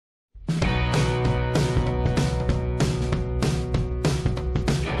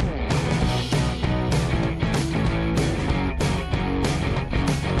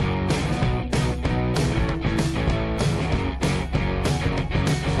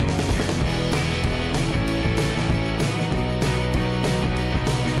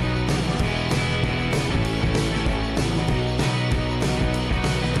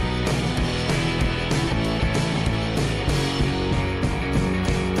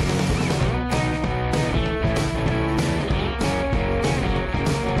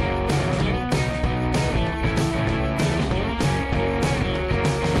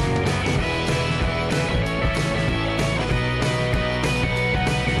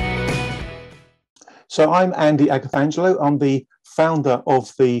So I'm Andy Agathangelou. I'm the founder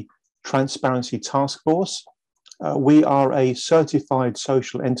of the Transparency Task Force. We are a certified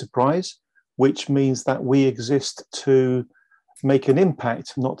social enterprise, which means that we exist to make an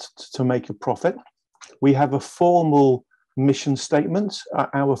impact, not to make a profit. We have a formal mission statement.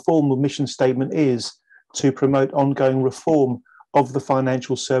 Our formal mission statement is to promote ongoing reform of the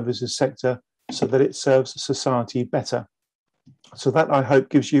financial services sector so that it serves society better. So that, I hope,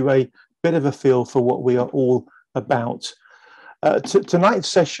 gives you a bit of a feel for what we are all about. Tonight's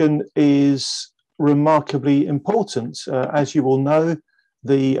session is remarkably important. As you all know,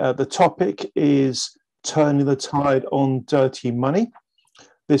 the topic is turning the tide on dirty money.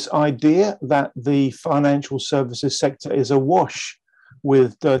 This idea that the financial services sector is awash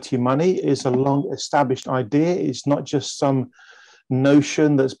with dirty money is a long-established idea. It's not just some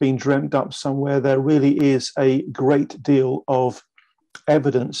notion that's been dreamt up somewhere. There really is a great deal of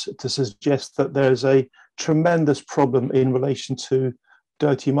evidence to suggest that there's a tremendous problem in relation to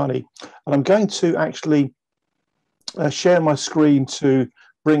dirty money. And I'm going to actually share my screen to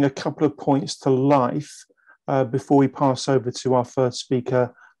bring a couple of points to life before we pass over to our first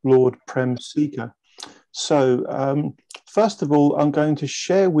speaker, Lord Prem Sikka. So first of all, I'm going to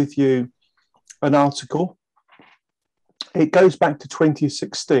share with you an article. It goes back to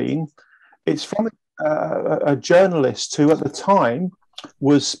 2016. It's from a journalist who at the time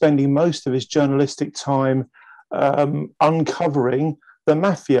was spending most of his journalistic time uncovering the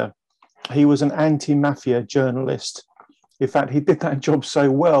mafia. He was an anti-mafia journalist. In fact, he did that job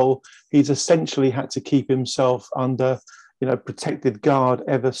so well, he's essentially had to keep himself under, protected guard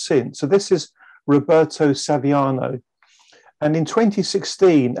ever since. So this is Roberto Saviano. And in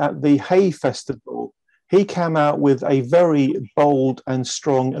 2016, at the Hay Festival, he came out with a very bold and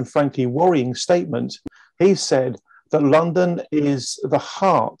strong and frankly worrying statement. He said that London is the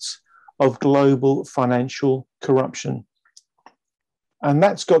heart of global financial corruption. And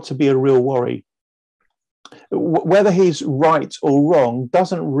that's got to be a real worry. Whether he's right or wrong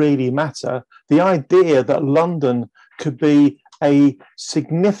doesn't really matter. The idea that London could be a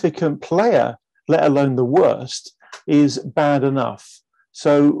significant player, let alone the worst, is bad enough.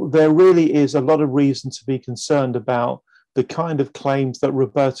 So there really is a lot of reason to be concerned about the kind of claims that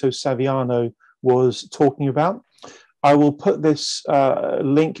Roberto Saviano was talking about. I will put this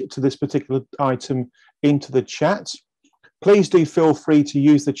link to this particular item into the chat. Please do feel free to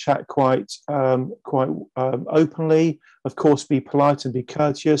use the chat quite openly. Of course, be polite and be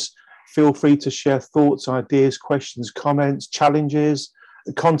courteous. Feel free to share thoughts, ideas, questions, comments, challenges,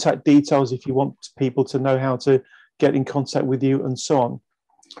 contact details if you want people to know how to get in contact with you, and so on.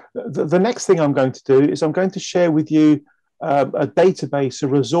 The next thing I'm going to do is I'm going to share with you a database, a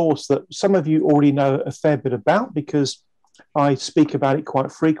resource that some of you already know a fair bit about because I speak about it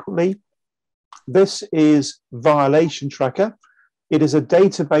quite frequently. This is Violation Tracker. It is a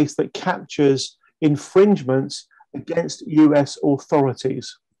database that captures infringements against US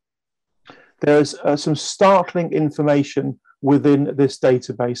authorities. There's some startling information within this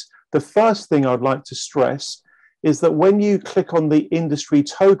database. The first thing I'd like to stress is that when you click on the industry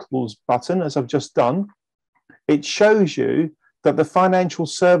totals button, as I've just done, it shows you that the financial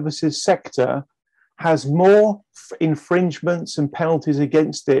services sector has more infringements and penalties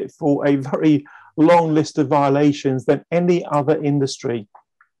against it for a very long list of violations than any other industry.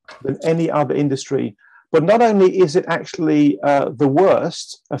 But not only is it actually the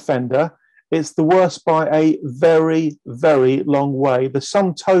worst offender, it's the worst by a very, very long way. The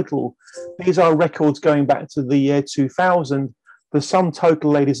sum total, these are records going back to the year 2000. The sum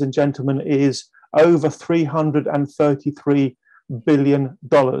total, ladies and gentlemen, is over $333 billion.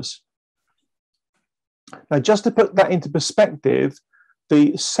 Now, just to put that into perspective,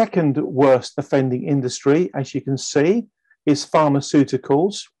 the second worst offending industry, as you can see, is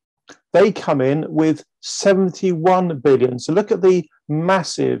pharmaceuticals. They come in with 71 billion. So look at the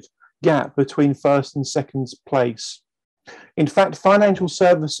massive gap between first and second place. In fact, financial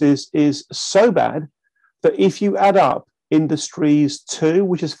services is so bad that if you add up industries 2,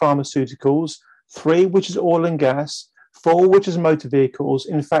 which is pharmaceuticals, 3, which is oil and gas, 4, which is motor vehicles,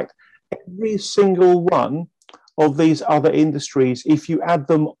 in fact, every single one of these other industries, if you add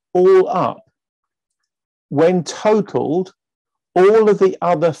them all up, when totaled, all of the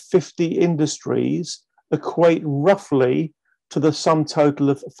other 50 industries equate roughly to the sum total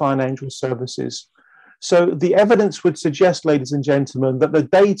of financial services. So the evidence would suggest, ladies and gentlemen, that the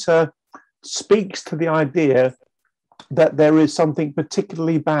data speaks to the idea that there is something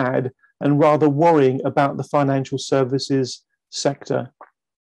particularly bad and rather worrying about the financial services sector.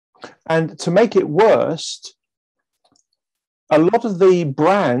 And to make it worse, a lot of the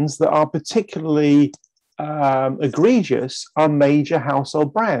brands that are particularly egregious are major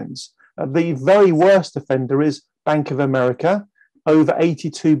household brands. The very worst offender is Bank of America, over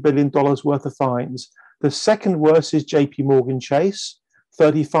 $82 billion worth of fines. The second worst is JP Morgan Chase,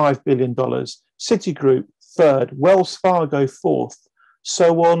 $35 billion. Citigroup, third. Wells Fargo, fourth.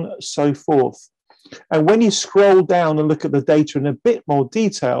 So on, so forth. And when you scroll down and look at the data in a bit more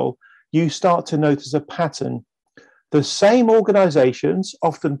detail, you start to notice a pattern. The same organizations,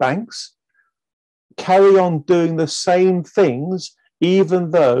 often banks, carry on doing the same things, even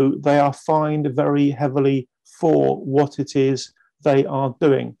though they are fined very heavily for what it is they are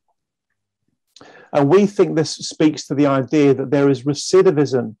doing. And we think this speaks to the idea that there is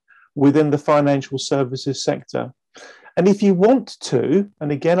recidivism within the financial services sector. And if you want to,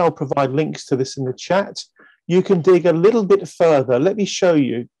 and again, I'll provide links to this in the chat, you can dig a little bit further. Let me show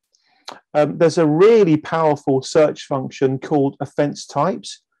you. There's a really powerful search function called offense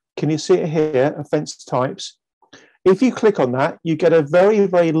types. Can you see it here? Offense types. If you click on that, you get a very,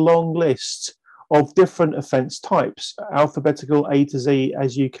 very long list of different offense types, alphabetical A to Z,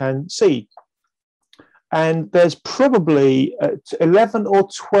 as you can see. And there's probably 11 or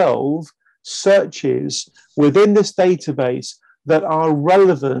 12 searches within this database that are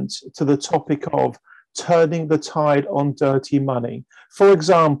relevant to the topic of turning the tide on dirty money. For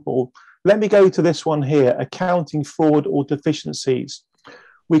example, let me go to this one here, accounting fraud or deficiencies.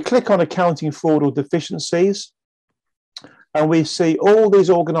 We click on accounting fraud or deficiencies, and we see all these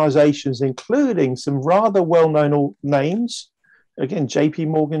organizations, including some rather well-known names. Again, JP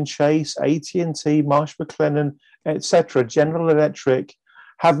Morgan Chase, AT&T, Marsh McLennan, etc., General Electric,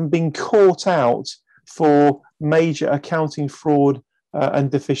 having been caught out for major accounting fraud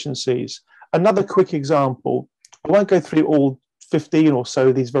and deficiencies. Another quick example. I won't go through all 15 or so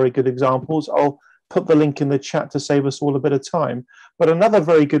of these very good examples. I'll put the link in the chat to save us all a bit of time. But another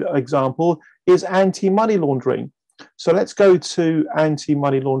very good example is anti-money laundering. So let's go to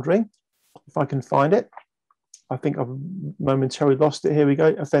anti-money laundering, if I can find it. I think I've momentarily lost it. Here we go.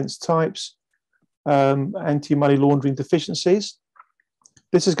 Offense types, anti-money laundering deficiencies.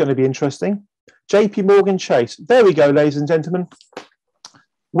 This is going to be interesting. JP Morgan Chase. There we go, ladies and gentlemen.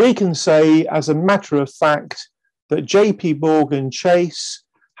 We can say, as a matter of fact, that JP Morgan Chase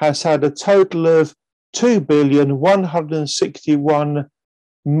has had a total of $2,161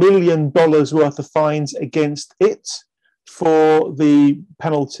 million worth of fines against it for the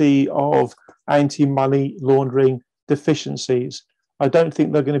penalty of anti-money laundering deficiencies. I don't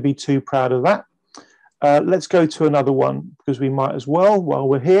think they're going to be too proud of that. Let's go to another one, because we might as well while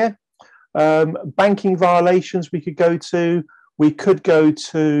we're here. Banking violations we could go to. We could go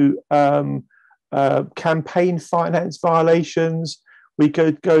to campaign finance violations. We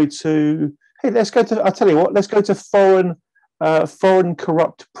could go to, hey, let's go to, I'll tell you what, let's go to foreign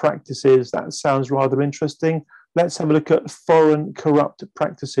corrupt practices. That sounds rather interesting. Let's have a look at foreign corrupt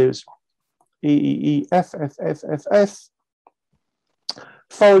practices. EEEFFFF.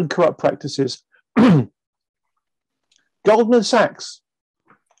 Foreign corrupt practices. Goldman Sachs,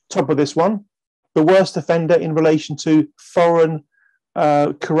 top of this one, the worst offender in relation to foreign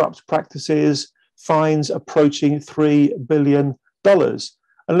corrupt practices, fines approaching $3 billion. And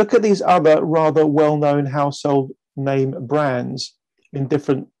look at these other rather well-known household name brands in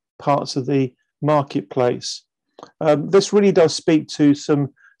different parts of the marketplace. This really does speak to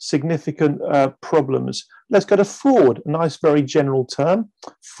some significant problems. Let's go to fraud, a nice, very general term.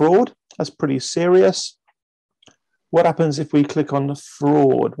 Fraud, that's pretty serious. What happens if we click on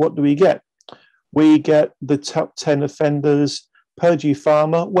fraud? What do we get? We get the top 10 offenders, Purdue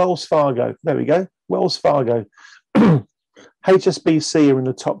Pharma, Wells Fargo. There we go, Wells Fargo. HSBC are in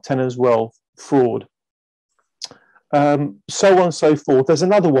the top 10 as well, fraud. So on and so forth. There's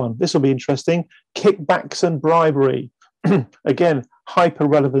another one. This will be interesting. Kickbacks and bribery. Again, hyper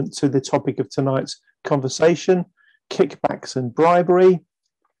relevant to the topic of tonight's conversation. Kickbacks and bribery.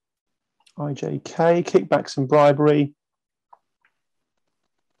 IJK, kickbacks and bribery.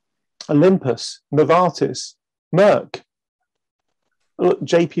 Olympus, Novartis, Merck. Look,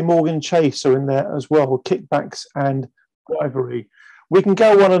 JP Morgan Chase are in there as well. Kickbacks and bribery. We can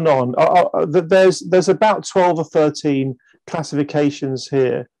go on and on. There's about 12 or 13 classifications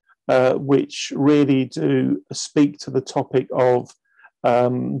here which really do speak to the topic of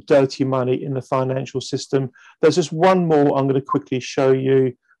dirty money in the financial system. There's just one more I'm going to quickly show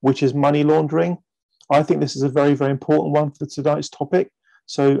you, which is money laundering. I think this is a very, very important one for tonight's topic.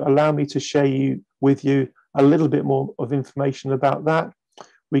 So allow me to share with you a little bit more of information about that.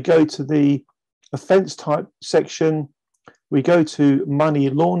 We go to the offence type section. We go to money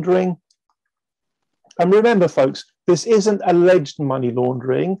laundering. And remember, folks, This isn't alleged money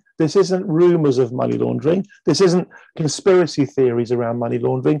laundering. This isn't rumors of money laundering. This isn't conspiracy theories around money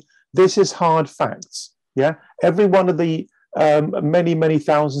laundering. This is hard facts. Yeah, every one of the many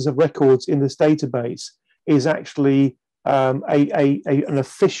thousands of records in this database is actually an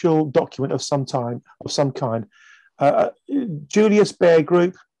official document of some kind. Julius Baer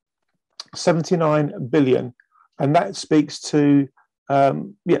Group, 79 billion, and that speaks to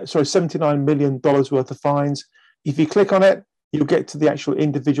 $79 million worth of fines. If you click on it, you'll get to the actual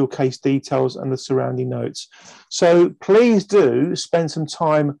individual case details and the surrounding notes. So please do spend some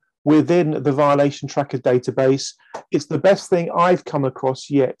time within the violation tracker database. It's the best thing I've come across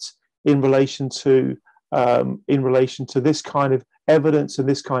yet in relation to this kind of evidence and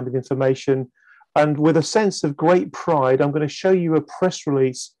this kind of information. And with a sense of great pride, I'm going to show you a press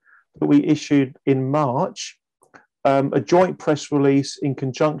release that we issued in March, a joint press release in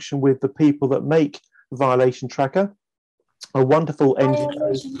conjunction with the people that make Violation Tracker, a wonderful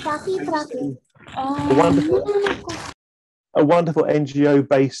NGO, a wonderful NGO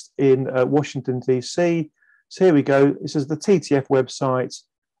based in Washington, DC. So here we go. This is the TTF website,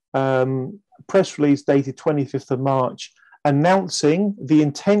 press release dated 25th of March, announcing the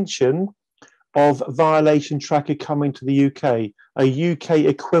intention of Violation Tracker coming to the UK, a UK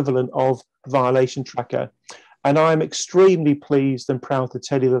equivalent of Violation Tracker. And I'm extremely pleased and proud to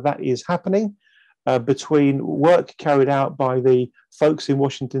tell you that that is happening between work carried out by the folks in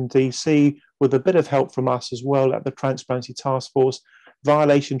Washington, DC, with a bit of help from us as well at the Transparency Task Force.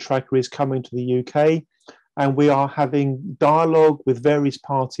 Violation Tracker is coming to the UK, and we are having dialogue with various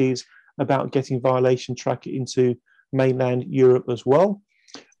parties about getting Violation Tracker into mainland Europe as well.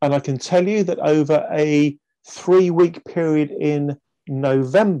 And I can tell you that over a 3-week period in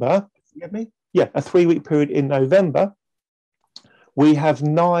November, a 3-week period in November, we have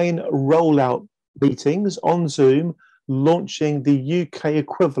 9 rollout meetings on Zoom launching the UK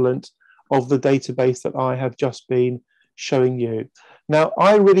equivalent of the database that I have just been showing you. Now,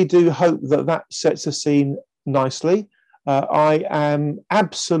 I really do hope that that sets the scene nicely. I am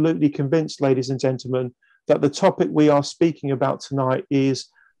absolutely convinced, ladies and gentlemen, that the topic we are speaking about tonight is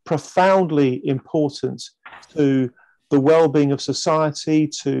profoundly important to the well-being of society,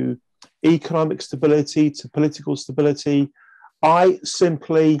 to economic stability, to political stability. I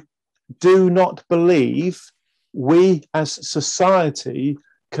simply do not believe we as society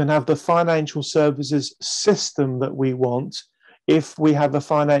can have the financial services system that we want if we have a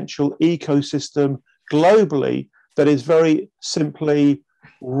financial ecosystem globally that is very simply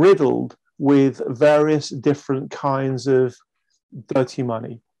riddled with various different kinds of dirty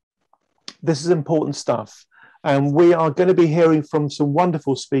money. This is important stuff. And we are going to be hearing from some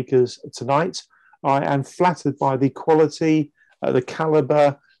wonderful speakers tonight. I am flattered by the quality, the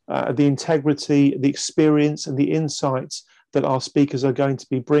caliber, the integrity, the experience, and the insights that our speakers are going to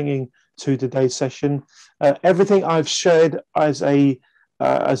be bringing to today's session. Everything I've shared as a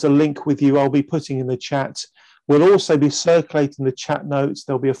link with you, I'll be putting in the chat. We'll also be circulating the chat notes.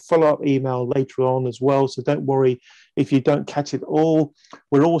 There'll be a follow-up email later on as well, so don't worry if you don't catch it all.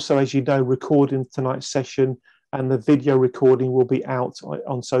 We're also, as you know, recording tonight's session, and the video recording will be out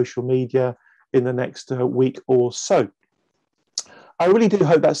on social media in the next week or so. I really do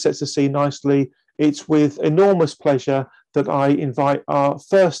hope that sets the scene nicely. It's with enormous pleasure that I invite our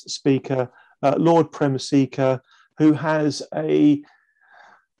first speaker, Lord Prem Sikka, who has a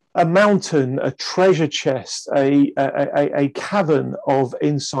mountain, a treasure chest, a cavern of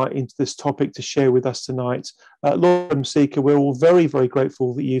insight into this topic to share with us tonight. Lord Prem Sikka, we're all very, very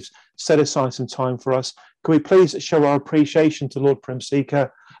grateful that you've set aside some time for us. Can we please show our appreciation to Lord Prem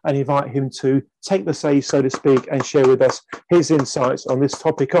Sikka and invite him to take the stage, so to speak, and share with us his insights on this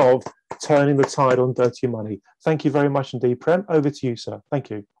topic of turning the tide on dirty money. Thank you very much indeed, Prem. Over to you, sir. Thank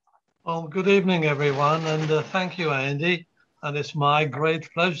you. Well, good evening, everyone, and thank you, Andy. And it's my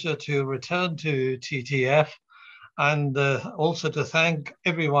great pleasure to return to TTF and also to thank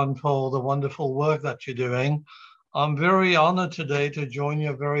everyone for the wonderful work that you're doing. I'm very honored today to join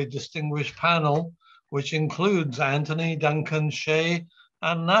your very distinguished panel, which includes Anthony, Duncan, Shay,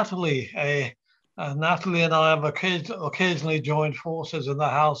 and Natalie. Natalie and I have occasionally joined forces in the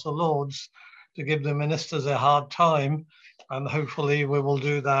House of Lords to give the ministers a hard time, and hopefully we will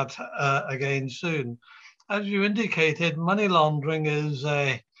do that again soon. As you indicated, money laundering is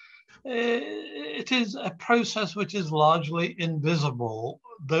a process which is largely invisible.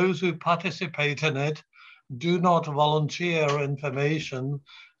 Those who participate in it do not volunteer information.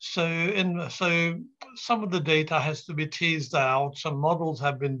 So some of the data has to be teased out, some models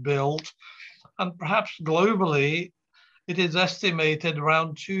have been built, and perhaps globally, it is estimated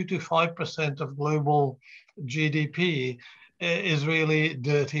around 2 to 5% of global GDP is really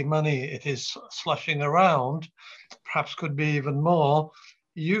dirty money. It is slushing around, perhaps could be even more.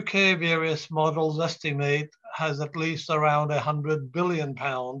 UK various models estimate has at least around £100 billion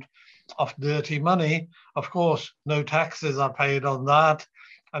of dirty money. Of course, no taxes are paid on that,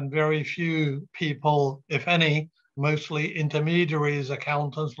 and very few people, if any, mostly intermediaries,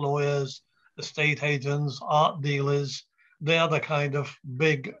 accountants, lawyers, estate agents, art dealers, they are the kind of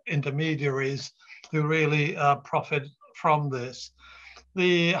big intermediaries who really profit from this.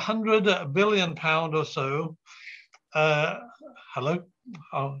 The £100 billion or so, hello?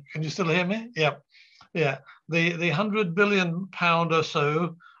 Oh, can you still hear me? Yep. Yeah. The £100 billion or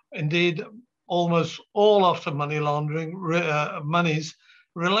so, indeed, almost all of the money laundering monies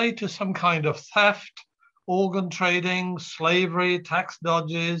relate to some kind of theft, organ trading, slavery, tax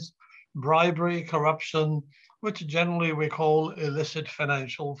dodges, bribery, corruption, which generally we call illicit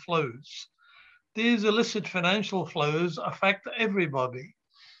financial flows. These illicit financial flows affect everybody.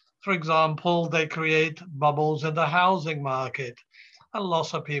 For example, they create bubbles in the housing market. And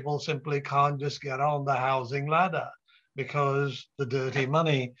lots of people simply can't just get on the housing ladder because the dirty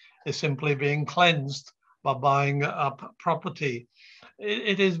money is simply being cleansed by buying up property.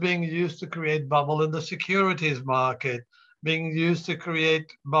 It is being used to create bubble in the securities market, being used to create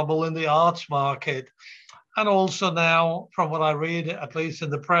bubble in the arts market. And also now, from what I read, at least in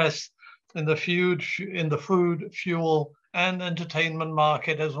the press, in the food, fuel, and entertainment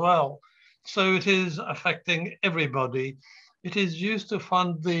market as well. So it is affecting everybody. It is used to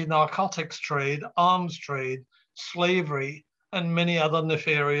fund the narcotics trade, arms trade, slavery, and many other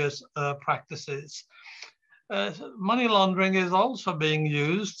nefarious practices. Money laundering is also being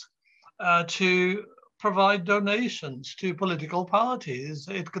used to provide donations to political parties.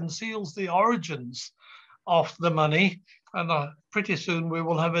 It conceals the origins of the money, and pretty soon we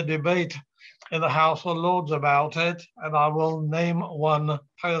will have a debate in the House of Lords about it, and I will name one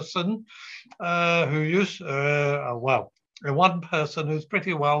person one person who's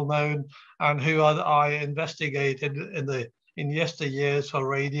pretty well known and who I investigated in yesteryears for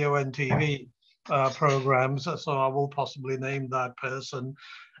radio and TV programs, so I will possibly name that person.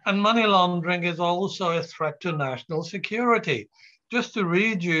 And money laundering is also a threat to national security. Just to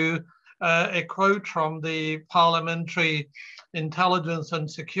read you a quote from the Parliamentary Intelligence and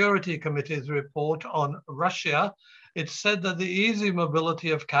Security Committee's report on Russia, it said that the easy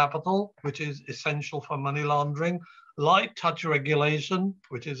mobility of capital, which is essential for money laundering, light touch regulation,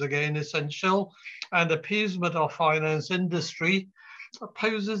 which is again essential, and appeasement of finance industry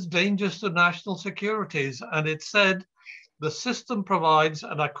poses dangers to national securities. And it said the system provides,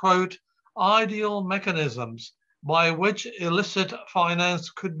 and I quote, ideal mechanisms by which illicit finance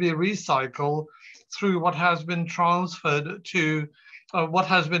could be recycled through what has been transferred to what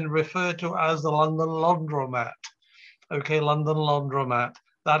has been referred to as the London laundromat. Okay, London laundromat.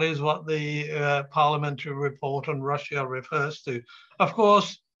 That is what the parliamentary report on Russia refers to. Of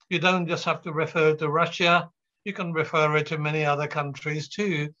course, you don't just have to refer to Russia, you can refer it to many other countries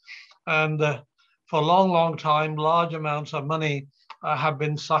too. And for a long, long time, large amounts of money have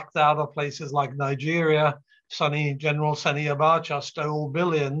been sucked out of places like Nigeria. General Sani Abacha stole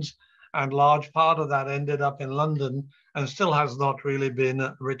billions, and large part of that ended up in London and still has not really been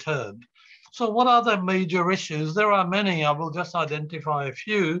returned. So what are the major issues? There are many. I will just identify a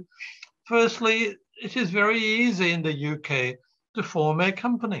few. Firstly, it is very easy in the UK to form a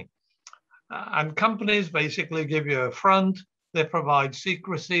company. And companies basically give you a front, they provide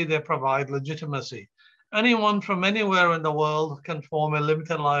secrecy, they provide legitimacy. Anyone from anywhere in the world can form a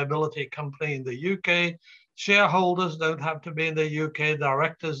limited liability company in the UK. Shareholders don't have to be in the UK,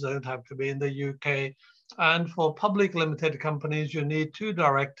 directors don't have to be in the UK. And for public limited companies, you need 2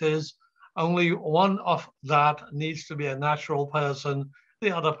 directors. Only one of that needs to be a natural person.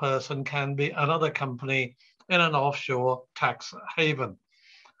 The other person can be another company in an offshore tax haven.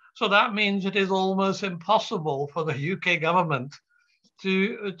 So that means it is almost impossible for the UK government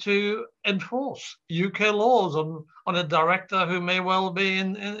to enforce UK laws on a director who may well be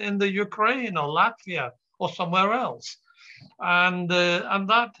in the Ukraine or Latvia or somewhere else. And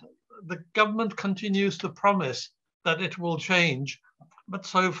that the government continues to promise that it will change, but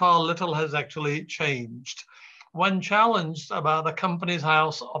so far little has actually changed. When challenged about the Companies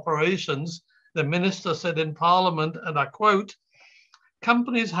House operations, the minister said in Parliament, and I quote,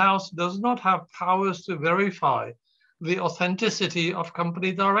 Companies House does not have powers to verify the authenticity of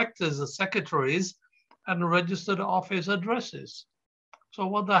company directors, secretaries, and registered office addresses. So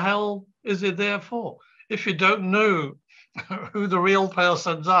what the hell is it there for? If you don't know who the real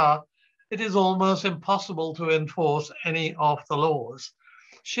persons are, it is almost impossible to enforce any of the laws.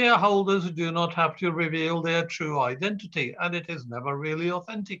 Shareholders do not have to reveal their true identity, and it is never really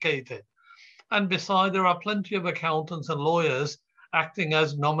authenticated. And besides, there are plenty of accountants and lawyers acting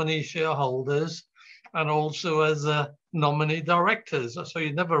as nominee shareholders and also as nominee directors. So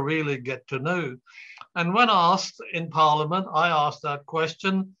you never really get to know. And when asked in Parliament, I asked that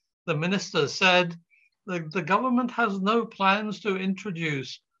question, the minister said, the government has no plans to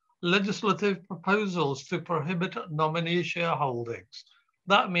introduce legislative proposals to prohibit nominee shareholdings.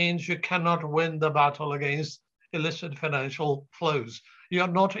 That means you cannot win the battle against illicit financial flows. You're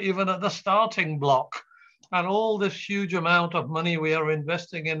not even at the starting block. And all this huge amount of money we are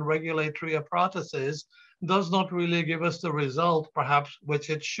investing in regulatory apparatuses does not really give us the result, perhaps, which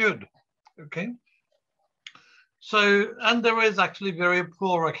it should. Okay. So, and there is actually very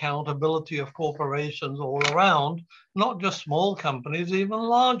poor accountability of corporations all around, not just small companies, even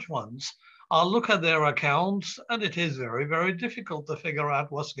large ones. I'll look at their accounts and it is very, very difficult to figure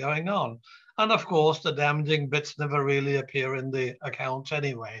out what's going on. And of course, the damaging bits never really appear in the accounts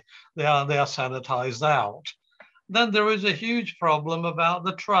anyway. They are sanitized out. Then there is a huge problem about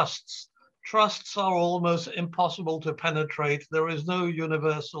the trusts. Trusts are almost impossible to penetrate. There is no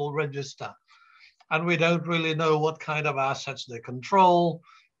universal register. And we don't really know what kind of assets they control.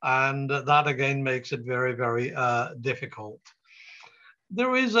 And that again makes it very, very difficult.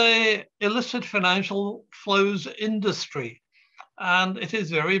 There is a illicit financial flows industry, and it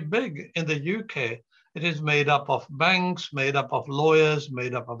is very big in the UK. It is made up of banks, made up of lawyers,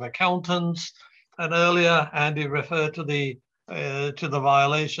 made up of accountants. And earlier, Andy referred to the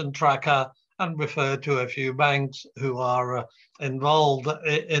violation tracker and referred to a few banks who are involved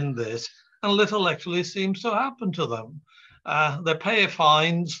in this. And little actually seems to happen to them. They pay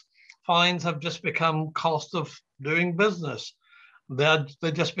fines. Fines have just become cost of doing business. They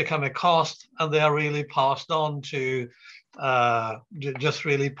just become a cost, and they are really passed on to the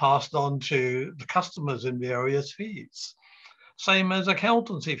customers in various fees. Same as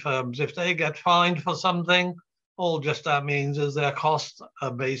accountancy firms. If they get fined for something, all just that means is their cost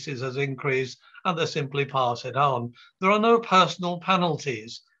basis has increased, and they simply pass it on. There are no personal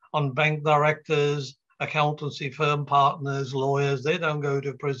penalties on bank directors, accountancy firm partners, lawyers. They don't go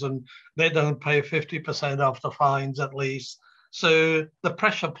to prison. They don't pay 50% of the fines at least. So the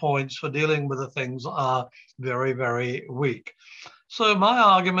pressure points for dealing with the things are very, very weak. So my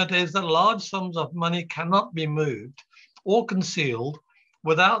argument is that large sums of money cannot be moved or concealed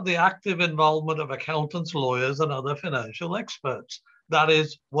without the active involvement of accountants, lawyers, and other financial experts. That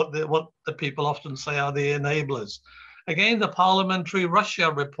is what the people often say are the enablers. Again, the Parliamentary Russia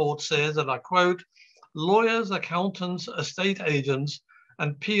report says, and I quote, lawyers, accountants, estate agents,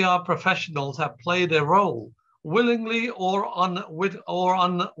 and PR professionals have played a role, willingly or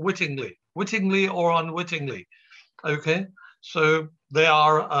unwittingly, wittingly or unwittingly. Okay, so they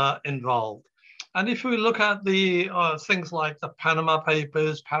are involved. And if we look at the things like the Panama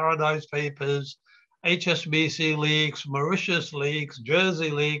Papers, Paradise Papers, HSBC leaks, Mauritius leaks,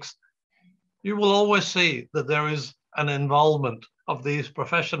 Jersey leaks, you will always see that there is an involvement of these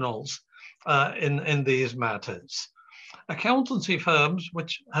professionals in these matters. Accountancy firms,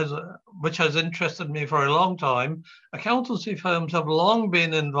 which has interested me for a long time, accountancy firms have long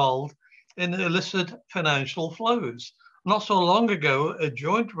been involved in illicit financial flows. Not so long ago, a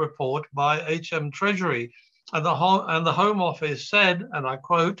joint report by HM Treasury and the Home Office said, and I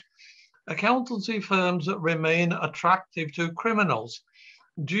quote, accountancy firms remain attractive to criminals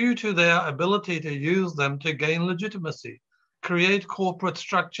due to their ability to use them to gain legitimacy, create corporate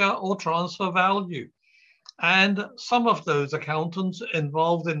structure, or transfer value. And some of those accountants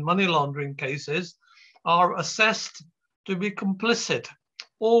involved in money laundering cases are assessed to be complicit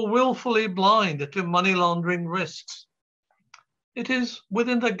or willfully blind to money laundering risks. It is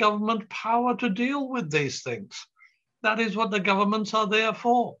within the government power to deal with these things. That is what the governments are there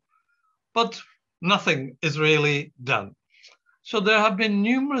for. But nothing is really done. So there have been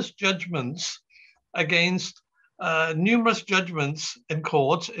numerous judgments in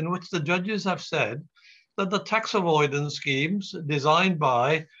courts in which the judges have said that the tax avoidance schemes designed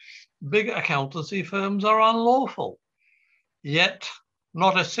by big accountancy firms are unlawful. Yet,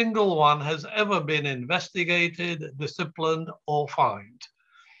 not a single one has ever been investigated, disciplined, or fined.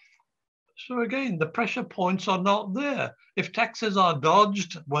 So again, the pressure points are not there. If taxes are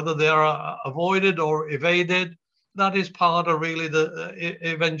dodged, whether they are avoided or evaded, that is part of really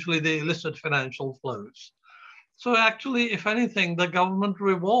eventually the illicit financial flows. So actually, if anything, the government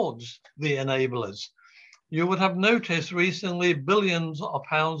rewards the enablers. You would have noticed recently billions of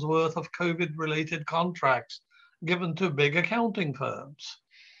pounds worth of COVID-related contracts given to big accounting firms.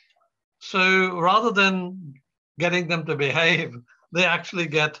 So rather than getting them to behave, they actually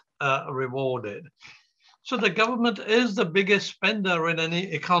get rewarded. So the government is the biggest spender in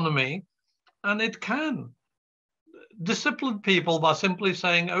any economy, and it can discipline people by simply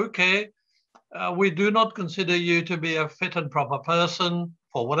saying, okay, we do not consider you to be a fit and proper person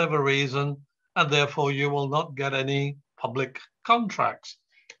for whatever reason, and therefore you will not get any public contracts.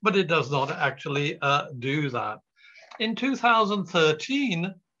 But it does not actually do that. In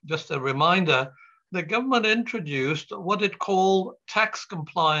 2013, just a reminder, the government introduced what it called tax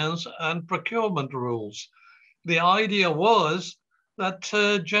compliance and procurement rules. The idea was that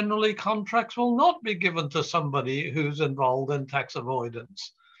generally contracts will not be given to somebody who's involved in tax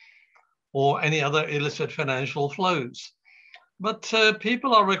avoidance or any other illicit financial flows. But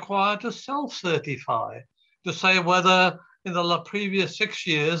people are required to self-certify, to say whether in the previous 6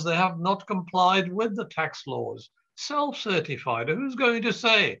 years they have not complied with the tax laws. Self-certified. Who's going to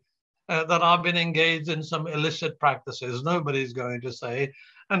say that I've been engaged in some illicit practices? Nobody's going to say.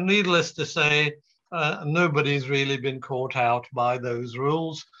 And needless to say, nobody's really been caught out by those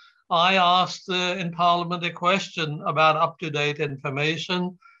rules. I asked in Parliament a question about up-to-date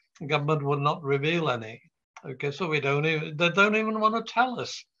information. The government would not reveal any. Okay, so they don't even want to tell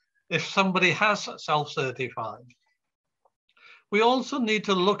us if somebody has self-certified. We also need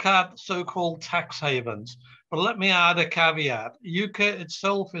to look at so-called tax havens. But let me add a caveat. UK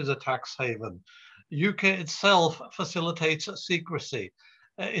itself is a tax haven. UK itself facilitates secrecy.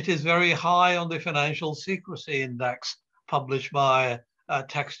 It is very high on the financial secrecy index published by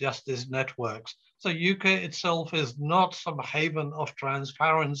tax justice networks. So UK itself is not some haven of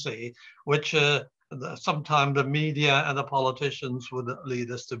transparency, which sometimes the media and the politicians would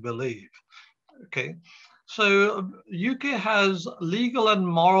lead us to believe. Okay, so UK has legal and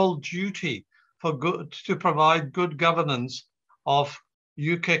moral duty to provide good governance of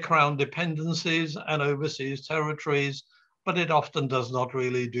UK Crown dependencies and overseas territories, but it often does not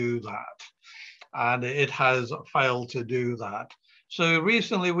really do that. And it has failed to do that. So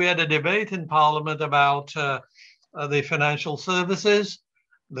recently we had a debate in Parliament about the financial services.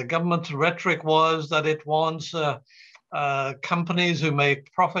 The government's rhetoric was that it wants companies who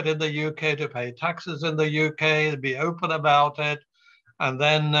make profit in the UK to pay taxes in the UK, to be open about it. And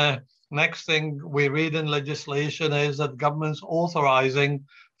then next thing we read in legislation is that government's authorizing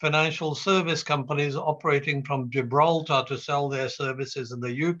financial service companies operating from Gibraltar to sell their services in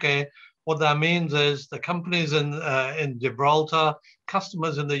the UK. What that means is the companies in Gibraltar,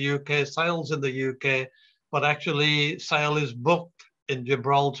 customers in the UK, sales in the UK, but actually sale is booked in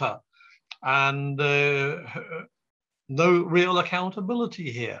Gibraltar. And no real accountability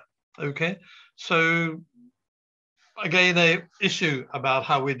here, okay? So again, an issue about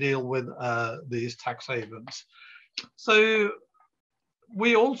how we deal with these tax havens. So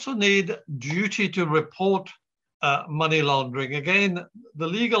we also need duty to report money laundering. Again, the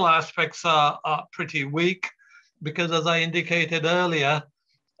legal aspects are pretty weak because, as I indicated earlier,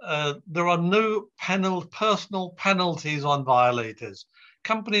 there are no personal penalties on violators.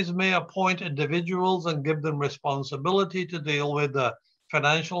 Companies may appoint individuals and give them responsibility to deal with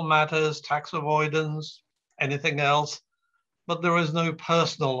financial matters, tax avoidance, anything else, but there is no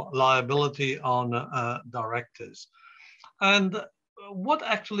personal liability on directors. And what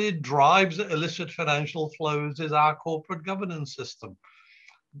actually drives illicit financial flows is our corporate governance system.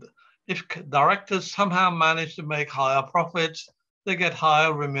 If directors somehow manage to make higher profits, they get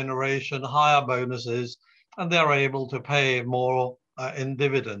higher remuneration, higher bonuses, and they're able to pay more in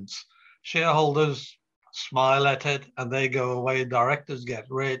dividends. Shareholders smile at it and they go away. Directors get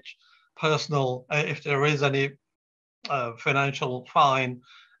rich. If there is any financial fine,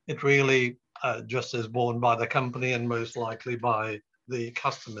 it really just is borne by the company and most likely by the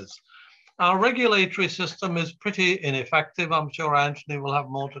customers. Our regulatory system is pretty ineffective. I'm sure Anthony will have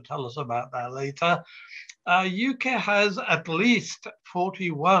more to tell us about that later. UK has at least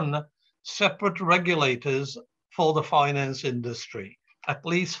 41 separate regulators for the finance industry, at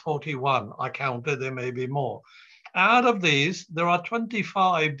least 41. I counted, there may be more. Out of these, there are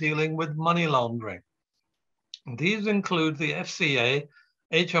 25 dealing with money laundering. These include the FCA,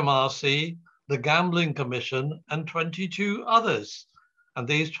 HMRC, the Gambling Commission, and 22 others. And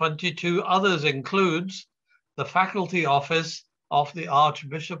these 22 others includes the Faculty Office of the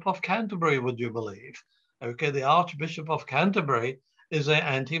Archbishop of Canterbury, would you believe? Okay, the Archbishop of Canterbury is an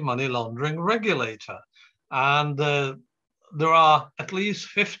anti-money laundering regulator. And there are at least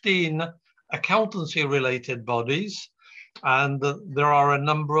 15 accountancy-related bodies, and there are a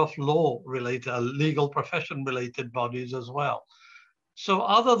number of law-related, legal profession-related bodies as well. So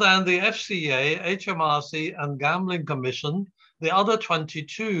other than the FCA, HMRC, and Gambling Commission, the other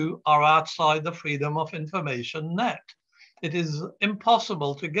 22 are outside the Freedom of Information net. it is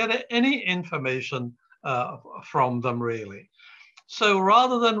impossible to get any information from them really. So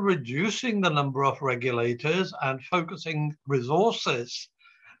rather than reducing the number of regulators and focusing resources,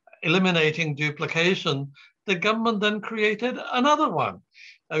 eliminating duplication, the government then created another one,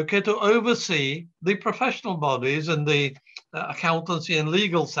 okay, to oversee the professional bodies in the accountancy and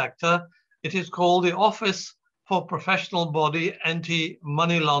legal sector. It is called the Office for Professional Body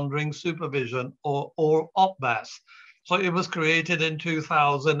Anti-Money Laundering Supervision, or OPBAS. So it was created in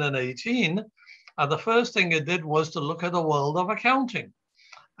 2018. And the first thing it did was to look at the world of accounting.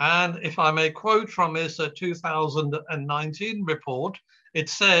 And if I may quote from its 2019 report, it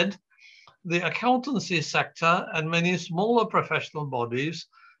said, the accountancy sector and many smaller professional bodies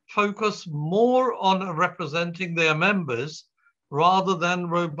focus more on representing their members rather than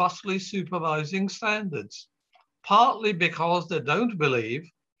robustly supervising standards, partly because they don't believe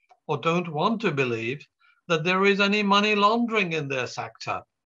or don't want to believe that there is any money laundering in their sector,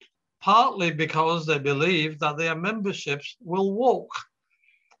 partly because they believe that their memberships will walk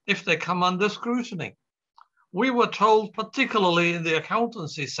if they come under scrutiny. We were told, particularly in the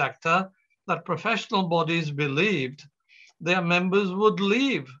accountancy sector, that professional bodies believed their members would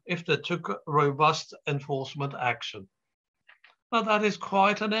leave if they took robust enforcement action. Now that is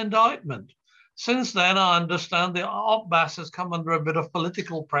quite an indictment. Since then, I understand the OPBAS has come under a bit of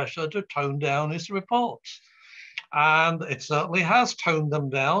political pressure to tone down its reports. And it certainly has toned them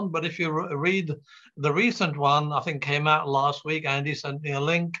down. But if you read the recent one, I think came out last week, Andy sent me a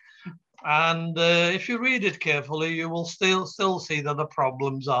link. And if you read it carefully, you will still see that the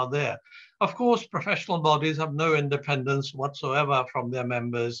problems are there. Of course, professional bodies have no independence whatsoever from their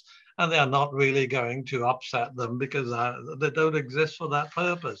members, and they are not really going to upset them because they don't exist for that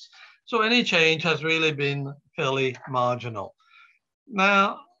purpose. So any change has really been fairly marginal.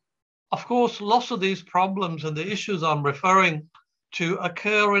 Now, of course, lots of these problems and the issues I'm referring to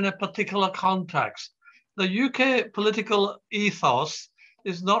occur in a particular context. The UK political ethos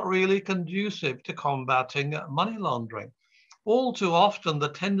is not really conducive to combating money laundering. All too often, the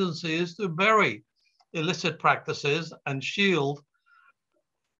tendency is to bury illicit practices and shield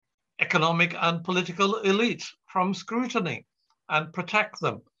economic and political elites from scrutiny and protect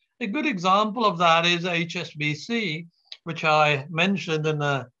them. A good example of that is HSBC, which I mentioned in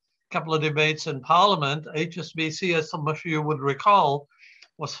a couple of debates in Parliament. HSBC, as some of you would recall,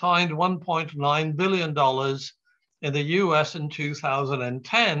 was fined $1.9 billion in the US in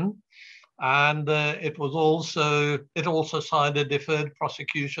 2010. And it also signed a deferred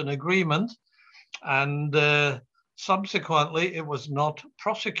prosecution agreement. And subsequently, it was not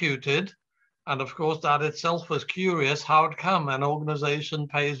prosecuted. And of course, that itself was curious. How it come an organization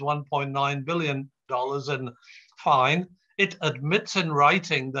pays $1.9 billion in fine. It admits in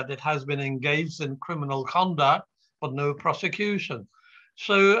writing that it has been engaged in criminal conduct, but no prosecution.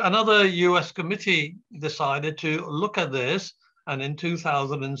 So another US committee decided to look at this. And in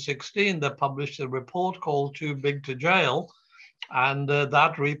 2016, they published a report called Too Big to Jail. And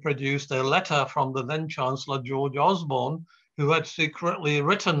that reproduced a letter from the then Chancellor George Osborne, who had secretly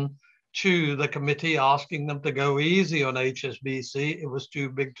written to the committee asking them to go easy on HSBC. It was too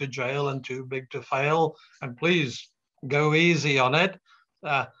big to jail and too big to fail. And please go easy on it.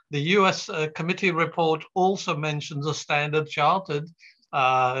 The US committee report also mentions a Standard Chartered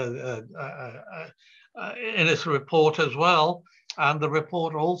in its report as well. And the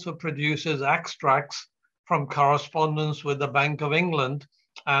report also produces extracts from correspondence with the Bank of England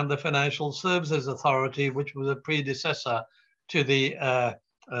and the Financial Services Authority, which was a predecessor to the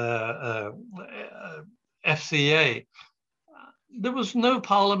FCA. There was no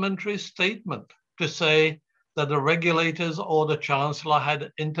parliamentary statement to say that the regulators or the Chancellor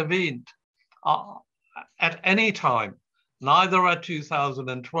had intervened at any time, neither at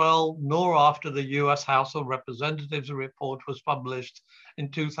 2012 nor after the US House of Representatives report was published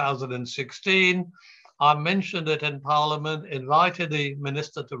in 2016. I mentioned it in Parliament, invited the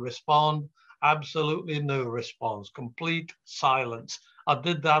minister to respond. Absolutely no response, complete silence. I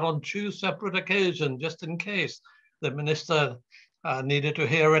did that on 2 separate occasions, just in case the minister needed to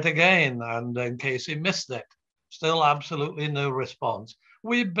hear it again and in case he missed it. Still absolutely no response.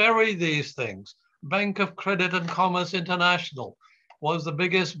 We bury these things. Bank of Credit and Commerce International was the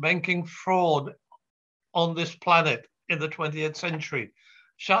biggest banking fraud on this planet in the 20th century.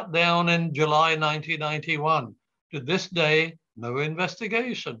 Shut down in July 1991. To this day, no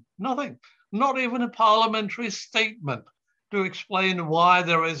investigation, nothing, not even a parliamentary statement to explain why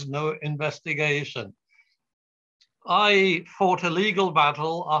there is no investigation. I fought a legal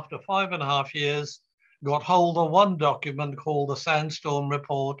battle after 5.5 years, got hold of one document called the Sandstorm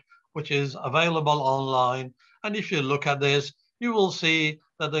Report, which is available online, And if you look at this, you will see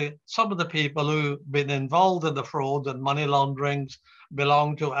that some of the people who've been involved in the frauds and money launderings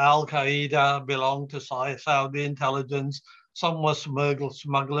belong to Al Qaeda, belong to Saudi intelligence. Some were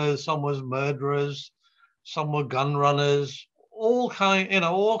smugglers, some was murderers, some were gun runners. All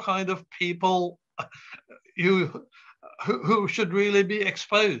kind of people who should really be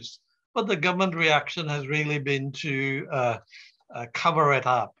exposed. But the government reaction has really been to cover it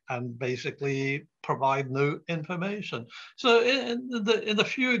up and basically provide no information. So in the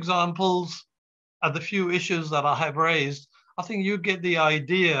few examples and the few issues that I have raised, I think you get the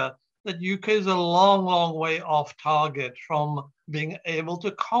idea that UK is a long, long way off target from being able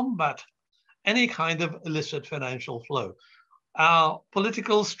to combat any kind of illicit financial flow. Our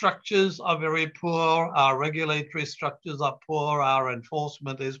political structures are very poor, our regulatory structures are poor, our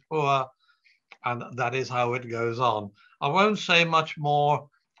enforcement is poor, and that is how it goes on. I won't say much more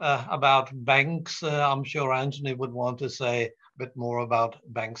about banks. I'm sure Anthony would want to say a bit more about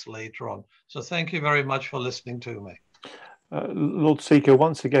banks later on. So thank you very much for listening to me. Lord Sikka,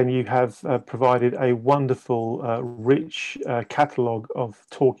 once again, you have provided a wonderful, rich catalogue of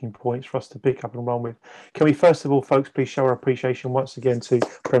talking points for us to pick up and run with. Can we, first of all, folks, please show our appreciation once again to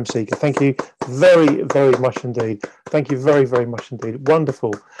Prem Sikka. Thank you very, very much indeed. Thank you very, very much indeed.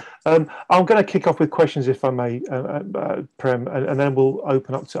 Wonderful. I'm going to kick off with questions, if I may, Prem, and then we'll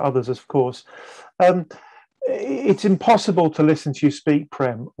open up to others, of course. It's impossible to listen to you speak,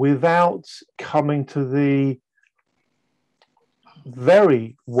 Prem, without coming to the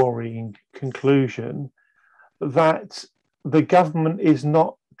very worrying conclusion that the government is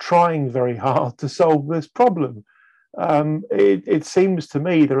not trying very hard to solve this problem. It seems to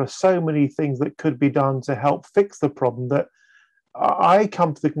me there are so many things that could be done to help fix the problem that I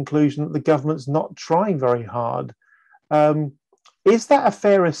come to the conclusion that the government's not trying very hard. Is that a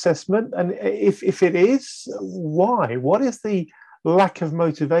fair assessment? And if it is, why? What is the lack of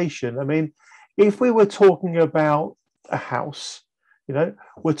motivation? I mean, if we were talking about a house,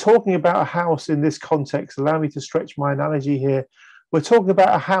 we're talking about a house in this context. Allow me to stretch my analogy here. We're talking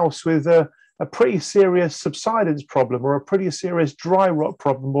about a house with a pretty serious subsidence problem, or a pretty serious dry rot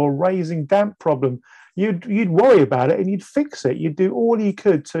problem, or raising damp problem. You'd worry about it and you'd fix it. You'd do all you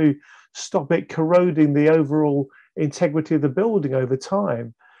could to stop it corroding the overall integrity of the building over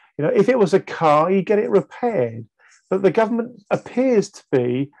time. If it was a car, you get it repaired. But the government appears to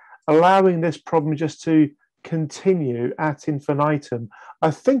be allowing this problem just to continue ad infinitum. I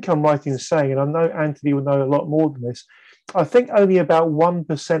think I'm right in saying, and I know Anthony will know a lot more than this, I think only about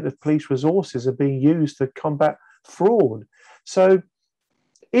 1% of police resources are being used to combat fraud. So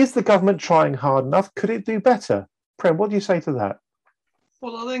is the government trying hard enough? Could it do better? Prem, what do you say to that?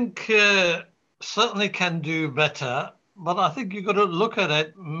 Well, I think certainly can do better, but I think you've got to look at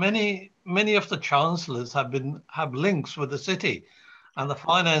it. Many of the chancellors have links with the city and the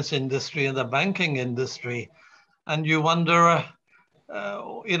finance industry and the banking industry. And you wonder,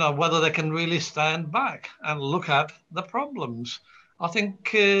 whether they can really stand back and look at the problems. I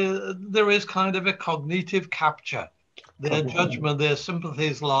think there is kind of a cognitive capture. Their judgment, their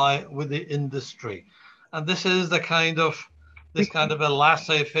sympathies lie with the industry. And this is this kind of a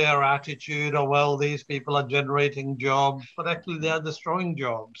laissez-faire attitude of, well, these people are generating jobs, but actually they are destroying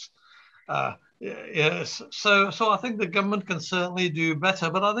jobs. Yes, so I think the government can certainly do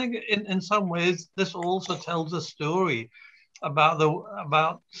better, but I think in some ways this also tells a story about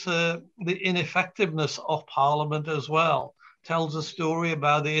the ineffectiveness of Parliament as well. Tells a story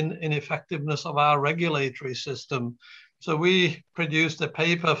about the ineffectiveness of our regulatory system. So we produced a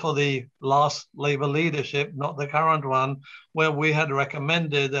paper for the last Labour leadership, not the current one, where we had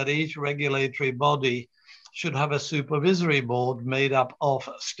recommended that each regulatory body should have a supervisory board made up of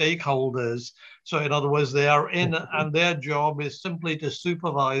stakeholders. So in other words, they are in, and their job is simply to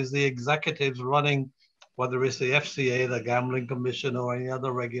supervise the executives running, whether it's the FCA, the Gambling Commission, or any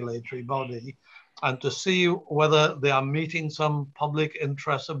other regulatory body, and to see whether they are meeting some public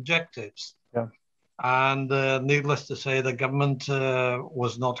interest objectives. Yeah. And needless to say, the government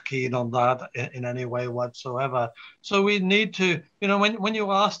was not keen on that in any way whatsoever. So we need to, when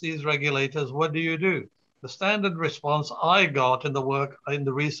you ask these regulators, what do? The standard response I got in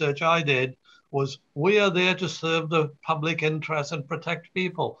the research I did was, we are there to serve the public interest and protect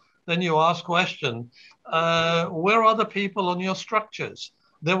people. Then you ask question, where are the people on your structures?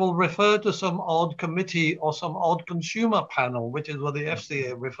 They will refer to some odd committee or some odd consumer panel, which is what the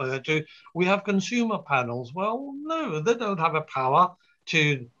FCA referred to. We have consumer panels. Well, no, they don't have a power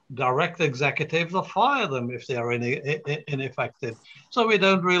to direct executives or fire them if they are ineffective. So we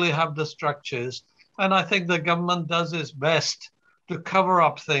don't really have the structures. And I think the government does its best to cover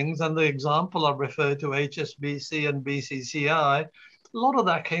up things. And the example I referred to, HSBC and BCCI, a lot of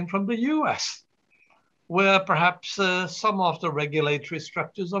that came from the US, where perhaps some of the regulatory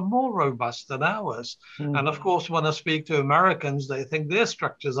structures are more robust than ours. And of course, when I speak to Americans, they think their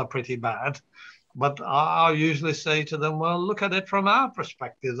structures are pretty bad. But I usually say to them, well, look at it from our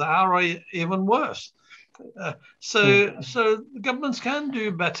perspective. Ours are even worse. So governments can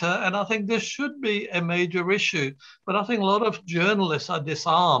do better, and I think this should be a major issue. But I think a lot of journalists are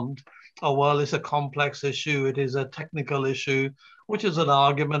disarmed. Oh, well, it's a complex issue. It is a technical issue, which is an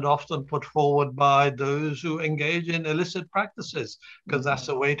argument often put forward by those who engage in illicit practices, because that's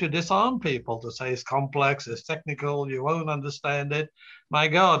a way to disarm people, to say it's complex, it's technical, you won't understand it. My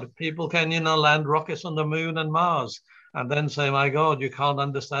God, people can, land rockets on the moon and Mars, and then say, my God, you can't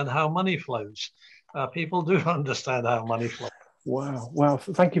understand how money flows. People do understand how money flows. Wow.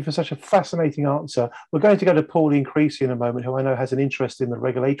 Thank you for such a fascinating answer. We're going to go to Pauline Creasy in a moment, who I know has an interest in the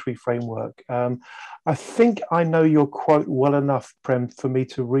regulatory framework. I think I know your quote well enough, Prem, for me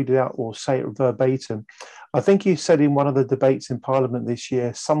to read it out or say it verbatim. I think you said in one of the debates in Parliament this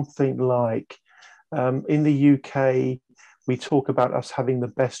year, something like, in the UK, we talk about us having the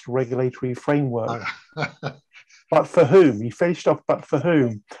best regulatory framework. But for whom? You finished off, but for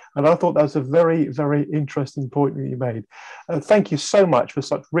whom? And I thought that was a very, very interesting point that you made. Thank you so much for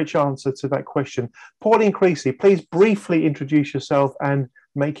such rich answer to that question. Pauline Creasy, please briefly introduce yourself and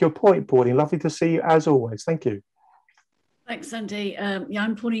make your point, Pauline. Lovely to see you as always. Thank you. Thanks, Andy.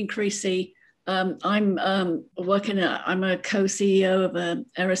 I'm Pauline Creasy. I'm a co-CEO of an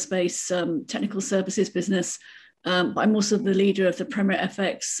aerospace technical services business. I'm also the leader of the Premier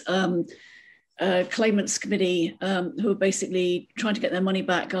FX claimants committee, who are basically trying to get their money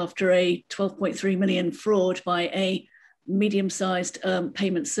back after a 12.3 million fraud by a medium-sized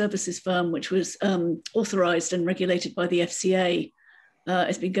payment services firm, which was authorized and regulated by the FCA.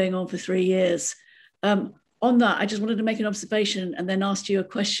 It's been going on for 3 years. On that, I just wanted to make an observation and then ask you a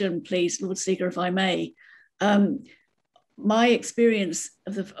question, please, Lord Seeger, if I may. My experience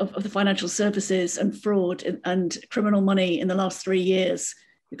of the financial services and fraud and criminal money in the last 3 years,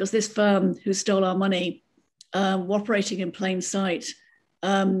 because this firm who stole our money were operating in plain sight,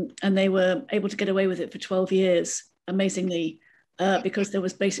 and they were able to get away with it for 12 years, amazingly, because there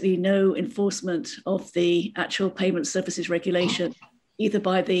was basically no enforcement of the actual payment services regulation, either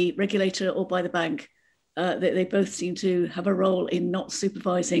by the regulator or by the bank. They both seem to have a role in not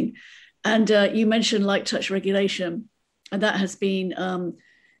supervising. And you mentioned light touch regulation, and that has been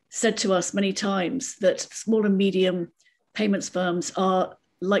said to us many times, that small and medium payments firms are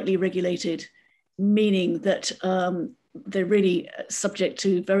lightly regulated, meaning that they're really subject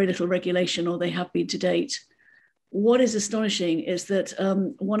to very little regulation, or they have been to date. What is astonishing is that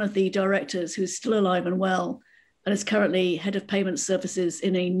one of the directors, who's still alive and well, and is currently head of payment services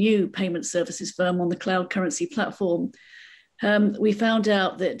in a new payment services firm on the cloud currency platform, we found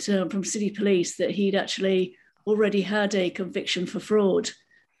out that from City Police that he'd actually already had a conviction for fraud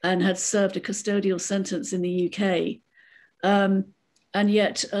and had served a custodial sentence in the UK. And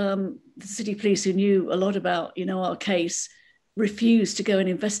yet the City Police, who knew a lot about our case, refused to go and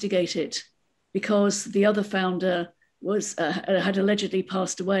investigate it because the other founder had allegedly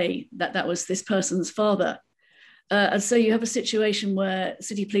passed away, that was this person's father. And so you have a situation where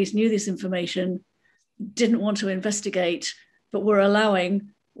City Police knew this information, didn't want to investigate, but were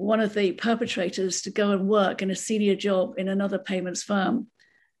allowing one of the perpetrators to go and work in a senior job in another payments firm,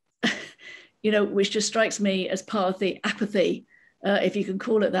 which just strikes me as part of the apathy, if you can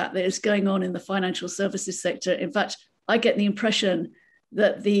call it that is going on in the financial services sector. In fact, I get the impression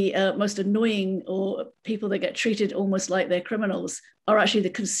that the most annoying, or people that get treated almost like they're criminals, are actually the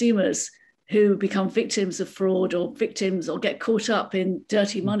consumers who become victims of fraud or get caught up in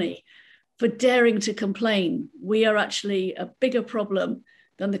dirty money for daring to complain. We are actually a bigger problem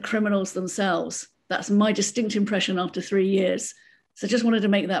than the criminals themselves. That's my distinct impression after 3 years. So I just wanted to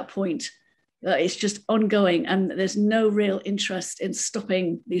make that point. It's just ongoing, and there's no real interest in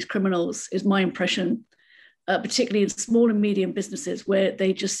stopping these criminals, is my impression, particularly in small and medium businesses where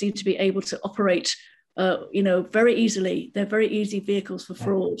they just seem to be able to operate very easily. They're very easy vehicles for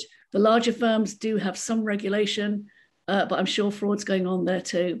fraud. The larger firms do have some regulation, but I'm sure fraud's going on there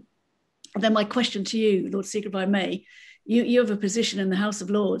too. And then my question to you, Lord Seeger, if I may, you have a position in the House of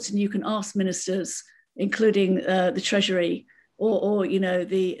Lords, and you can ask ministers, including the Treasury or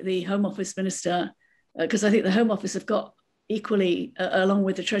the Home Office Minister, because I think the Home Office have got equally, along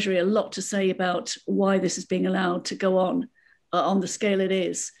with the Treasury, a lot to say about why this is being allowed to go on the scale it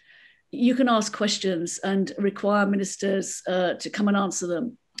is. You can ask questions and require ministers to come and answer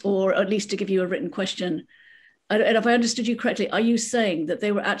them, or at least to give you a written question. and if I understood you correctly, are you saying that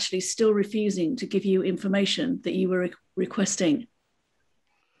they were actually still refusing to give you information that you were requesting?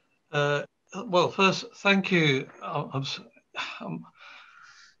 Well, first, thank you.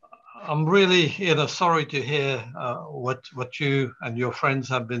 I'm really, sorry to hear what you and your friends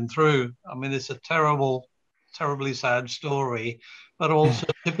have been through. I mean, it's a terribly sad story, but also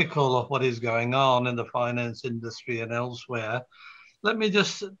typical of what is going on in the finance industry and elsewhere. Let me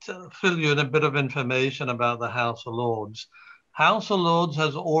just fill you in a bit of information about the House of Lords. House of Lords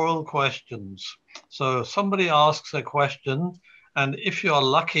has oral questions. So somebody asks a question, and if you're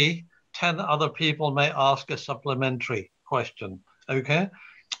lucky, 10 other people may ask a supplementary question, okay?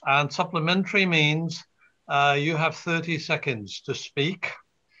 And supplementary means you have 30 seconds to speak,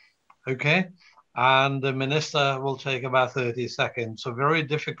 okay? And the minister will take about 30 seconds. So very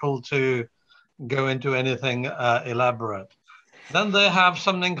difficult to go into anything elaborate. Then they have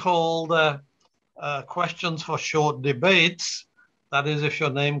something called questions for short debates. That is if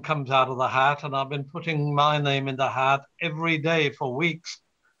your name comes out of the hat, and I've been putting my name in the hat every day for weeks,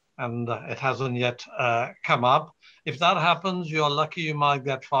 and it hasn't yet come up. If that happens, you're lucky, you might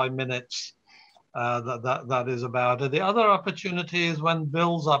get 5 minutes. That is about it. The other opportunity is when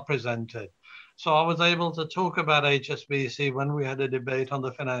bills are presented. So I was able to talk about HSBC when we had a debate on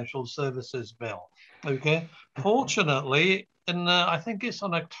the financial services bill. Okay. Fortunately, I think it's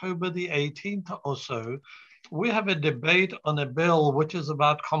on October the 18th or so, we have a debate on a bill which is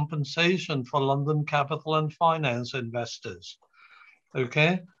about compensation for London capital and finance investors.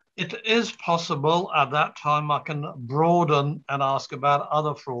 Okay. It is possible at that time I can broaden and ask about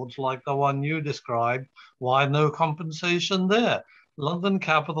other frauds like the one you described. Why no compensation there? London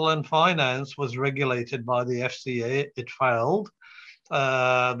Capital and Finance was regulated by the FCA. It failed.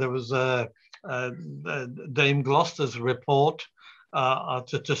 There was Dame Gloucester's report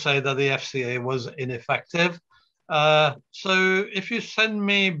to say that the FCA was ineffective. So if you send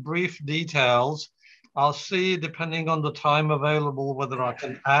me brief details, I'll see, depending on the time available, whether I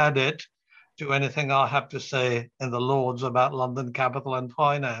can add it to anything I have to say in the Lords about London Capital and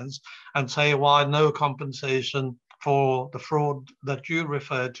Finance, and say why no compensation for the fraud that you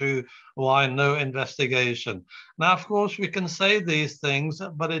refer to, why no investigation. Now, of course, we can say these things,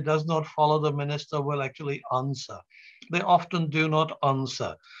 but it does not follow the minister will actually answer. They often do not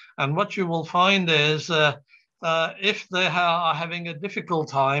answer. And what you will find is if they are having a difficult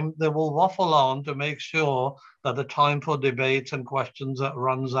time, they will waffle on to make sure that the time for debates and questions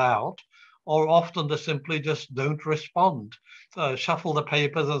runs out, or often they simply just don't respond. Shuffle the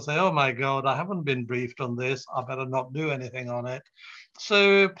papers and say, oh my God, I haven't been briefed on this, I better not do anything on it.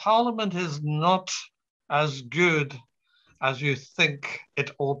 So Parliament is not as good as you think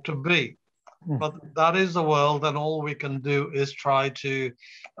it ought to be. But that is the world, and all we can do is try to,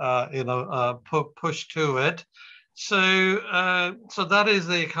 push to it. So that is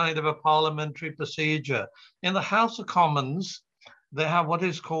a kind of a parliamentary procedure. In the House of Commons, they have what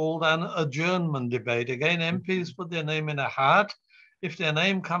is called an adjournment debate. Again, MPs put their name in a hat. If their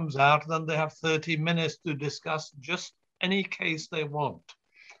name comes out, then they have 30 minutes to discuss just any case they want.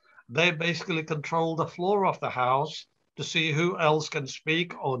 They basically control the floor of the House to see who else can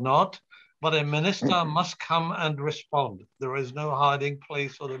speak or not. But a minister must come and respond. There is no hiding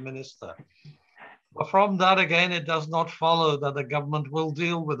place for the minister. But from that, again, it does not follow that the government will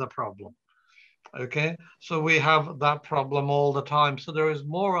deal with the problem. Okay, so we have that problem all the time. So there is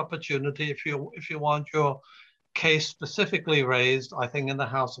more opportunity if you want your case specifically raised, I think, in the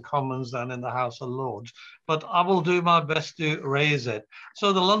House of Commons than in the House of Lords. But I will do my best to raise it.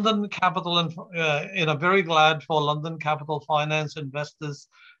 So the London Capital, and very glad for London Capital Finance investors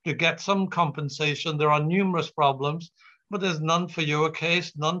to get some compensation. There are numerous problems, but there's none for your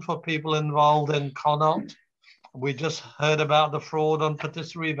case, none for people involved in Connaught. We just heard about the fraud on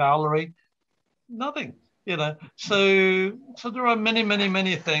Patisserie Valerie. Nothing, So there are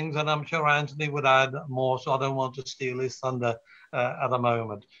many things, and I'm sure Anthony would add more, so I don't want to steal his thunder at the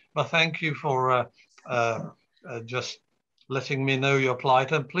moment. But thank you for just letting me know your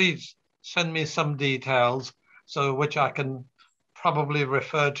plight, and please send me some details which I can probably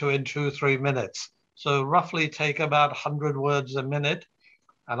refer to in 2-3 minutes. So roughly take about 100 words a minute,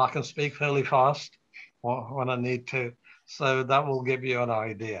 and I can speak fairly fast when I need to. So that will give you an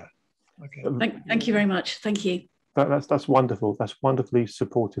idea. Okay. Thank you very much. Thank you. That's wonderful. That's wonderfully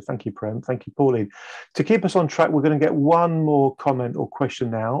supportive. Thank you, Prem. Thank you, Pauline. To keep us on track, we're going to get one more comment or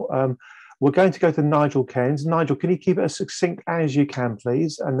question now. We're going to go to Nigel Keynes. Nigel, can you keep it as succinct as you can,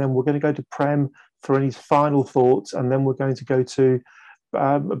 please? And then we're going to go to Prem for any final thoughts, and then we're going to go to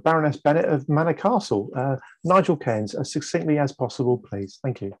Baroness Bennett of Manor Castle. Nigel Keynes, as succinctly as possible, please.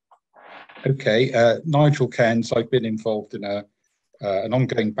 Thank you. Okay, Nigel Cairns. I've been involved in an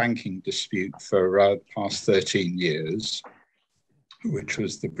ongoing banking dispute for the past 13 years, which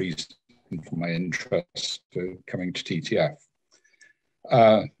was the reason for my interest for coming to TTF.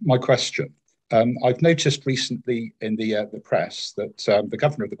 My question. I've noticed recently in the press that the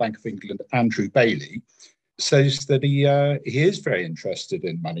Governor of the Bank of England, Andrew Bailey, says that he is very interested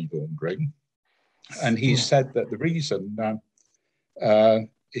in money laundering, and he said that the reason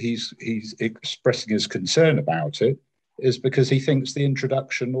he's expressing his concern about it is because he thinks the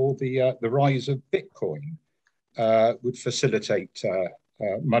introduction or the rise of Bitcoin would facilitate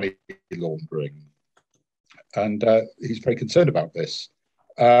money laundering, and he's very concerned about this.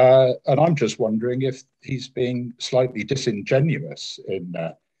 And I'm just wondering if he's being slightly disingenuous in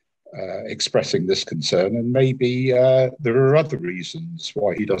expressing this concern, and maybe there are other reasons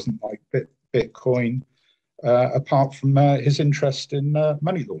why he doesn't like Bitcoin, apart from his interest in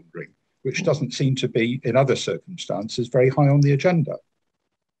money laundering, which doesn't seem to be, in other circumstances, very high on the agenda.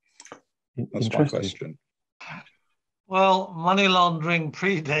 That's my question. Well, money laundering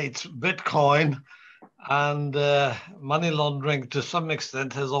predates Bitcoin, and money laundering to some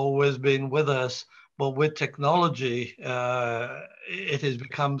extent has always been with us. But with technology, it has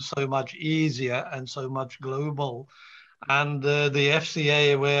become so much easier and so much global. And the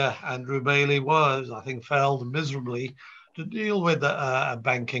FCA, where Andrew Bailey was, I think, failed miserably to deal with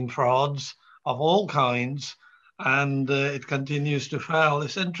banking frauds of all kinds, and it continues to fail.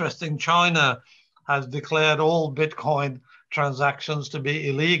 It's interesting, China has declared all Bitcoin transactions to be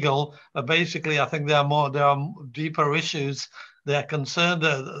illegal. Basically, I think there are deeper issues. They're concerned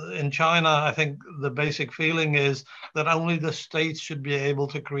in China. I think the basic feeling is that only the states should be able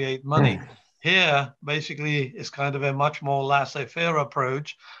to create money. Here, basically, is kind of a much more laissez-faire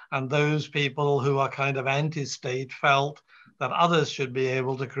approach, and those people who are kind of anti-state felt that others should be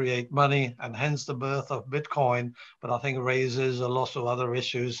able to create money, and hence the birth of Bitcoin. But I think raises a lot of other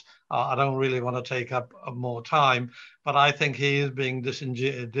issues. I don't really want to take up more time, but I think he is being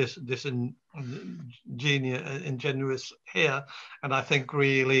disingenuous here, and I think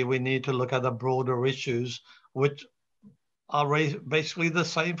really we need to look at the broader issues, which are basically the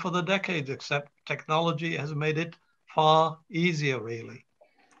same for the decades, except technology has made it far easier, really.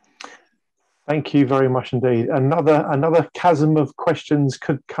 Thank you very much indeed. Another chasm of questions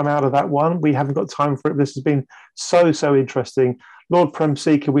could come out of that one. We haven't got time for it. This has been so interesting. Lord Prem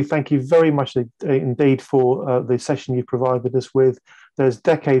Sikka, we thank you very much indeed for the session you provided us with. There's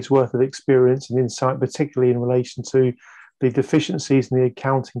decades worth of experience and insight, particularly in relation to the deficiencies in the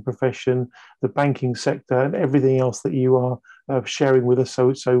accounting profession, the banking sector, and everything else that you are sharing with us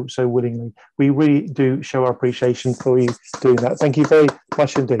so willingly. We really do show our appreciation for you doing that. Thank you very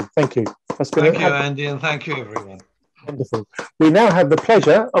much indeed. Thank you. Thank you, Andy, and thank you, everyone. Wonderful. We now have the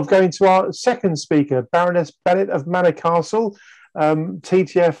pleasure of going to our second speaker, Baroness Bennett of Manor Castle.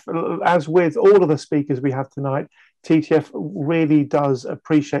 TTF, as with all of the speakers we have tonight, TTF really does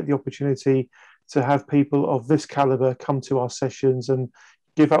appreciate the opportunity to have people of this caliber come to our sessions and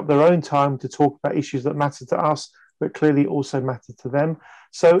give up their own time to talk about issues that matter to us, but clearly also matter to them.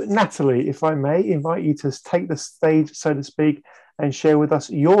 So, Natalie, if I may invite you to take the stage, so to speak, and share with us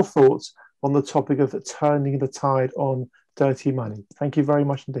your thoughts on the topic of turning the tide on dirty money. Thank you very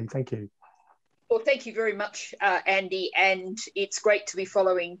much indeed. Thank you. Well, thank you very much, Andy, and it's great to be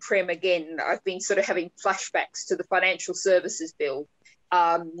following Prem again. I've been sort of having flashbacks to the Financial Services Bill,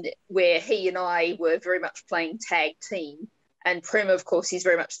 where he and I were very much playing tag team. And Prem, of course, he's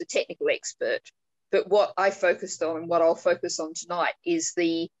very much the technical expert. But what I focused on and what I'll focus on tonight is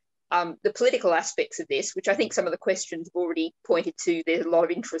the political aspects of this, which I think some of the questions have already pointed to there's a lot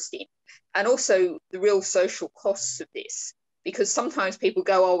of interest in, and also the real social costs of this. Because sometimes people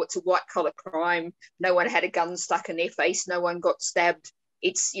go, oh, it's a white-collar crime. No one had a gun stuck in their face. No one got stabbed.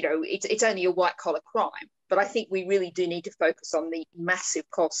 It's only a white-collar crime. But I think we really do need to focus on the massive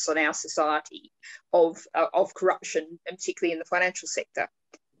costs on our society of corruption, and particularly in the financial sector.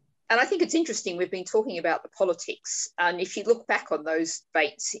 And I think it's interesting, we've been talking about the politics. And if you look back on those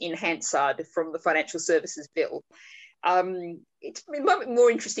debates in Hansard from the Financial Services Bill, it might be more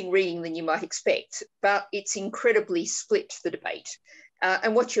interesting reading than you might expect, but it's incredibly split, the debate.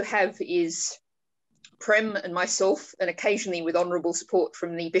 And what you have is Prem and myself, and occasionally with honourable support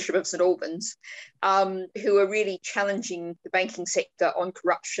from the Bishop of St Albans, who are really challenging the banking sector on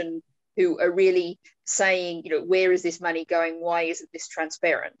corruption, who are really saying, where is this money going? Why isn't this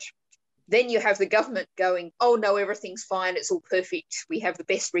transparent? Then you have the government going, oh no, everything's fine, it's all perfect. We have the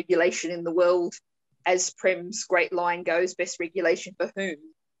best regulation in the world. As Prem's great line goes, best regulation for whom?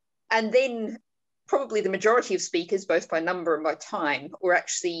 And then probably the majority of speakers, both by number and by time, were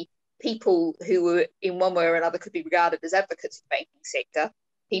actually people who were in one way or another could be regarded as advocates of the banking sector,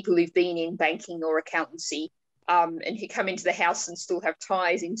 people who've been in banking or accountancy, and who come into the House and still have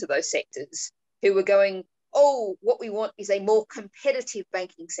ties into those sectors, who were going, oh, what we want is a more competitive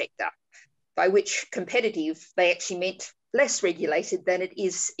banking sector, by which competitive they actually meant less regulated than it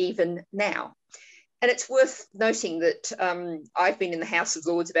is even now. And it's worth noting that I've been in the House of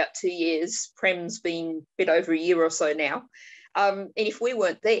Lords about 2 years, Prem's been a bit over a year or so now. And if we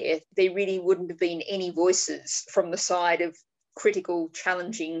weren't there, there really wouldn't have been any voices from the side of critical,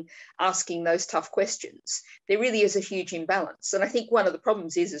 challenging, asking those tough questions. There really is a huge imbalance. And I think one of the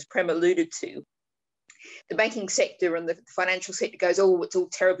problems is, as Prem alluded to, the banking sector and the financial sector goes, oh, it's all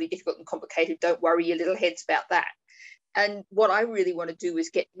terribly difficult and complicated. Don't worry your little heads about that. And what I really want to do is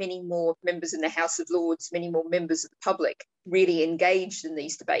get many more members in the House of Lords, many more members of the public really engaged in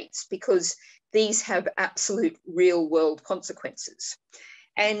these debates, because these have absolute real world consequences.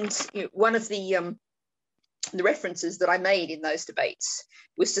 And one of the references that I made in those debates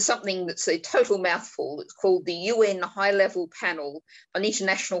was to something that's a total mouthful. It's called the UN High-Level Panel on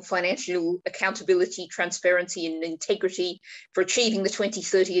International Financial Accountability, Transparency and Integrity for Achieving the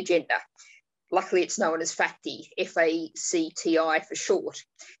 2030 Agenda. Luckily, it's known as FACTI, F-A-C-T-I for short.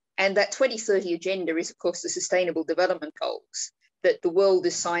 And that 2030 agenda is, of course, the Sustainable Development Goals that the world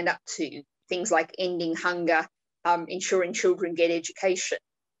has signed up to, things like ending hunger, ensuring children get education.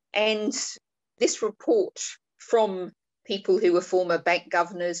 And this report from people who were former bank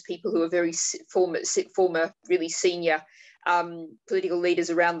governors, people who were very former really senior political leaders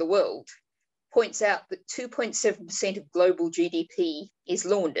around the world, points out that 2.7% of global GDP is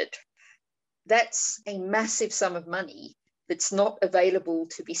laundered. That's a massive sum of money that's not available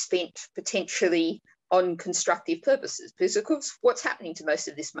to be spent potentially on constructive purposes. Because, of course, what's happening to most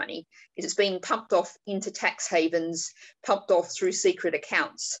of this money is it's being pumped off into tax havens, pumped off through secret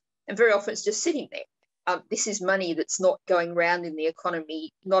accounts, and very often it's just sitting there. This is money that's not going around in the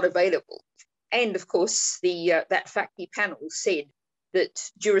economy, not available. And, of course, that FACTI panel said that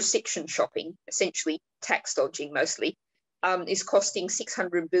jurisdiction shopping, essentially tax dodging mostly, is costing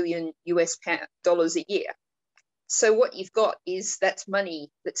 $600 billion a year. So what you've got is that's money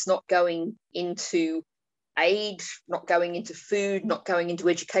that's not going into aid, not going into food, not going into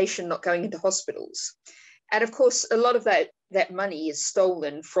education, not going into hospitals. And of course, a lot of that money is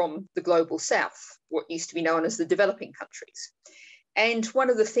stolen from the global south, what used to be known as the developing countries. And one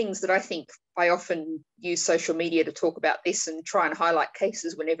of the things that I think I often use social media to talk about this and try and highlight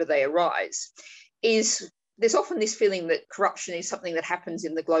cases whenever they arise is there's often this feeling that corruption is something that happens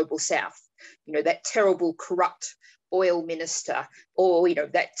in the global south. That terrible corrupt oil minister, or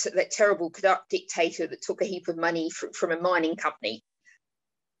that terrible corrupt dictator that took a heap of money from a mining company.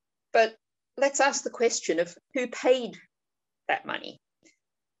 But let's ask the question of who paid that money.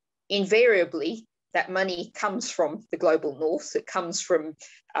 Invariably, that money comes from the global north. It comes from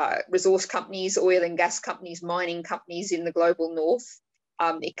resource companies, oil and gas companies, mining companies in the global north.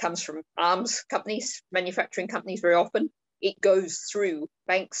 It comes from arms companies, manufacturing companies very often. It goes through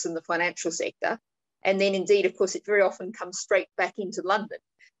banks and the financial sector. And then indeed, of course, it very often comes straight back into London,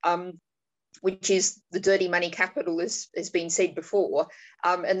 which is the dirty money capital, as has been said before.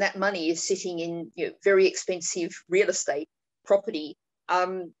 And that money is sitting in very expensive real estate property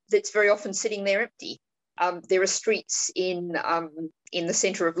that's very often sitting there empty. There are streets in the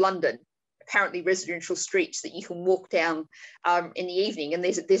centre of London, apparently residential streets, that you can walk down in the evening and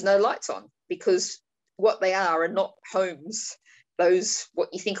there's no lights on, because what they are not homes. Those, what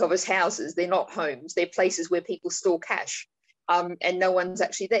you think of as houses, they're not homes. They're places where people store cash, and no one's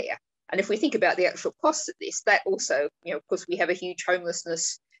actually there. And if we think about the actual costs of this, that also, of course, we have a huge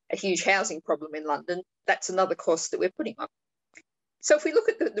homelessness, a huge housing problem in London. That's another cost that we're putting on. So if we look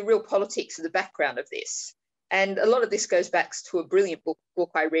at the real politics of the background of this, and a lot of this goes back to a brilliant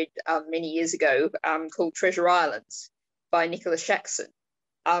book I read many years ago called Treasure Islands by Nicholas Shaxson.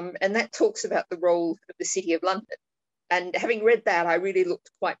 And that talks about the role of the City of London. And having read that, I really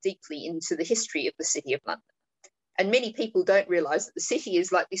looked quite deeply into the history of the City of London. And many people don't realise that the city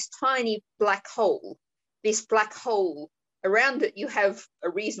is like this tiny black hole. This black hole, around it you have a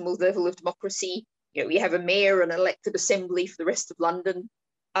reasonable level of democracy. You have a mayor and elected assembly for the rest of London.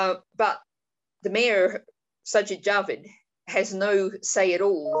 But the mayor, Sajid Javid, has no say at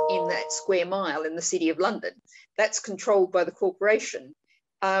all in that square mile in the City of London. That's controlled by the corporation.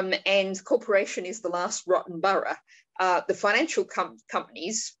 And corporation is the last rotten borough. The financial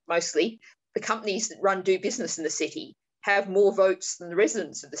companies, mostly, the companies that do business in the city, have more votes than the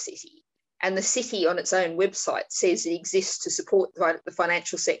residents of the city. And the city on its own website says it exists to support the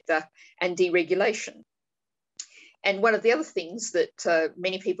financial sector and deregulation. And one of the other things that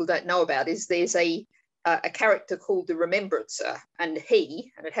many people don't know about is there's a character called the Remembrancer, and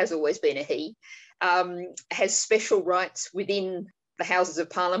he, and it has always been a he, has special rights within the Houses of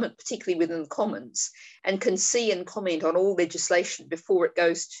Parliament, particularly within the Commons, and can see and comment on all legislation before it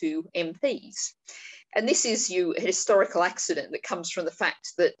goes to MPs. And this is a historical accident that comes from the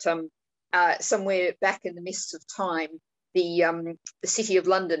fact that somewhere back in the mists of time, the City of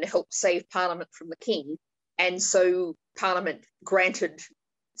London helped save Parliament from the King, and so Parliament granted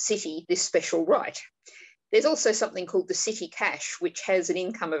City this special right. There's also something called the City Cash, which has an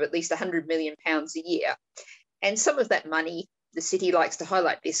income of at least £100 million a year. And some of that money, the city likes to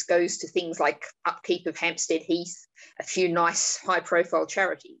highlight this, goes to things like upkeep of Hampstead Heath, a few nice high-profile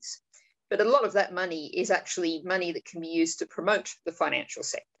charities. But a lot of that money is actually money that can be used to promote the financial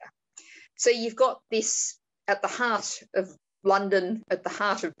sector. So you've got this at the heart of London, at the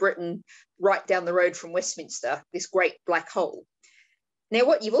heart of Britain, right down the road from Westminster, this great black hole. Now,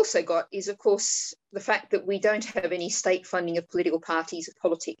 what you've also got is, of course, the fact that we don't have any state funding of political parties or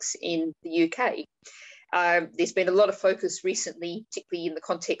politics in the UK. There's been a lot of focus recently, particularly in the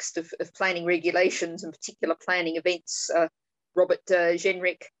context of planning regulations and particular planning events. Robert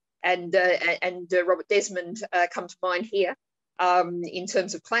Jenrick and Robert Desmond come to mind here in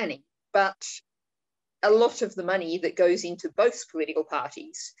terms of planning. But a lot of the money that goes into both political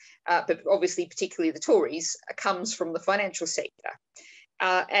parties, but obviously particularly the Tories, comes from the financial sector.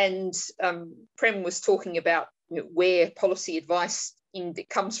 And Prem was talking about where policy advice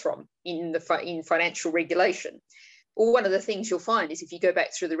comes from in financial regulation. Well, one of the things you'll find is if you go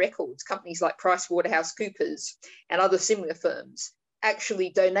back through the records, companies like PricewaterhouseCoopers and other similar firms actually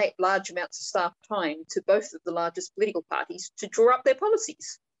donate large amounts of staff time to both of the largest political parties to draw up their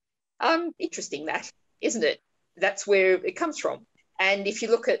policies. Interesting that, isn't it? That's where it comes from. And if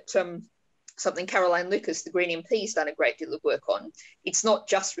you look at something Caroline Lucas, the Green MP, has done a great deal of work on, it's not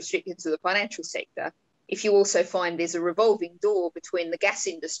just restricted to the financial sector. If you also find there's a revolving door between the gas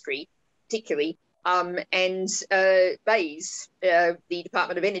industry, particularly, and BEIS, the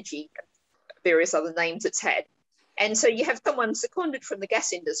Department of Energy, various other names it's had. And so you have someone seconded from the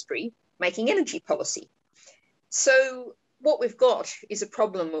gas industry making energy policy. So what we've got is a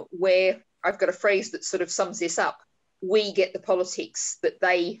problem where, I've got a phrase that sort of sums this up, we get the politics that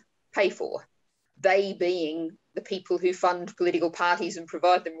they pay for, they being the people who fund political parties and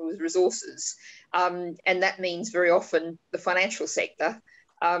provide them with resources. And that means very often the financial sector.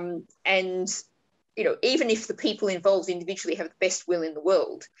 And, you know, even if the people involved individually have the best will in the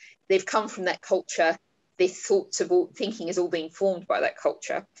world, they've come from that culture, their thoughts of thinking is all being formed by that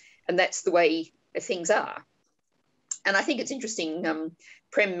culture. And that's the way things are. And I think it's interesting,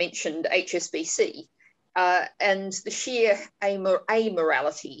 Prem mentioned HSBC and the sheer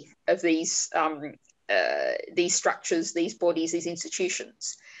amorality of these structures, these bodies, these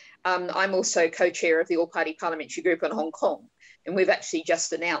institutions. I'm also co-chair of the All-Party Parliamentary Group on Hong Kong, and we've actually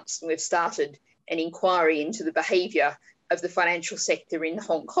just announced and we've started an inquiry into the behaviour of the financial sector in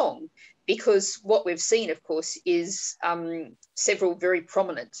Hong Kong, because what we've seen, of course, is several very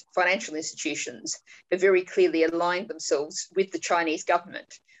prominent financial institutions have very clearly aligned themselves with the Chinese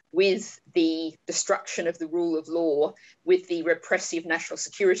government, with the destruction of the rule of law, with the repressive national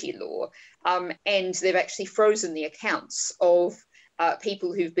security law, and they've actually frozen the accounts of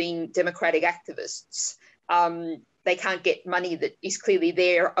people who've been democratic activists. They can't get money that is clearly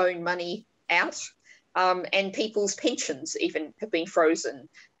their own money out, and people's pensions even have been frozen.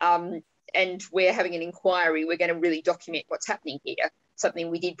 And we're having an inquiry. We're going to really document what's happening here,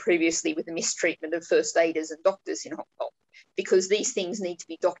 something we did previously with the mistreatment of first aiders and doctors in Hong Kong, because these things need to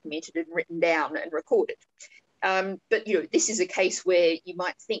be documented and written down and recorded. But, you know, this is a case where you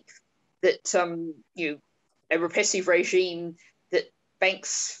might think that, a repressive regime, that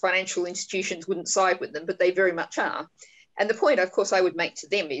banks, financial institutions wouldn't side with them, but they very much are. And the point, of course, I would make to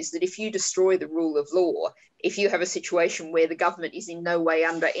them is that if you destroy the rule of law, if you have a situation where the government is in no way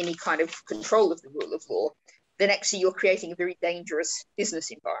under any kind of control of the rule of law, then actually you're creating a very dangerous business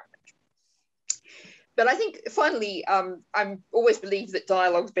environment. But I think finally, I always believe that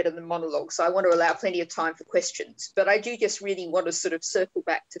dialogue's better than monologue, so I want to allow plenty of time for questions. But I do just really want to sort of circle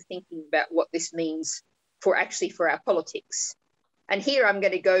back to thinking about what this means for our politics. And here I'm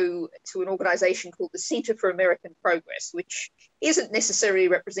going to go to an organisation called the Centre for American Progress, which isn't necessarily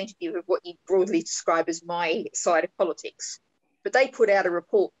representative of what you broadly describe as my side of politics. But they put out a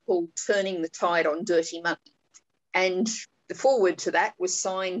report called Turning the Tide on Dirty Money. And the foreword to that was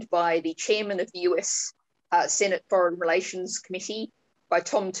signed by the chairman of the US Senate Foreign Relations Committee, by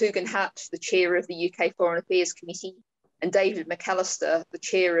Tom Tugendhat, the chair of the UK Foreign Affairs Committee, and David McAllister, the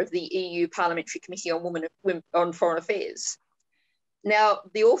chair of the EU Parliamentary Committee on Foreign Affairs. Now,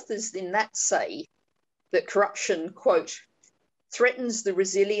 the authors in that say that corruption, quote, threatens the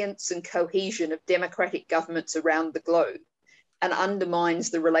resilience and cohesion of democratic governments around the globe and undermines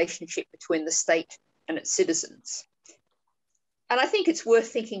the relationship between the state and its citizens. And I think it's worth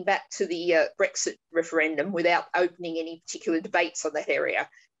thinking back to the Brexit referendum without opening any particular debates on that area,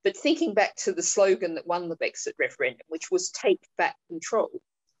 but thinking back to the slogan that won the Brexit referendum, which was take back control.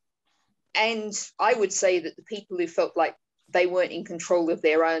 And I would say that the people who felt like they weren't in control of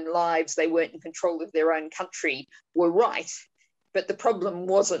their own lives, they weren't in control of their own country, were right. But the problem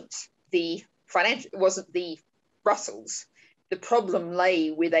wasn't the Brussels. The problem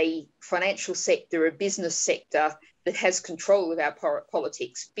lay with a financial sector, a business sector that has control of our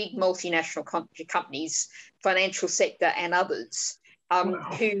politics, big multinational companies, financial sector and others,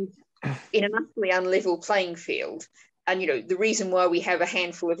 who in an utterly unlevel playing field. And, you know, the reason why we have a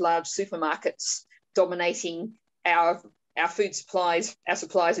handful of large supermarkets dominating our food supplies, our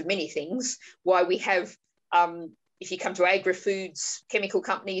supplies of many things, why we have, if you come to agri-foods, chemical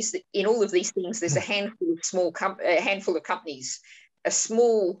companies, in all of these things, there's a handful of companies, a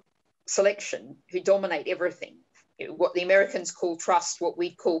small selection who dominate everything. You know, what the Americans call trust, what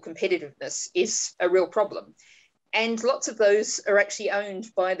we call competitiveness, is a real problem. And lots of those are actually owned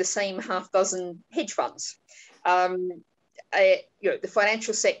by the same half dozen hedge funds. You know, the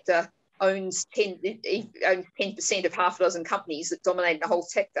financial sector owns 10% of half a dozen companies that dominate the whole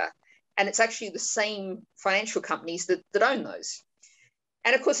sector. And it's actually the same financial companies that own those.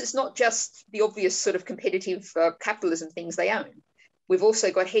 And of course, it's not just the obvious sort of competitive capitalism things they own. We've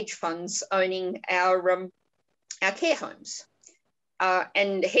also got hedge funds owning our care homes.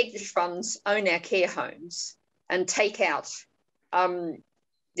 And hedge funds own our care homes and take out,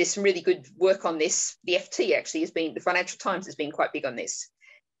 there's some really good work on this. The FT actually has been, the Financial Times has been quite big on this.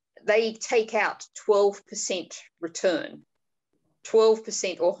 They take out 12% return,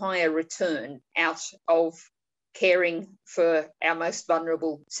 12% or higher return out of caring for our most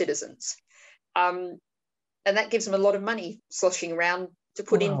vulnerable citizens. And that gives them a lot of money sloshing around to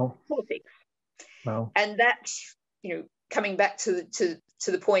put in politics. Wow. And that, you know, coming back to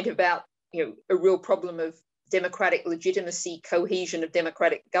the point about, you know, a real problem of democratic legitimacy, cohesion of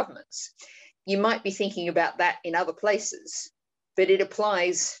democratic governments. You might be thinking about that in other places, but it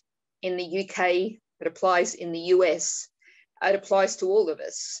applies in the UK, it applies in the US, it applies to all of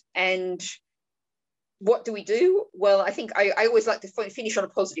us. And what do we do? Well, I think I always like to finish on a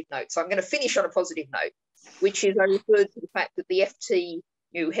positive note. So I'm going to finish on a positive note, which is I referred to the fact that the FT,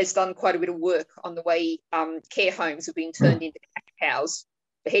 you know, has done quite a bit of work on the way care homes have been turned into cash cows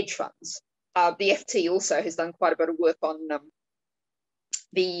for hedge funds. The FT also has done quite a bit of work on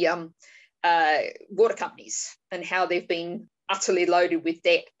the water companies and how they've been utterly loaded with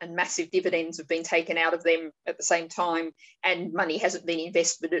debt and massive dividends have been taken out of them at the same time, and money hasn't been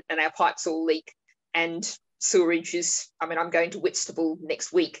invested and our pipes all leak. And sewerage is, I mean, I'm going to Whitstable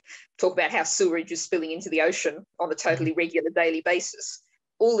next week, talk about how sewerage is spilling into the ocean on a totally regular daily basis.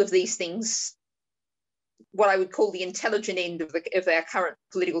 All of these things, what I would call the intelligent end of our current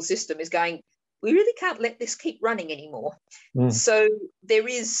political system is going, we really can't let this keep running anymore. So there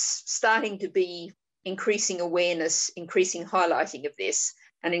is starting to be increasing awareness, increasing highlighting of this,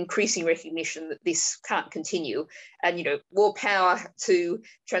 and increasing recognition that this can't continue. And, you know, more power to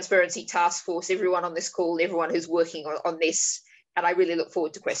Transparency Task Force, everyone on this call, everyone who's working on this. And I really look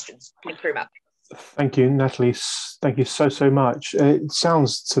forward to questions. Thanks very much. Thank you, Natalie. Thank you so much. It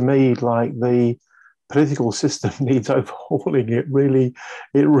sounds to me like the political system needs overhauling. It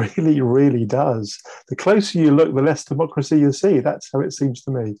really does. The closer you look, the less democracy you see. That's how it seems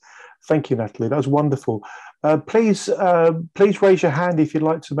to me. Thank you, Natalie. That was wonderful. Please raise your hand if you'd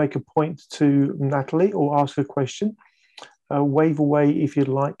like to make a point to Natalie or ask a question. Wave away if you'd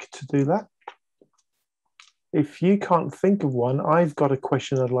like to do that. If you can't think of one, I've got a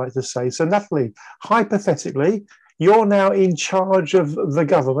question I'd like to say. So, Natalie, hypothetically, you're now in charge of the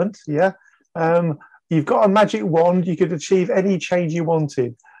government, yeah? You've got a magic wand. You could achieve any change you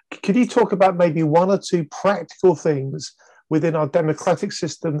wanted. Could you talk about maybe one or two practical things within our democratic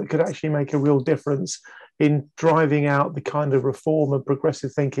system that could actually make a real difference in driving out the kind of reform and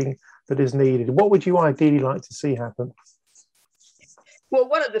progressive thinking that is needed? What would you ideally like to see happen? Well,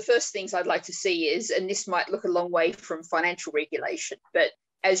 one of the first things I'd like to see is, and this might look a long way from financial regulation, but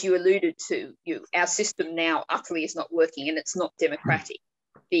as you alluded to, our system now utterly is not working and it's not democratic.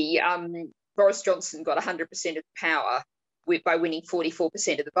 Boris Johnson got 100% of the power by winning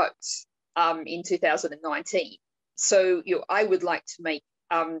 44% of the votes in 2019. So I would like to make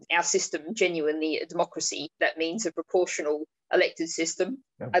our system genuinely a democracy. That means a proportional elected system.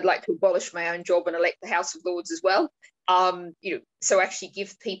 Yeah. I'd like to abolish my own job and elect the House of Lords as well. So actually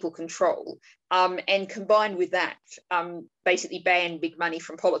give people control, and combined with that, basically ban big money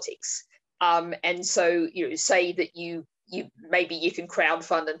from politics. And so, say that you maybe you can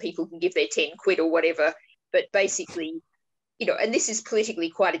crowdfund and people can give their 10 quid or whatever, but basically, and this is politically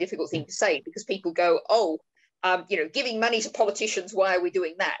quite a difficult thing to say, because people go, giving money to politicians, why are we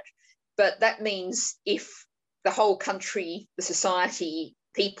doing that? But that means if the whole country, the society,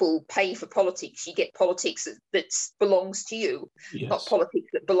 people pay for politics, you get politics that belongs to you, yes, not politics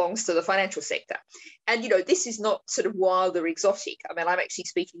that belongs to the financial sector. And, this is not sort of wild or exotic. I mean, I'm actually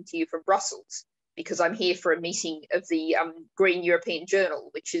speaking to you from Brussels because I'm here for a meeting of the Green European Journal,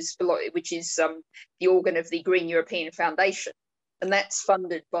 which is the organ of the Green European Foundation. And that's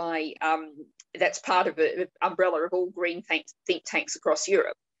funded by, that's part of an umbrella of all green think tanks across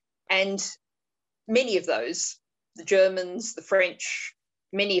Europe. And many of those, the Germans, the French,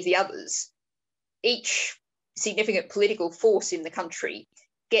 many of the others, each significant political force in the country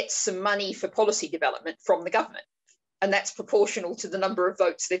gets some money for policy development from the government. And that's proportional to the number of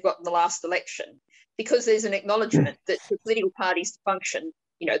votes they've got in the last election, because there's an acknowledgement that for political parties to function,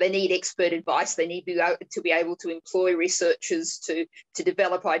 they need expert advice. They need to be able to employ researchers to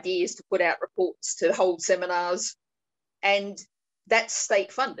develop ideas, to put out reports, to hold seminars. And that's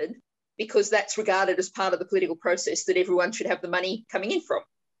state funded because that's regarded as part of the political process that everyone should have the money coming in from.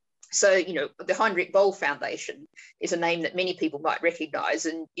 So, the Heinrich Böll Foundation is a name that many people might recognise.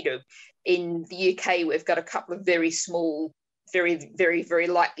 And, in the UK, we've got a couple of very small, very, very, very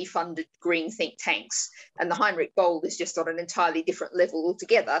lightly funded green think tanks. And the Heinrich Böll is just on an entirely different level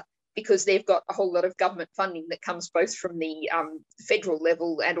altogether, because they've got a whole lot of government funding that comes both from the federal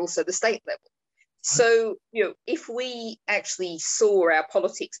level and also the state level. So, if we actually saw our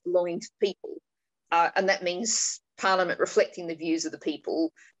politics belonging to people, and that means Parliament reflecting the views of the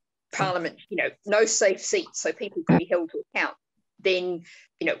people, Parliament, no safe seats so people can be held to account, then,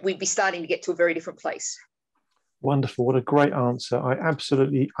 we'd be starting to get to a very different place. Wonderful. What a great answer. I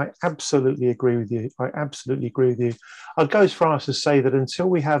absolutely agree with you. I'd go as far as to say that until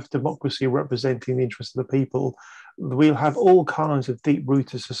we have democracy representing the interests of the people, we'll have all kinds of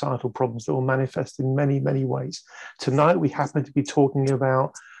deep-rooted societal problems that will manifest in many, many ways. Tonight, we happen to be talking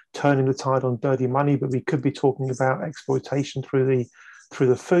about turning the tide on dirty money, but we could be talking about exploitation through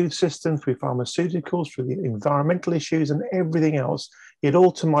the food system, through pharmaceuticals, through the environmental issues and everything else. It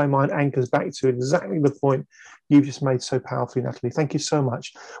all, to my mind, anchors back to exactly the point you've just made so powerfully, Natalie. Thank you so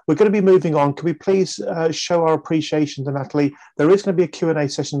much. We're going to be moving on. Can we please show our appreciation to Natalie? There is going to be a Q&A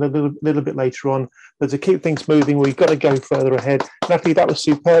session a little bit later on, but to keep things moving, we've got to go further ahead. Natalie, that was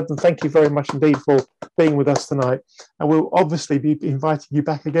superb, and thank you very much indeed for being with us tonight. And we'll obviously be inviting you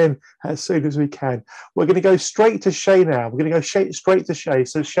back again as soon as we can. We're going to go straight to Shay now. We're going to go straight to Shay.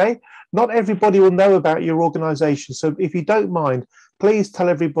 So Shay, not everybody will know about your organisation. So if you don't mind, please tell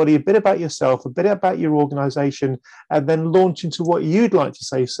everybody a bit about yourself, a bit about your organisation, and then launch into what you'd like to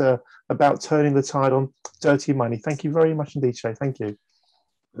say, sir, about turning the tide on dirty money. Thank you very much indeed, Shay. Thank you.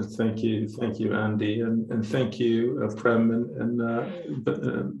 Thank you, Andy, and thank you, Prem and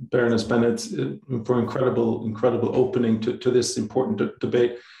Baroness Bennett, for incredible opening to this important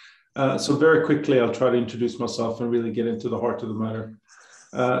debate. So very quickly, I'll try to introduce myself and really get into the heart of the matter.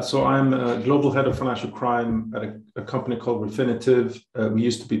 So I'm a global head of financial crime at a company called Refinitiv. We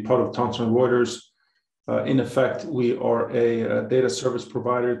used to be part of Thomson Reuters. In effect, we are a data service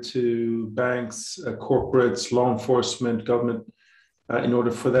provider to banks, corporates, law enforcement, government, in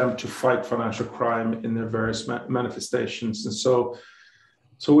order for them to fight financial crime in their various manifestations. And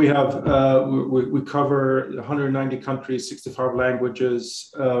so we have, we cover 190 countries, 65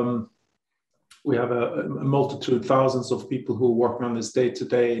 languages. We have a multitude, thousands of people who are working on this day to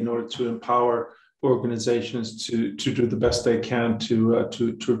day in order to empower organizations to do the best they can to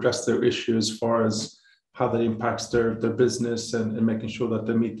address their issue as far as how that impacts their business and making sure that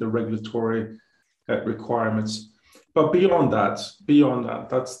they meet the regulatory requirements. But beyond that,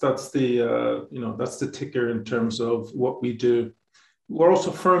 that's the that's the ticker in terms of what we do. We're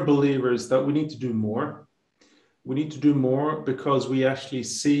also firm believers that we need to do more. We need to do more because we actually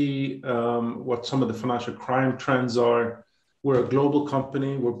see what some of the financial crime trends are. We're a global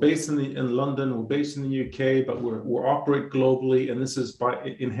company. We're based in London. We're based in the UK, but we operate globally, and this is by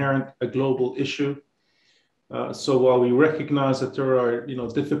inherent a global issue. So while we recognize that there are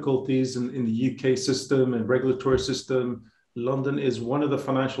difficulties in the UK system and regulatory system, London is one of the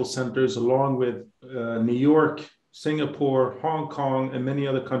financial centers, along with New York, Singapore, Hong Kong, and many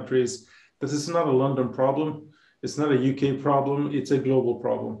other countries. This is not a London problem. It's not a UK problem, it's a global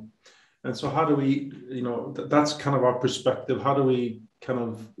problem. And so how do we, that's kind of our perspective. How do we kind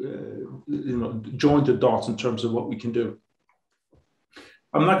of, join the dots in terms of what we can do?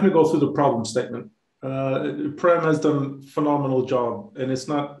 I'm not going to go through the problem statement. Prem has done a phenomenal job, and it's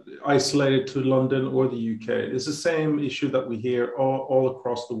not isolated to London or the UK. It's the same issue that we hear all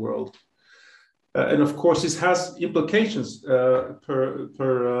across the world. And of course, this has implications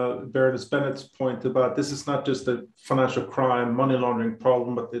per Baroness Bennett's point about this is not just a financial crime, money laundering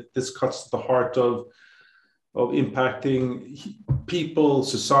problem, but this cuts to the heart of impacting people,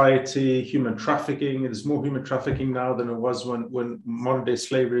 society, human trafficking. There's more human trafficking now than it was when modern day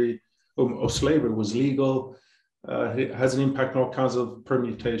slavery or slavery was legal. It has an impact on all kinds of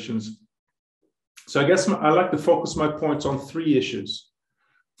permutations. So I guess I like to focus my points on three issues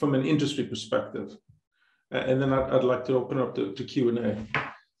from an industry perspective. And then I'd like to open up to Q&A.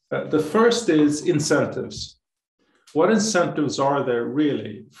 The first is incentives. What incentives are there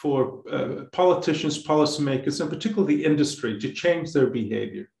really for politicians, policymakers, and particularly the industry to change their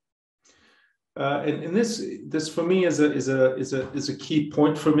behavior? And this for me is a key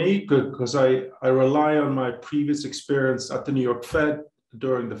point for me, because I rely on my previous experience at the New York Fed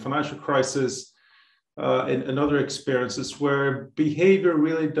during the financial crisis and other experiences where behavior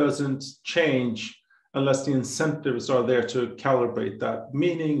really doesn't change unless the incentives are there to calibrate that.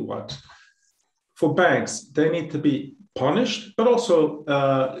 Meaning what? For banks, they need to be punished, but also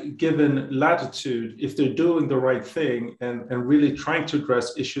given latitude if they're doing the right thing and really trying to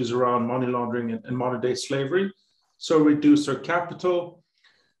address issues around money laundering and modern day slavery. So reduce their capital.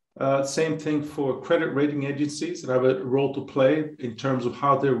 Same thing for credit rating agencies that have a role to play in terms of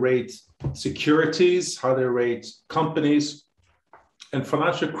how they rate securities, how they rate companies. And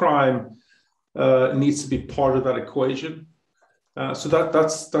financial crime needs to be part of that equation. So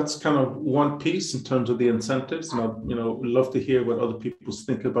that's kind of one piece in terms of the incentives, and I'd love to hear what other people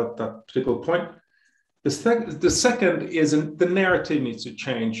think about that particular point. The second is the narrative needs to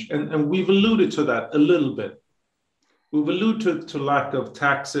change, and we've alluded to that a little bit. We've alluded to lack of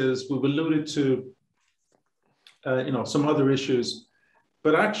taxes. We've alluded to some other issues,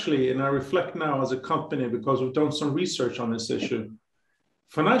 but actually, and I reflect now as a company because we've done some research on this issue.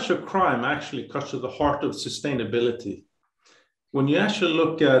 Financial crime actually cuts to the heart of sustainability. When you actually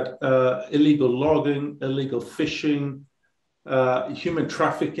look at illegal logging, illegal fishing, human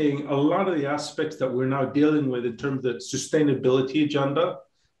trafficking, a lot of the aspects that we're now dealing with in terms of the sustainability agenda,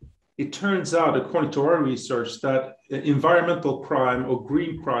 it turns out, according to our research, that environmental crime, or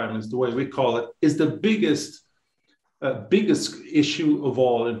green crime is the way we call it, is the biggest issue of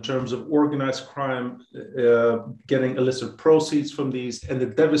all in terms of organized crime, getting illicit proceeds from these, and the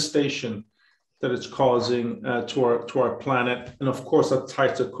devastation that it's causing to our planet. And of course, that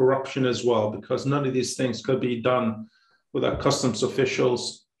ties to corruption as well, because none of these things could be done without customs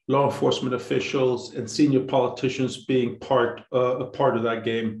officials, law enforcement officials, and senior politicians being a part of that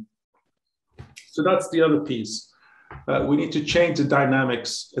game. So that's the other piece. We need to change the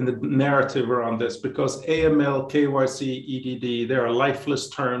dynamics and the narrative around this, because AML, KYC, EDD, they are lifeless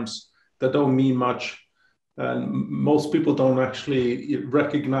terms that don't mean much. And most people don't actually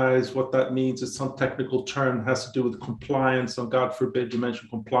recognize what that means. It's some technical term, has to do with compliance, and God forbid you mention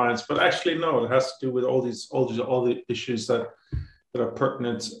compliance, but actually no, it has to do with all the issues that are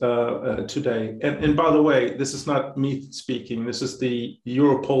pertinent today. And by the way, this is not me speaking. This is the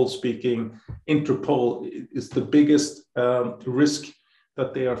Europol speaking. Interpol is the biggest risk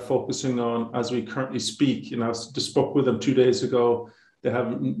that they are focusing on as we currently speak. I just spoke with them 2 days ago. They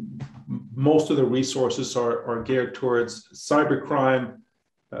have most of the resources are geared towards cybercrime,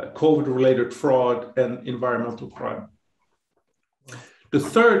 COVID-related fraud, and environmental crime. The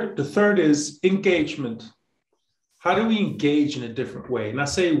third is engagement. How do we engage in a different way? And I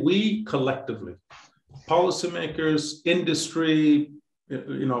say we collectively, policymakers, industry,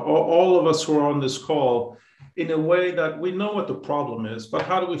 all of us who are on this call, in a way that we know what the problem is, but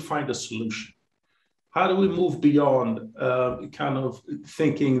how do we find a solution? How do we move beyond kind of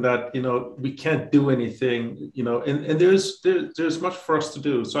thinking that, we can't do anything, and there's much for us to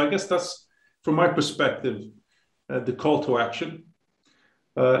do. So I guess that's, from my perspective, the call to action.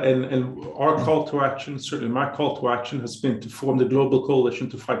 And our call to action, certainly my call to action, has been to form the Global Coalition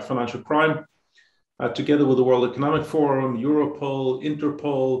to Fight Financial Crime, together with the World Economic Forum, Europol,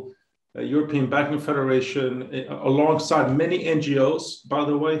 Interpol, European Banking Federation, alongside many NGOs, by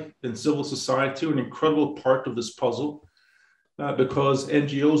the way, and civil society, an incredible part of this puzzle, because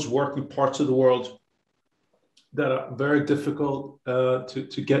NGOs work in parts of the world that are very difficult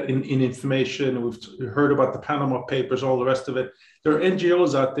to get in information. We've heard about the Panama Papers, all the rest of it. there are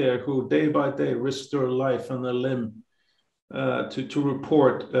NGOs out there who day by day risk their life and their limb to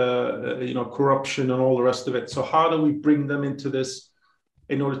report, corruption and all the rest of it. So how do we bring them into this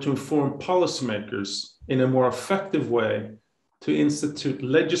in order to inform policymakers in a more effective way to institute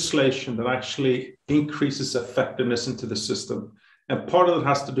legislation that actually increases effectiveness into the system? And part of it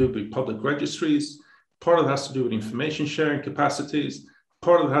has to do with public registries, part of it has to do with information sharing capacities,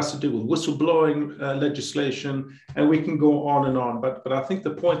 part of it has to do with whistleblowing legislation, and we can go on and on. But I think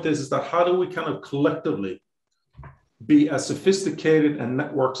the point is that how do we kind of collectively be as sophisticated and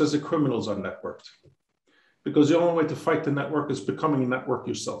networked as the criminals are networked? Because the only way to fight the network is becoming a network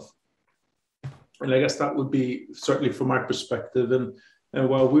yourself. And I guess that would be certainly from my perspective. And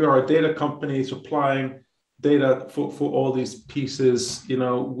while we are a data company supplying data for all these pieces,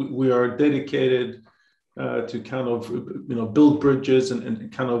 we are dedicated to kind of, build bridges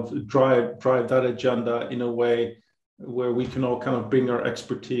and kind of drive that agenda in a way where we can all kind of bring our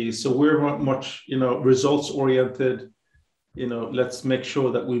expertise. So we're much, results oriented. Let's make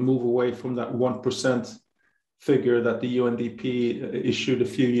sure that we move away from that 1% figure that the UNDP issued a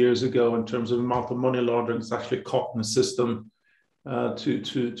few years ago in terms of amount of money laundering is actually caught in the system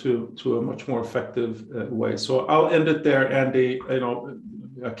to a much more effective way. So I'll end it there, Andy.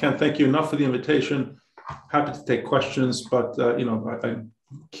 I can't thank you enough for the invitation. Happy to take questions, but I'm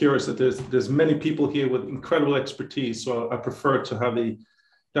curious that there's many people here with incredible expertise, so I prefer to have the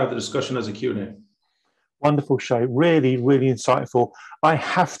discussion as a Q&A. Wonderful show, really, really insightful. I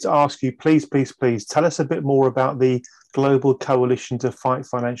have to ask you, please tell us a bit more about the Global Coalition to Fight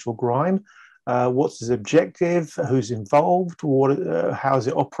Financial Crime. What's its objective? Who's involved? How is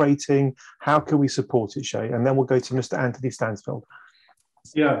it operating? How can we support it, Shay? And then we'll go to Mr. Anthony Stansfeld.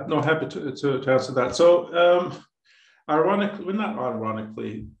 Yeah, no, happy to answer that. So, not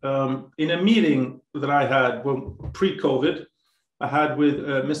ironically, in a meeting that I had pre-COVID, I had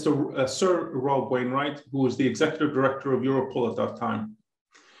with Sir Rob Wainwright, who was the executive director of Europol at that time.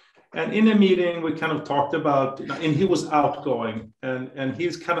 And in a meeting, we kind of talked about, and he was outgoing, and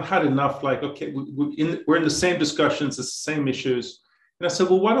he's kind of had enough, like, okay, we're in the same discussions, the same issues. And I said,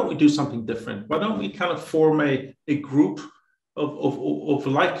 well, why don't we do something different? Why don't we kind of form a group of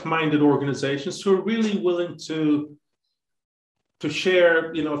like-minded organizations who are really willing to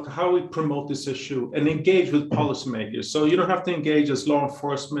share, how we promote this issue and engage with policymakers. So you don't have to engage as law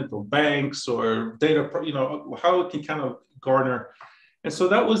enforcement or banks or data, how it can kind of garner. And so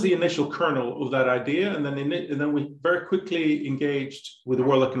that was the initial kernel of that idea. And then we very quickly engaged with the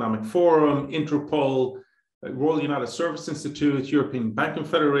World Economic Forum, Interpol, Royal United Service Institute, European Banking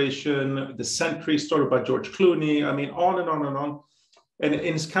Federation, the Sentry started by George Clooney. I mean, on and on and on. And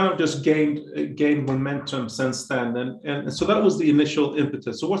it's kind of just gained momentum since then. And so that was the initial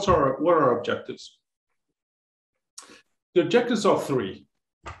impetus. So what are our objectives? The objectives are three.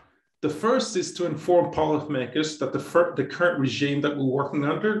 The first is to inform policymakers that the current regime that we're working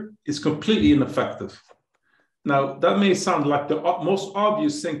under is completely ineffective. Now, that may sound like the most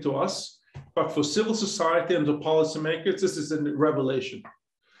obvious thing to us, but for civil society and the policymakers, this is a revelation.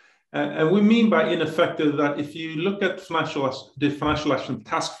 And we mean by ineffective that if you look at the Financial Action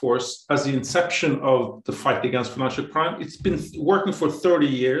Task Force as the inception of the fight against financial crime, it's been working for 30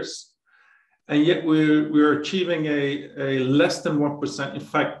 years, and yet we're achieving a less than 1%, in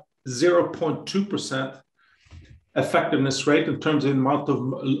fact, 0.2% effectiveness rate in terms of the amount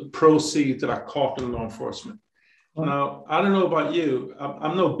of proceeds that are caught in law enforcement. Now, I don't know about you,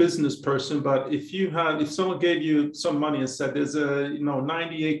 I'm no business person, but if someone gave you some money and said there's a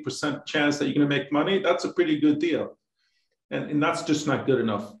 98% chance that you're going to make money, that's a pretty good deal. And that's just not good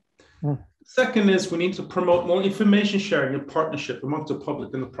enough. Second is we need to promote more information sharing and partnership amongst the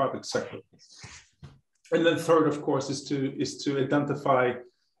public and the private sector. And then third, of course, is to identify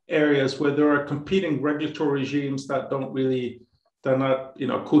areas where there are competing regulatory regimes that they're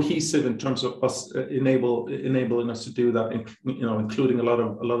not cohesive in terms of us enabling us to do that, including a lot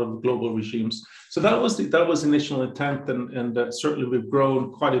of global regimes. So that was initial intent, and certainly we've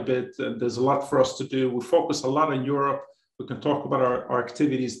grown quite a bit. There's a lot for us to do. We focus a lot on Europe. We can talk about our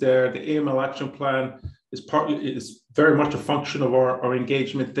activities there. The AML action plan is very much a function of our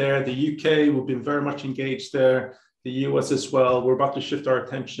engagement there. The UK, we've been very much engaged there. The US as well. We're about to shift our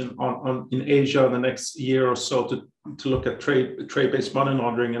attention in Asia in the next year or so to look at trade-based money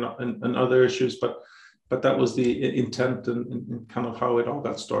laundering and other issues. But that was the intent and kind of how it all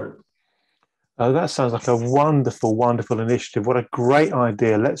got started. Oh, that sounds like a wonderful, wonderful initiative. What a great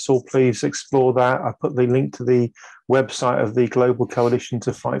idea. Let's all please explore that. I put the link to the website of the Global Coalition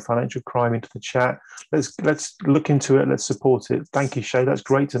to Fight Financial Crime into the chat. Let's look into it. Let's support it. Thank you, Shay. That's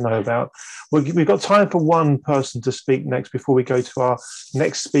great to know about. We've got time for one person to speak next before we go to our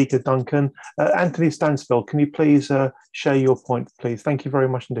next speaker, Duncan. Anthony Stansfeld, can you please share your point, please? Thank you very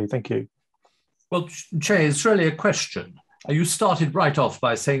much indeed. Thank you. Well, Shay, it's really a question. You started right off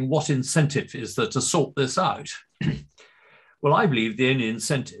by saying, what incentive is there to sort this out? Well, I believe the only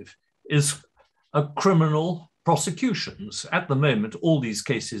incentive is criminal prosecutions. At the moment, all these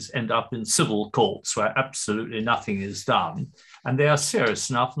cases end up in civil courts where absolutely nothing is done. And they are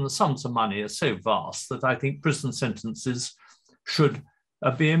serious enough, and the sums of money are so vast that I think prison sentences should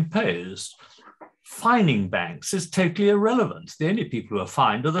be imposed. Fining banks is totally irrelevant. The only people who are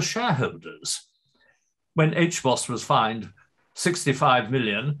fined are the shareholders. When HBOS was fined 65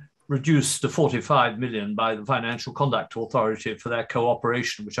 million, reduced to 45 million by the Financial Conduct Authority for their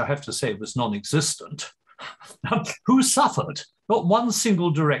cooperation, which I have to say was non-existent, who suffered? Not one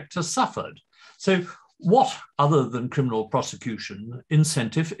single director suffered. So what, other than criminal prosecution,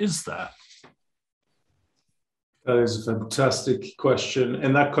 incentive is there? That is a fantastic question,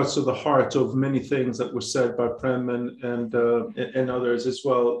 and that cuts to the heart of many things that were said by Prem and others as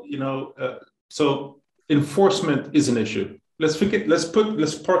well. So enforcement is an issue. Let's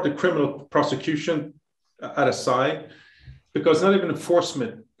part the criminal prosecution at a side, because not even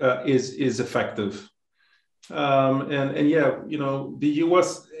enforcement is effective. The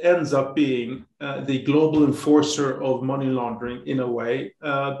US ends up being the global enforcer of money laundering in a way,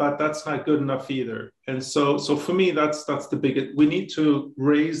 but that's not good enough either. And so for me, that's the biggest. We need to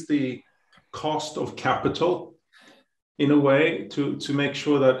raise the cost of capital in a way to make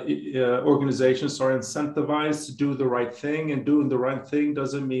sure that organizations are incentivized to do the right thing, and doing the right thing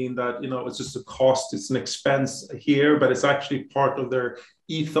doesn't mean that it's just a cost, it's an expense here, but it's actually part of their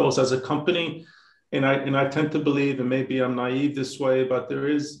ethos as a company. And I tend to believe, and maybe I'm naive this way, but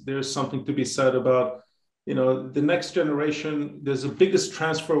there's something to be said about the next generation. There's the biggest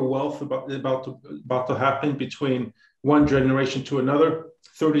transfer of wealth about to happen between one generation to another.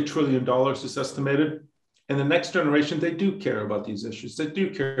 $30 trillion is estimated. And the next generation, they do care about these issues. They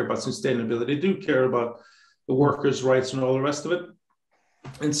do care about sustainability. They do care about the workers' rights and all the rest of it.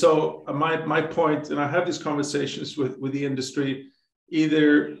 And so my point, and I have these conversations with the industry,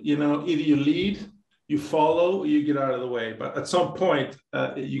 either you lead, you follow, or you get out of the way. But at some point,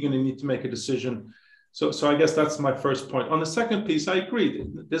 you're going to need to make a decision. So I guess that's my first point. On the second piece, I agree.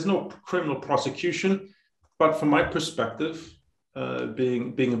 There's no criminal prosecution, but from my perspective,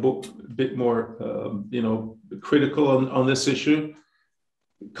 being a bit more critical on this issue,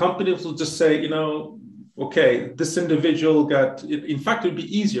 companies will just say, okay, this individual in fact, it would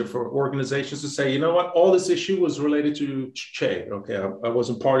be easier for organizations to say, you know what, all this issue was related to Che. Okay, I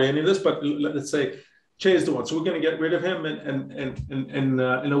wasn't part of any of this, but let's say Che is the one. So we're going to get rid of him, and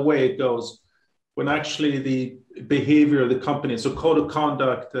in a way it goes. When actually the behavior of the company, so code of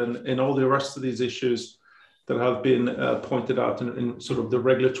conduct and all the rest of these issues that have been pointed out in sort of the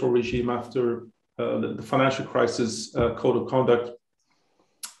regulatory regime after the financial crisis, code of conduct,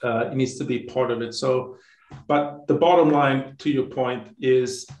 it needs to be part of it. So, but the bottom line, to your point,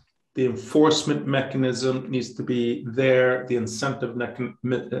 is the enforcement mechanism needs to be there. The incentive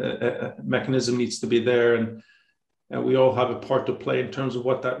mechanism needs to be there. And we all have a part to play in terms of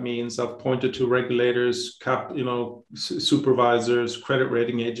what that means. I've pointed to regulators, supervisors, credit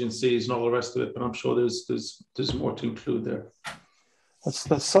rating agencies, and all the rest of it. But I'm sure there's more to include there.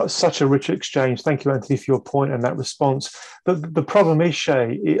 That's such a rich exchange. Thank you, Anthony, for your point and that response. The problem is,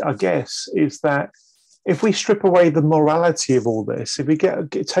 Shay, I guess, is that if we strip away the morality of all this, if we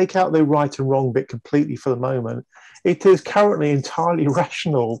take out the right and wrong bit completely for the moment, it is currently entirely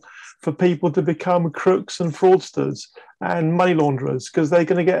rational for people to become crooks and fraudsters and money launderers, because they're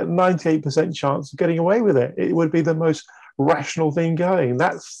going to get a 98% chance of getting away with it. It would be the most rational thing going.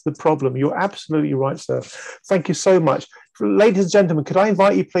 That's the problem. You're absolutely right, sir. Thank you so much. Ladies and gentlemen, could I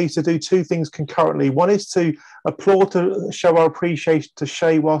invite you please to do two things concurrently? One is to applaud, to show our appreciation to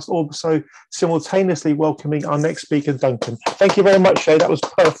Shay, whilst also simultaneously welcoming our next speaker, Duncan. Thank you very much, Shay. That was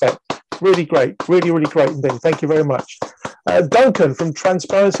perfect. Really great. Really, really great indeed. Thank you very much. Duncan from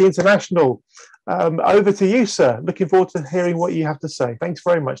Transparency International, over to you, sir. Looking forward to hearing what you have to say. Thanks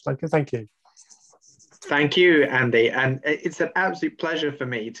very much, Duncan. Thank you. Thank you, Andy. And it's an absolute pleasure for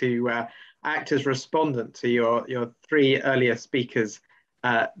me to act as respondent to your three earlier speakers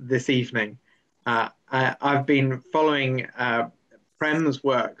this evening. I've been following Prem's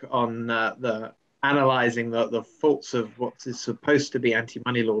work on analysing the faults of what is supposed to be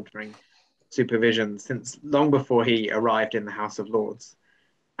anti-money laundering supervision since long before he arrived in the House of Lords.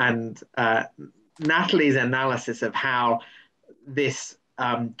 And Natalie's analysis of how this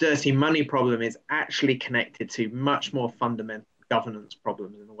dirty money problem is actually connected to much more fundamental governance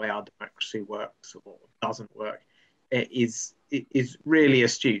problems in the way our democracy works or doesn't work is really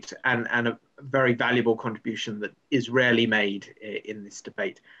astute and a very valuable contribution that is rarely made in this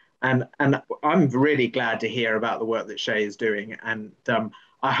debate. And I'm really glad to hear about the work that Shay is doing. And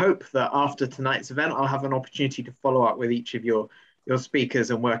I hope that after tonight's event, I'll have an opportunity to follow up with each of your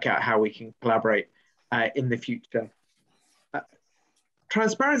speakers and work out how we can collaborate in the future.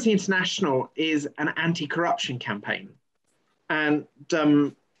 Transparency International is an anti-corruption campaign, and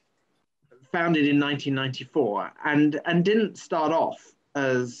founded in 1994, and didn't start off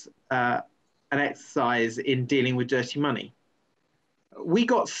as an exercise in dealing with dirty money. We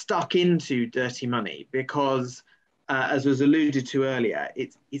got stuck into dirty money because, as was alluded to earlier,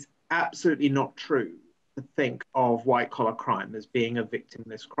 it's absolutely not true to think of white-collar crime as being a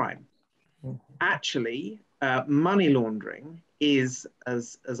victimless crime. Actually, money laundering is,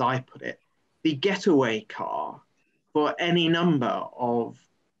 as I put it, the getaway car for any number of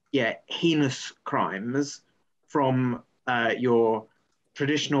heinous crimes, from your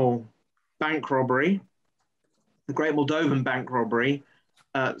traditional bank robbery. The Great Moldovan bank robbery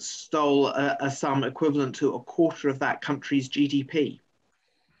stole a sum equivalent to a quarter of that country's GDP,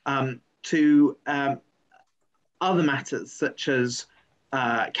 to other matters such as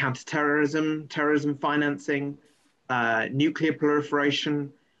counterterrorism, terrorism financing, nuclear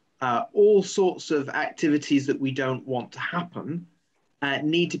proliferation, all sorts of activities that we don't want to happen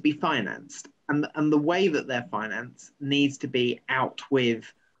need to be financed. And the way that they're financed needs to be out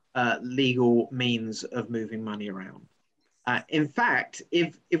with legal means of moving money around. In fact,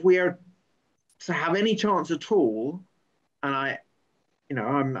 if we are to have any chance at all, and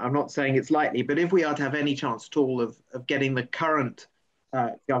I'm not saying it's likely, but if we are to have any chance at all of getting the current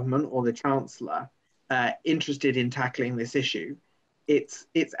government or the Chancellor interested in tackling this issue, it's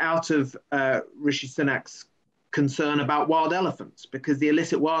out of Rishi Sunak's concern about wild elephants, because the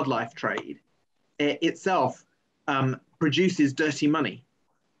illicit wildlife trade itself produces dirty money.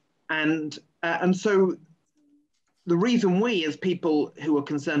 And so the reason we, as people who are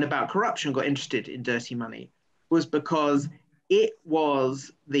concerned about corruption, got interested in dirty money was because it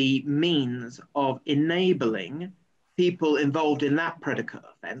was the means of enabling people involved in that predicate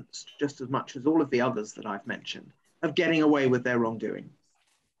offence, just as much as all of the others that I've mentioned, of getting away with their wrongdoing.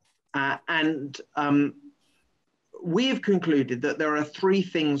 We have concluded that there are three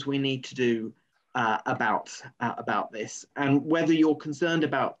things we need to do about this. And whether you're concerned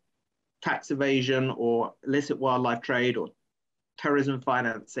about tax evasion or illicit wildlife trade or terrorism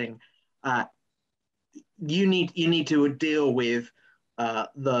financing, you need to deal with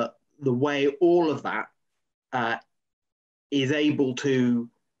the way all of that is able to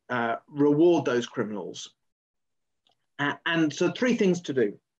reward those criminals. And so three things to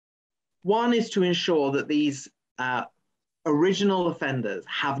do. One is to ensure that these original offenders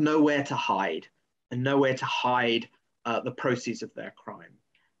have nowhere to hide, and nowhere to hide the proceeds of their crime.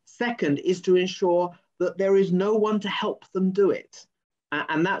 Second is to ensure that there is no one to help them do it.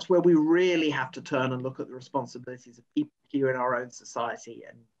 And that's where we really have to turn and look at the responsibilities of people here in our own society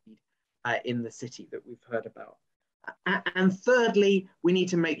and in the city that we've heard about. And thirdly, we need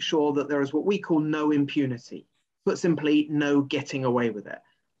to make sure that there is what we call no impunity. Put simply, no getting away with it.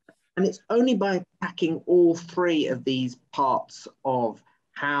 And it's only by attacking all three of these parts of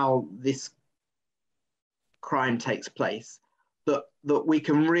how this crime takes place that we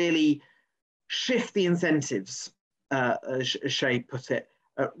can really shift the incentives, as Shay put it,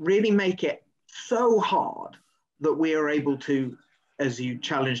 really make it so hard that we are able to, as you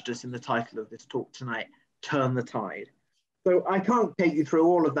challenged us in the title of this talk tonight, turn the tide. So I can't take you through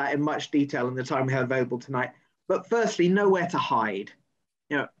all of that in much detail in the time we have available tonight, but firstly, nowhere to hide.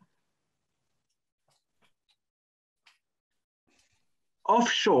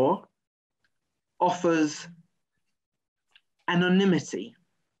 Offshore offers anonymity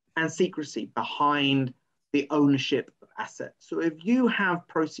and secrecy behind the ownership of assets. So if you have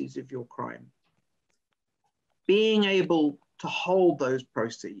proceeds of your crime, being able to hold those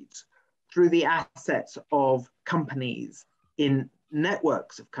proceeds through the assets of companies in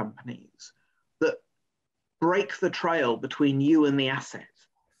networks of companies that break the trail between you and the asset,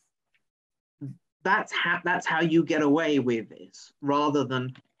 that's how you get away with this, rather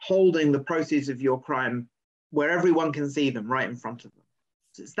than holding the proceeds of your crime where everyone can see them right in front of them.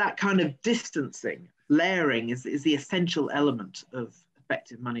 So it's that kind of distancing, layering is the essential element of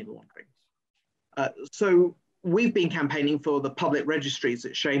effective money laundering. So we've been campaigning for the public registries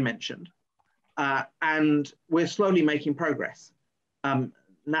that Shay mentioned. and we're slowly making progress.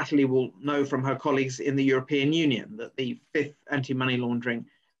 Natalie will know from her colleagues in the European Union that the 5th Anti-Money Laundering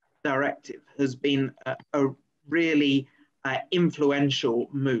Directive has been a really influential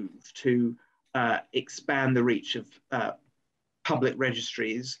move to expand the reach of public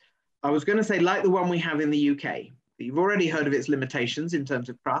registries. I was going to say like the one we have in the UK. You've already heard of its limitations in terms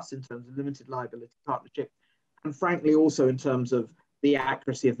of trust, in terms of limited liability partnership, and frankly also in terms of the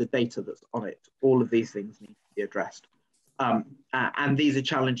accuracy of the data that's on it. All of these things need to be addressed. And these are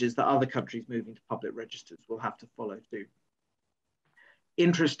challenges that other countries moving to public registers will have to follow too.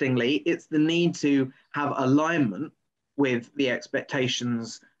 Interestingly, it's the need to have alignment with the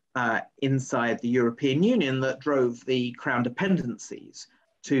expectations inside the European Union that drove the Crown dependencies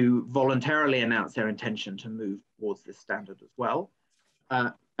to voluntarily announce their intention to move towards this standard as well.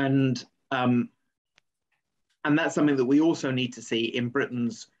 And that's something that we also need to see in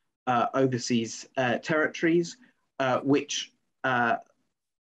Britain's overseas territories, which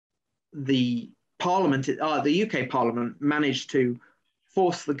the Parliament, the UK Parliament managed to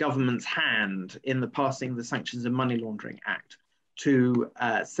force the government's hand in the passing of the Sanctions and Money Laundering Act to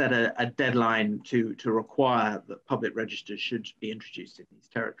set a deadline to require that public registers should be introduced in these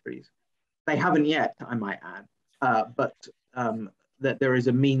territories. They haven't yet, I might add, but that there is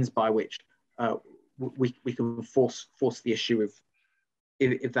a means by which we can force the issue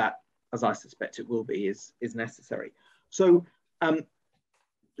if that, as I suspect it will be, is necessary. So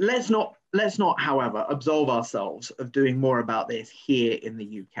let's not, however, absolve ourselves of doing more about this here in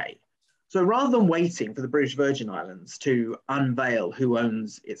the UK. So rather than waiting for the British Virgin Islands to unveil who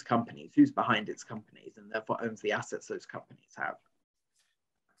owns its companies, who's behind its companies, and therefore owns the assets those companies have,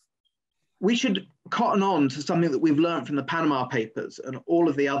 we should cotton on to something that we've learned from the Panama Papers and all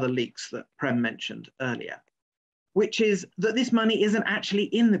of the other leaks that Prem mentioned earlier, which is that this money isn't actually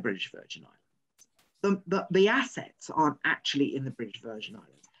in the British Virgin Islands. The assets aren't actually in the British Virgin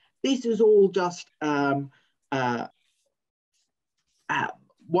Islands. This is all just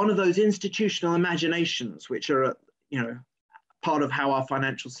one of those institutional imaginations which are, part of how our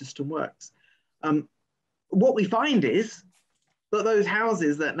financial system works. What we find is that those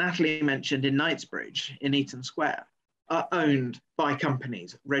houses that Natalie mentioned in Knightsbridge, in Eaton Square, are owned by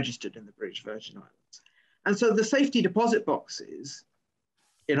companies registered in the British Virgin Islands. And so the safety deposit boxes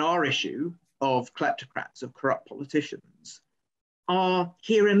in our issue of kleptocrats, of corrupt politicians, are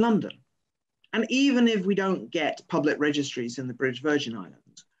here in London. And even if we don't get public registries in the British Virgin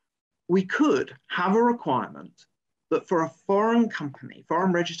Islands, we could have a requirement that for a foreign company,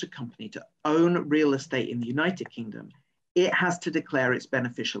 foreign registered company, to own real estate in the United Kingdom, it has to declare its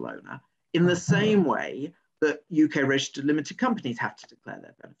beneficial owner in the same way that UK registered limited companies have to declare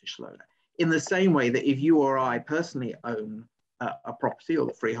their beneficial owner. In the same way that if you or I personally own a property or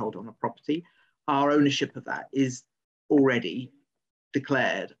the freehold on a property, our ownership of that is already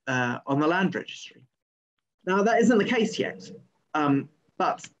declared on the land registry. Now, that isn't the case yet,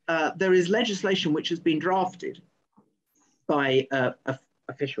 but there is legislation which has been drafted by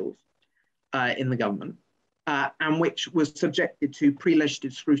officials in the government and which was subjected to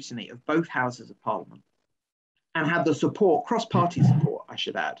pre-legislative scrutiny of both houses of Parliament and had the support, cross-party support, I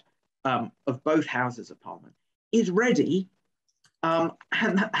should add, of both houses of Parliament, is ready, and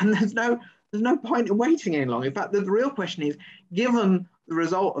there's no point in waiting any longer. In fact, the real question is, given the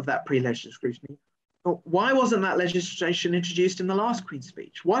result of that pre-legislative scrutiny, why wasn't that legislation introduced in the last Queen's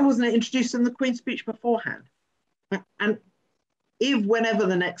Speech? Why wasn't it introduced in the Queen's Speech beforehand? And if whenever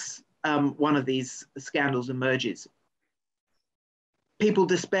the next one of these scandals emerges, people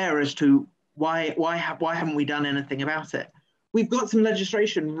despair as to why haven't we done anything about it? We've got some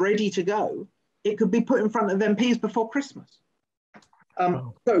legislation ready to go. It could be put in front of MPs before Christmas.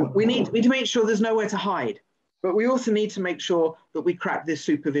 So we need to make sure there's nowhere to hide, but we also need to make sure that we crack this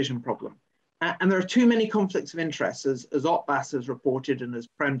supervision problem. And there are too many conflicts of interest, as Otbas has reported and as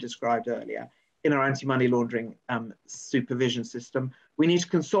Prem described earlier, in our anti-money laundering supervision system. We need to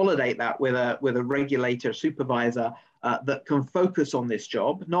consolidate that with a regulator, supervisor that can focus on this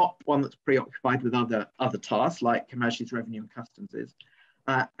job, not one that's preoccupied with other tasks like Comanche's Revenue and Customs is,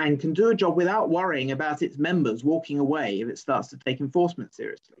 and can do a job without worrying about its members walking away if it starts to take enforcement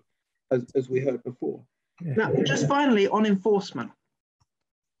seriously, as we heard before. Now, just finally on enforcement,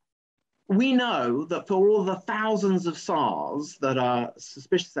 we know that for all the thousands of SARs that are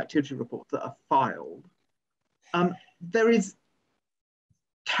suspicious activity reports that are filed, there is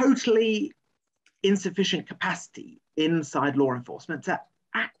totally insufficient capacity inside law enforcement to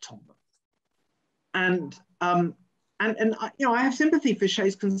act on them. And I have sympathy for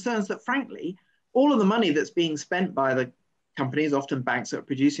Shay's concerns that, frankly, all of the money that's being spent by the companies, often banks that are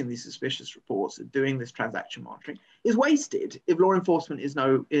producing these suspicious reports and doing this transaction monitoring, is wasted if law enforcement is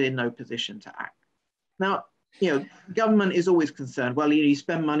in no position to act. Now, government is always concerned, well, you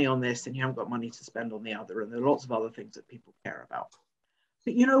spend money on this and you haven't got money to spend on the other, and there are lots of other things that people care about.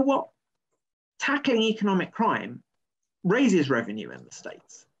 But you know what? Tackling economic crime raises revenue in the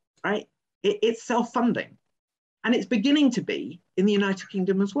States, right? It's self-funding. And it's beginning to be in the United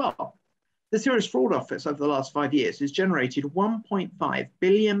Kingdom as well. The Serious Fraud Office over the last 5 years has generated £1.5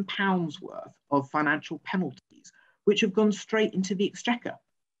 billion worth of financial penalties, which have gone straight into the exchequer.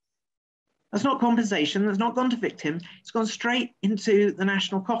 That's not compensation, that's not gone to victims, it's gone straight into the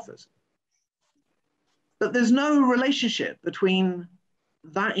national coffers. But there's no relationship between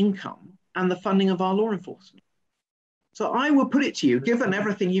that income and the funding of our law enforcement. So I will put it to you, given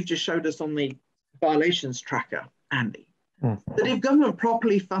everything you've just showed us on the violations tracker, Andy, that if government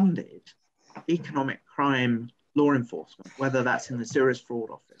properly funded economic crime law enforcement, whether that's in the Serious Fraud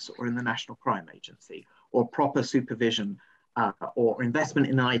Office or in the National Crime Agency, or proper supervision or investment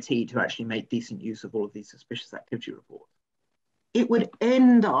in IT to actually make decent use of all of these suspicious activity reports, it would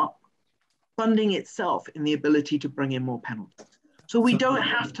end up funding itself in the ability to bring in more penalties. So we don't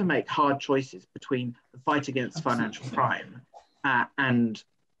have to make hard choices between the fight against financial crime and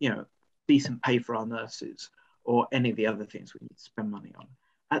decent pay for our nurses or any of the other things we need to spend money on.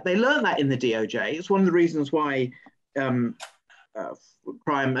 They learned that in the DOJ. It's one of the reasons why financial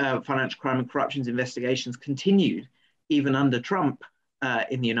crime and corruption investigations continued even under Trump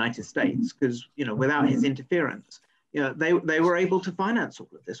in the United States, because without his interference, they were able to finance all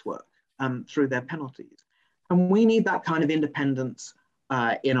of this work through their penalties. And we need that kind of independence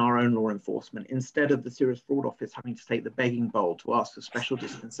in our own law enforcement, instead of the Serious Fraud Office having to take the begging bowl to ask for special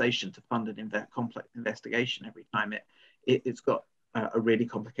dispensation to fund an complex investigation every time it's got a really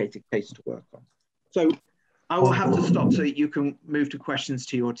complicated case to work on. So I will have to stop so that you can move to questions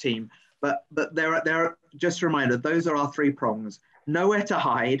to your team. But there are just a reminder, those are our 3 prongs: nowhere to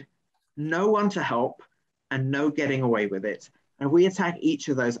hide, no one to help, and no getting away with it. And if we attack each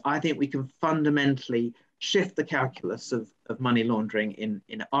of those, I think we can fundamentally shift the calculus of money laundering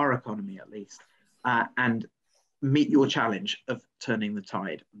in our economy, at least, and meet your challenge of turning the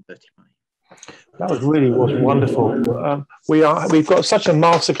tide on dirty money. That was wonderful. We've got such a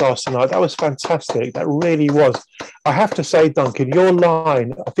masterclass tonight. That was fantastic. That really was. I have to say, Duncan, your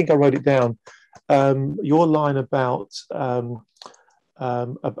line, I think I wrote it down, your line about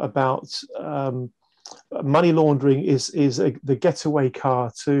money laundering is the getaway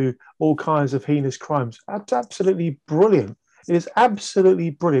car to all kinds of heinous crimes. That's absolutely brilliant. It is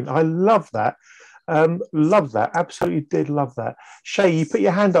absolutely brilliant. I love that. Absolutely did love that. Shay, you put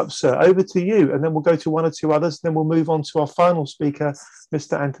your hand up, sir. Over to you, and then we'll go to 1 or 2 others. Then we'll move on to our final speaker,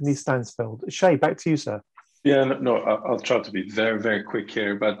 Mr. Anthony Stansfeld. Shay, back to you, sir. Yeah, no, I'll try to be very, very quick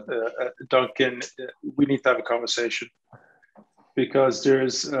here. But Duncan, we need to have a conversation, because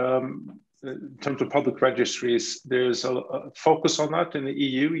there's, in terms of public registries, there's a focus on that in the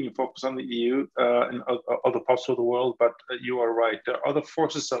EU. You focus on the EU and other parts of the world, but you are right. There are other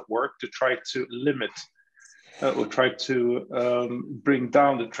forces at work to try to limit or try to bring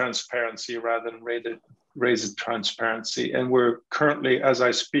down the transparency rather than raise the transparency. And we're currently, as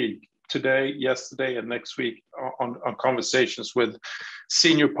I speak, today, yesterday, and next week on conversations with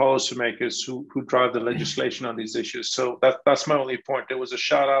senior policymakers who drive the legislation on these issues. So that's my only point. There was a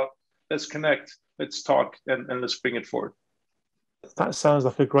shout out. Let's connect, let's talk, and let's bring it forward. That sounds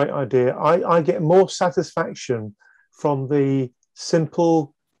like a great idea. I get more satisfaction from the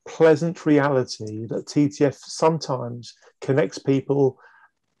simple, pleasant reality that TTF sometimes connects people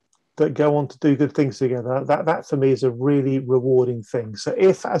that go on to do good things together. That for me is a really rewarding thing. So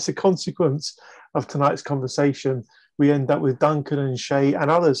if, as a consequence of tonight's conversation, we end up with Duncan and Shay and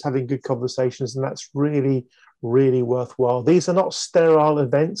others having good conversations, and that's really, really worthwhile. These are not sterile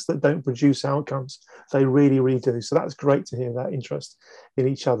events that don't produce outcomes. They really, really do. So that's great to hear that interest in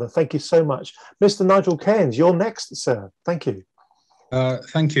each other. Thank you so much. Mr. Nigel Cairns, you're next, sir. Thank you.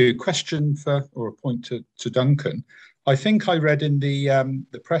 Thank you. Question or a point to Duncan. I think I read in the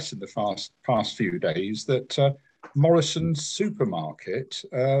press in the past few days that Morrison's supermarket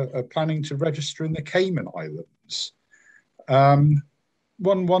are planning to register in the Cayman Islands.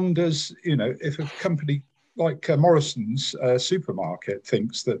 One wonders, if a company like Morrison's supermarket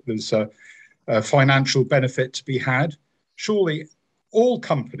thinks that there's a financial benefit to be had, surely all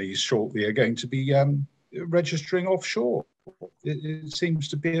companies shortly are going to be registering offshore. It seems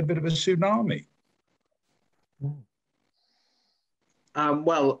to be a bit of a tsunami.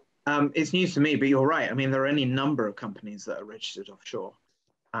 It's news to me, but you're right. I mean, there are any number of companies that are registered offshore.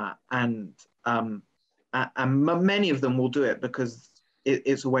 And and many of them will do it because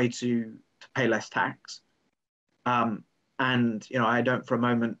it's a way to pay less tax. And I don't for a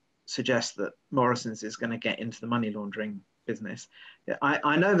moment suggest that Morrison's is going to get into the money laundering business.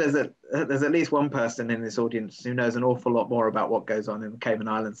 I know there's at least one person in this audience who knows an awful lot more about what goes on in the Cayman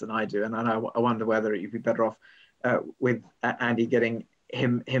Islands than I do, and I wonder whether you'd be better off with Andy getting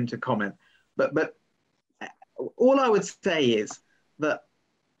him to comment. But all I would say is that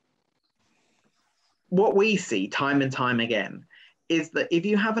what we see time and time again is that if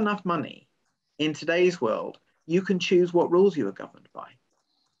you have enough money in today's world, you can choose what rules you are governed by.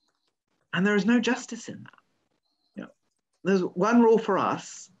 And there is no justice in that. There's one rule for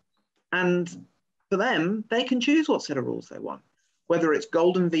us, and for them, they can choose what set of rules they want, whether it's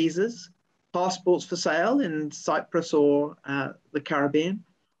golden visas, passports for sale in Cyprus or the Caribbean,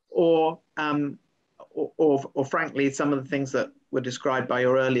 or frankly, some of the things that were described by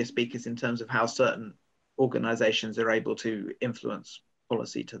your earlier speakers in terms of how certain organizations are able to influence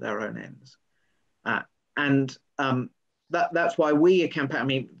policy to their own ends. That's why we at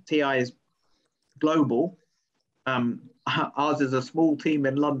campaign, TI is global. Ours is a small team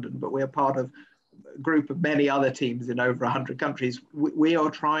in London, but we're part of a group of many other teams in over 100 countries. We are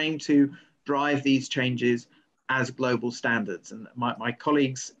trying to drive these changes as global standards. And my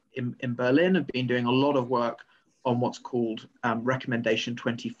colleagues in Berlin have been doing a lot of work on what's called Recommendation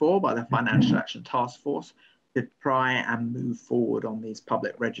 24 by the Financial Action Task Force to try and move forward on these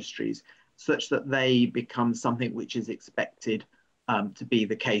public registries such that they become something which is expected to be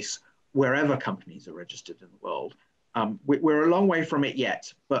the case wherever companies are registered in the world. We're a long way from it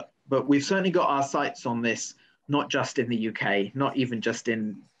yet, but we've certainly got our sights on this, not just in the UK, not even just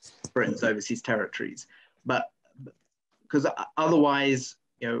in Britain's overseas territories, but because otherwise,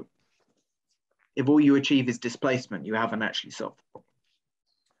 if all you achieve is displacement, you haven't actually solved the problem.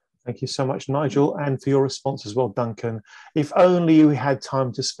 Thank you so much, Nigel, and for your response as well, Duncan. If only we had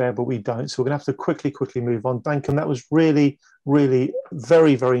time to spare, but we don't. So we're going to have to quickly move on. Duncan, that was really, really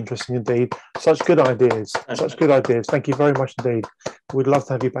very, very interesting indeed. Such good ideas. Such good ideas. Thank you very much indeed. We'd love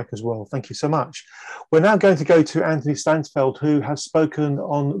to have you back as well. Thank you so much. We're now going to go to Anthony Stansfeld, who has spoken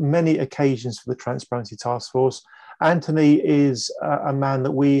on many occasions for the Transparency Task Force. Anthony is a man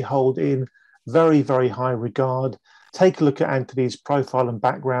that we hold in very, very high regard. Take a look at Anthony's profile and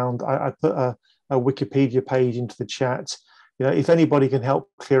background. I put a Wikipedia page into the chat. If anybody can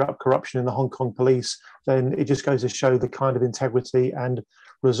help clear up corruption in the Hong Kong police, then it just goes to show the kind of integrity and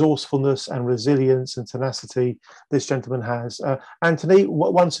resourcefulness and resilience and tenacity this gentleman has. Anthony,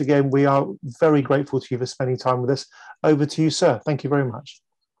 once again, we are very grateful to you for spending time with us. Over to you, sir. Thank you very much.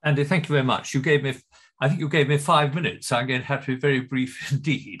 Andy, thank you very much. I think you gave me 5 minutes. I'm going to have to be very brief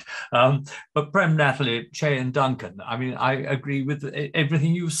indeed. But Prem, Natalie, Che and Duncan, I agree with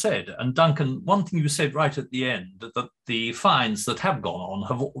everything you've said. And Duncan, one thing you said right at the end, that the fines that have gone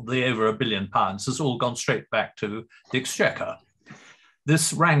on, the over £1 billion, has all gone straight back to the Exchequer.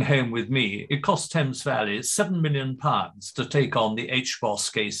 This rang home with me. It cost Thames Valley £7 million to take on the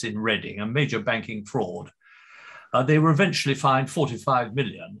HBOS case in Reading, a major banking fraud. They were eventually fined 45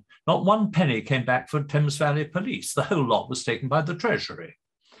 million. Not one penny came back for Thames Valley Police. The whole lot was taken by the Treasury.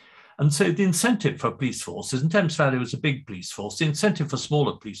 And so the incentive for police forces, and Thames Valley was a big police force, the incentive for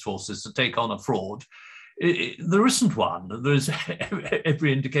smaller police forces to take on a fraud, there isn't one. There is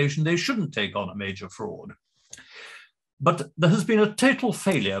every indication they shouldn't take on a major fraud. But there has been a total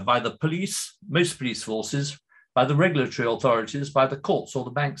failure by the police, most police forces, by the regulatory authorities, by the courts or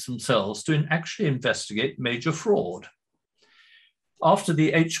the banks themselves to actually investigate major fraud. After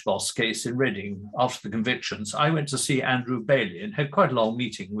the HBOS case in Reading, after the convictions, I went to see Andrew Bailey and had quite a long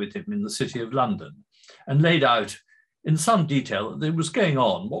meeting with him in the City of London and laid out in some detail that what was going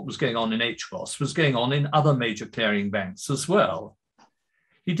on in HBOS was going on in other major clearing banks as well.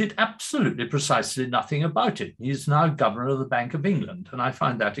 He did absolutely precisely nothing about it. He is now governor of the Bank of England, and I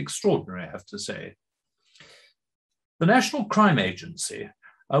find that extraordinary, I have to say. The National Crime Agency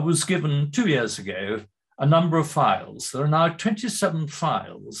was given 2 years ago a number of files. There are now 27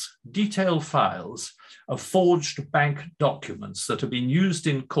 files, detailed files of forged bank documents that have been used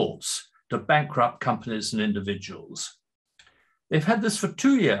in courts to bankrupt companies and individuals. They've had this for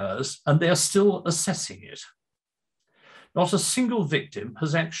 2 years and they are still assessing it. Not a single victim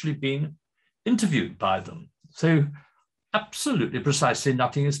has actually been interviewed by them. So absolutely precisely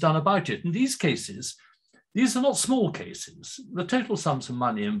nothing is done about it. In these cases, these are not small cases. The total sums of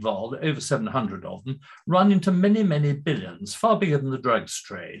money involved, over 700 of them, run into many, many billions, far bigger than the drugs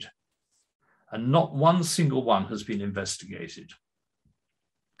trade. And not one single one has been investigated.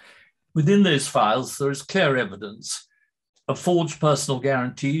 Within those files, there is clear evidence of forged personal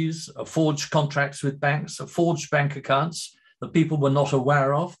guarantees, of forged contracts with banks, of forged bank accounts that people were not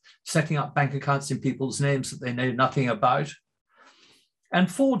aware of, setting up bank accounts in people's names that they know nothing about, and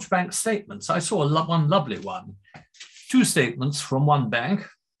forged bank statements. I saw one lovely one, 2 statements from one bank,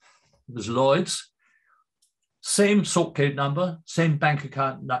 it was Lloyd's, same sort code number, same bank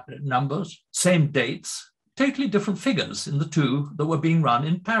account numbers, same dates, totally different figures in the 2 that were being run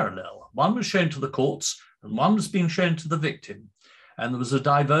in parallel. One was shown to the courts and one was being shown to the victim. And there was a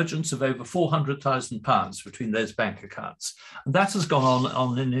divergence of over £400,000 between those bank accounts. And that has gone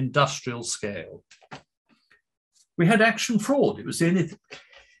on an industrial scale. We had action fraud. It was the only thing.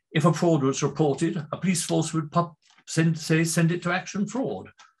 If a fraud was reported, a police force would send it to action fraud.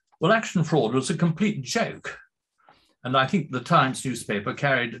 Well, action fraud was a complete joke. And I think the Times newspaper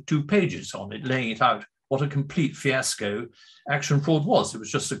carried 2 pages on it, laying it out what a complete fiasco action fraud was. It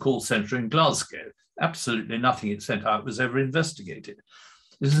was just a call centre in Glasgow. Absolutely nothing it sent out was ever investigated.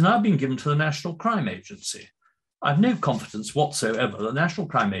 This has now been given to the National Crime Agency. I have no confidence whatsoever the National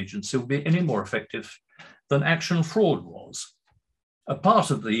Crime Agency will be any more effective than action fraud was. A part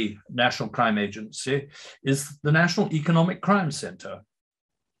of the National Crime Agency is the National Economic Crime Centre.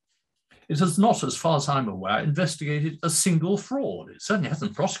 It has not, as far as I'm aware, investigated a single fraud. It certainly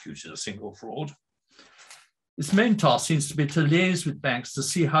hasn't prosecuted a single fraud. Its main task seems to be to liaise with banks to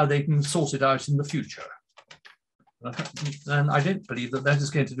see how they can sort it out in the future. And I don't believe that that is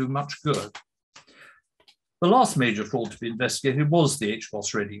going to do much good. The last major fraud to be investigated was the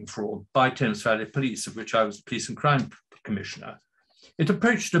HBOS Reading fraud by Thames Valley Police, of which I was Police and Crime Commissioner. It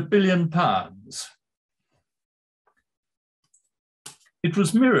approached £1 billion. It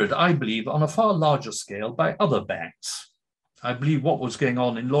was mirrored, I believe, on a far larger scale by other banks. I believe what was going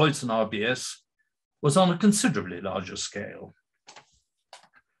on in Lloyd's and RBS was on a considerably larger scale.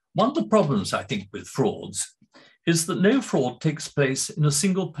 One of the problems, I think, with frauds is that no fraud takes place in a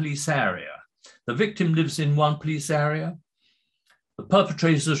single police area. The victim lives in one police area, the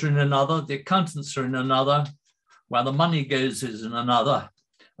perpetrators are in another, the accountants are in another, where the money goes is in another,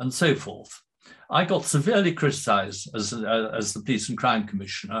 and so forth. I got severely criticised as the Police and Crime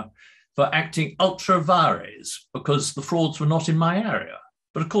Commissioner for acting ultra vires because the frauds were not in my area.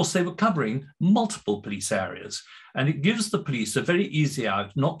 But of course, they were covering multiple police areas, and it gives the police a very easy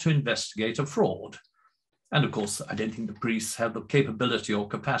out not to investigate a fraud. And of course, I don't think the police have the capability or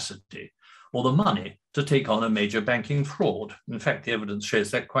capacity or the money to take on a major banking fraud. In fact, the evidence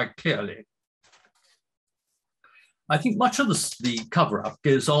shows that quite clearly. I think much of the cover-up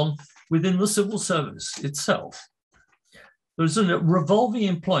goes on within the civil service itself. There's a revolving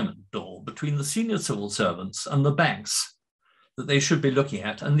employment door between the senior civil servants and the banks that they should be looking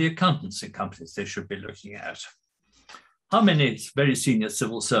at, and the accountancy companies they should be looking at. How many very senior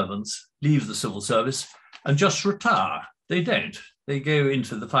civil servants leave the civil service and just retire? They don't. They go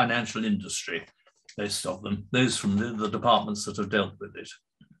into the financial industry, most of them, those from the departments that have dealt with it.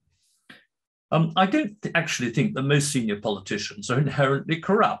 I don't actually think that most senior politicians are inherently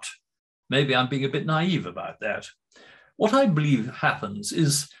corrupt. Maybe I'm being a bit naive about that. What I believe happens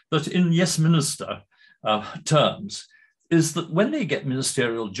is that in yes minister terms, is that when they get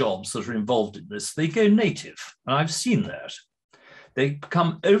ministerial jobs that are involved in this, they go native. And I've seen that. They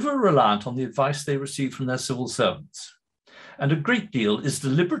become over-reliant on the advice they receive from their civil servants. And a great deal is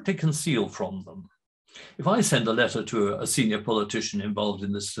deliberately concealed from them. If I send a letter to a senior politician involved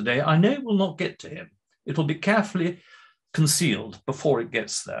in this today, I know it will not get to him. It will be carefully concealed before it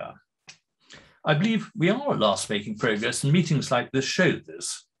gets there. I believe we are at last making progress, and meetings like this show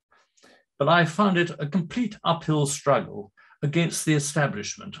this. But I found it a complete uphill struggle against the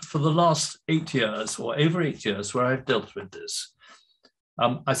establishment for the last 8 years or over 8 years where I've dealt with this.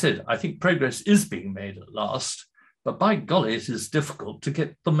 I said, I think progress is being made at last, but by golly, it is difficult to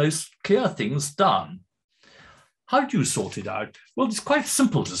get the most clear things done. How do you sort it out? Well, it's quite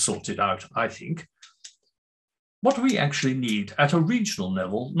simple to sort it out, I think. What we actually need at a regional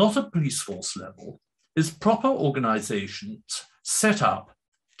level, not a police force level, is proper organizations set up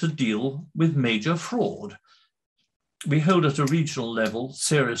to deal with major fraud. We hold at a regional level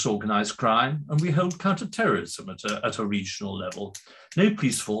serious organized crime, and we hold counter-terrorism at a regional level. No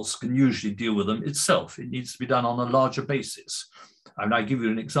police force can usually deal with them itself. It needs to be done on a larger basis. And I give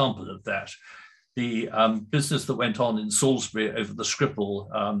you an example of that. The business that went on in Salisbury over the Skripal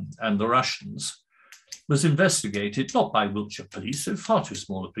and the Russians was investigated, not by Wiltshire Police, a far too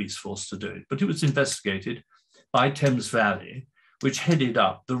small a police force to do it, but it was investigated by Thames Valley, which headed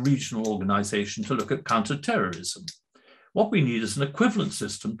up the regional organization to look at counter-terrorism. What we need is an equivalent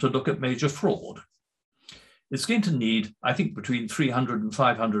system to look at major fraud. It's going to need, I think, between 300 and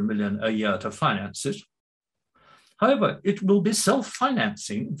 500 million a year to finance it. However, it will be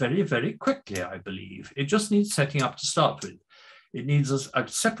self-financing very, very quickly, I believe. It just needs setting up to start with. It needs a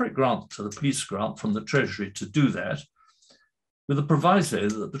separate grant to the police grant from the Treasury to do that, with a proviso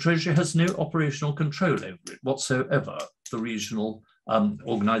that the Treasury has no operational control over it whatsoever, the regional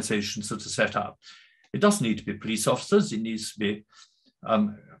organisations that are set up. It doesn't need to be police officers, it needs to be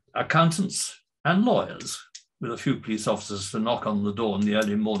accountants and lawyers, with a few police officers to knock on the door in the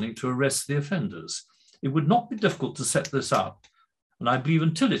early morning to arrest the offenders. It would not be difficult to set this up, and I believe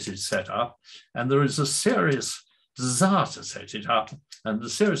until it is set up, and there is a serious desire to set it up, and a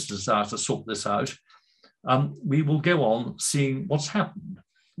serious desire to sort this out, we will go on seeing what's happened,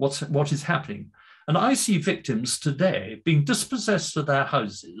 what is happening. And I see victims today being dispossessed of their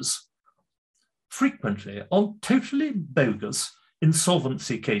houses frequently on totally bogus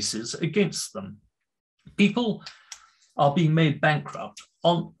insolvency cases against them. People are being made bankrupt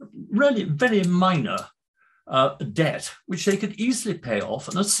on really very minor debt, which they could easily pay off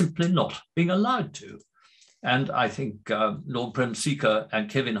and are simply not being allowed to. And I think Lord Prem Sikka and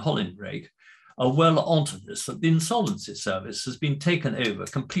Kevin Hollinbrake are well onto this, that the insolvency service has been taken over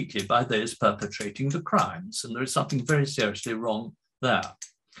completely by those perpetrating the crimes, and there is something very seriously wrong there.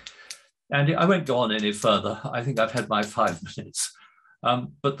 And I won't go on any further. I think I've had my 5 minutes.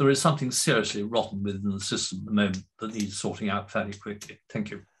 But there is something seriously rotten within the system at the moment that needs sorting out fairly quickly. Thank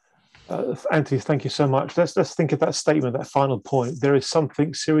you. Anthony, thank you so much. Let's think of that statement, that final point. There is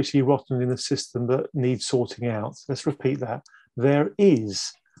something seriously rotten in the system that needs sorting out. Let's repeat that. There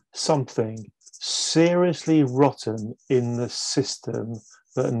is something seriously rotten in the system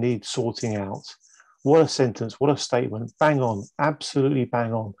that needs sorting out. What a sentence, what a statement. Bang on, absolutely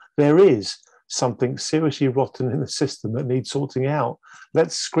bang on. There is something seriously rotten in the system that needs sorting out.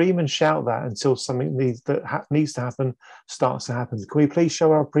 Let's scream and shout that until something needs to happen starts to happen. Can we please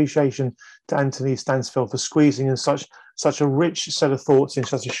show our appreciation to Anthony Stansfeld for squeezing in such a rich set of thoughts in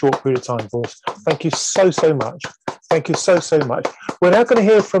such a short period of time for us? Thank you so much. Thank you so much. We're now going to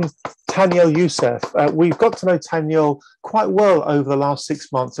hear from Taniel Youssef. We've got to know Taniel quite well over the last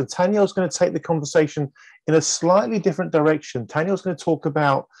 6 months, and Taniel's going to take the conversation in a slightly different direction. Taniel's going to talk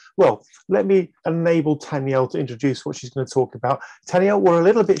about, well, let me enable Taniel to introduce what she's going to talk about. Taniel, we're a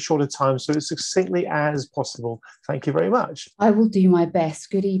little bit short of time, so as succinctly as possible. Thank you very much. I will do my best.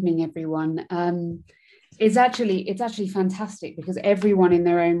 Good evening, everyone. It's actually fantastic because everyone in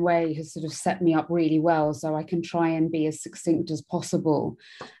their own way has sort of set me up really well, so I can try and be as succinct as possible.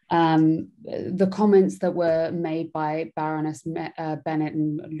 The comments that were made by Baroness Bennett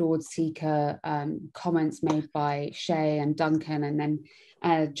and Lord Sikka, comments made by Shay and Duncan, and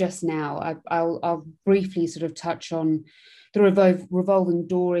then just now, I'll briefly sort of touch on the revolving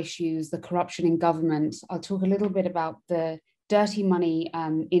door issues, the corruption in government. I'll talk a little bit about the dirty money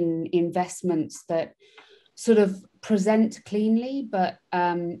in investments that sort of present cleanly, but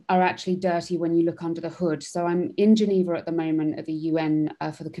are actually dirty when you look under the hood. So I'm in Geneva at the moment at the UN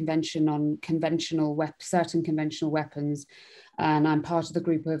for the Convention on certain conventional weapons. And I'm part of the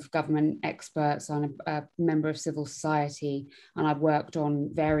group of government experts. I'm a member of civil society, and I've worked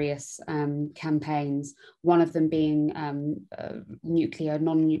on various campaigns, one of them being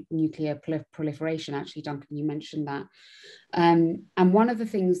non-nuclear proliferation. Actually, Duncan, you mentioned that. And one of the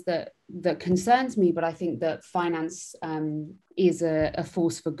things that concerns me, but I think that finance is a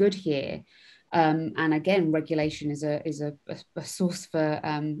force for good here. And again, regulation is a source for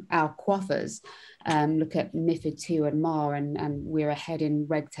our coffers. Look at MiFID II and MAR, and we're ahead in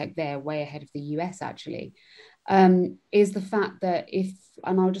RegTech there, way ahead of the US actually, is the fact that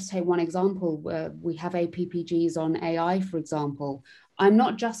and I'll just take one example, where we have APPGs on AI, for example. I'm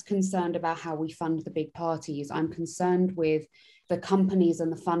not just concerned about how we fund the big parties. I'm concerned with the companies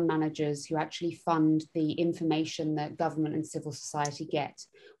and the fund managers who actually fund the information that government and civil society get,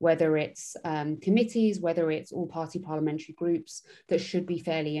 whether it's committees, whether it's all-party parliamentary groups that should be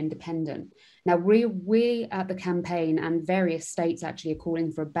fairly independent. Now, we at the campaign and various states actually are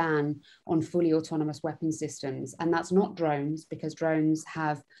calling for a ban on fully autonomous weapon systems. And that's not drones, because drones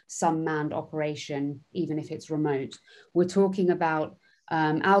have some manned operation, even if it's remote. We're talking about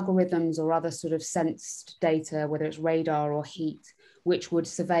algorithms or other sort of sensed data, whether it's radar or heat, which would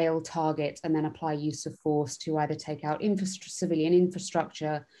surveil, target, and then apply use of force to either take out civilian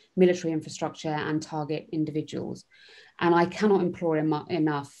infrastructure, military infrastructure, and target individuals. And I cannot implore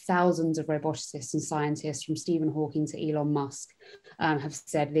enough. Thousands of roboticists and scientists, from Stephen Hawking to Elon Musk, have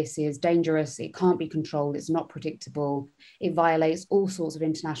said this is dangerous, it can't be controlled, it's not predictable, it violates all sorts of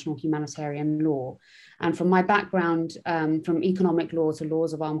international humanitarian law. And from my background, from economic law to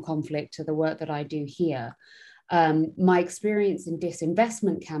laws of armed conflict to the work that I do here, My experience in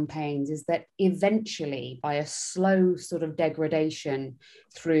disinvestment campaigns is that eventually, by a slow sort of degradation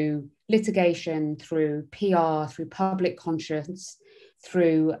through litigation, through PR, through public conscience,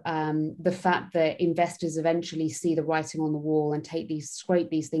 through the fact that investors eventually see the writing on the wall and scrape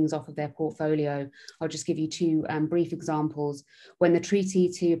these things off of their portfolio. I'll just give you two brief examples. When the treaty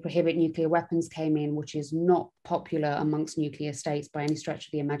to prohibit nuclear weapons came in, which is not popular amongst nuclear states by any stretch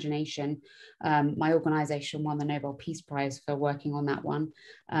of the imagination, my organization won the Nobel Peace Prize for working on that one.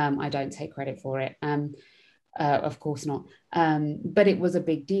 I don't take credit for it. Of course not. But it was a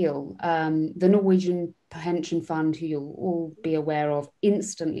big deal. The Norwegian pension fund, who you'll all be aware of,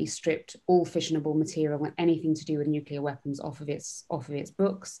 instantly stripped all fissionable material and anything to do with nuclear weapons off of its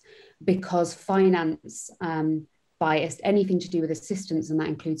books, because finance, by anything to do with assistance, and that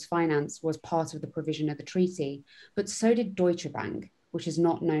includes finance, was part of the provision of the treaty. But so did Deutsche Bank, which is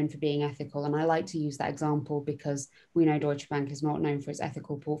not known for being ethical. And I like to use that example because we know Deutsche Bank is not known for its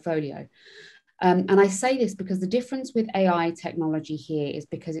ethical portfolio. And I say this because the difference with AI technology here is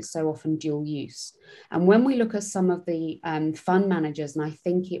because it's so often dual use. And when we look at some of the fund managers, and I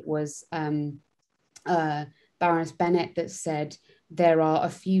think it was Baroness Bennett that said there are a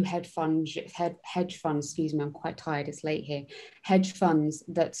few hedge funds, excuse me, I'm quite tired, it's late here, hedge funds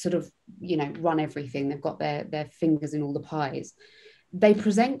that sort of, run everything. They've got their fingers in all the pies. They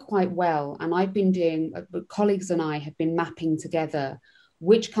present quite well. And I've been doing, colleagues and I have been mapping together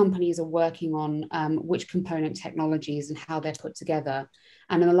which companies are working on which component technologies and how they're put together.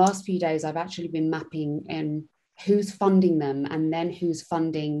 And in the last few days, I've actually been mapping in who's funding them and then who's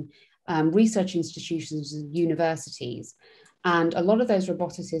funding research institutions and universities. And a lot of those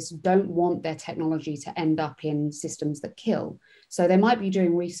roboticists don't want their technology to end up in systems that kill. So they might be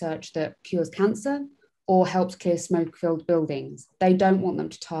doing research that cures cancer or helps clear smoke-filled buildings. They don't want them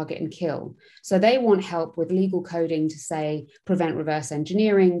to target and kill. So they want help with legal coding to say, prevent reverse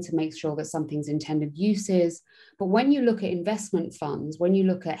engineering, to make sure that something's intended uses. But when you look at investment funds, when you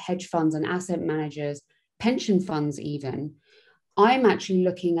look at hedge funds and asset managers, pension funds even, I'm actually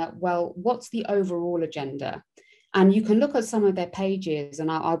looking at, well, what's the overall agenda? And you can look at some of their pages,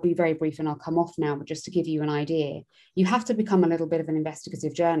 and I'll be very brief and I'll come off now, but just to give you an idea, you have to become a little bit of an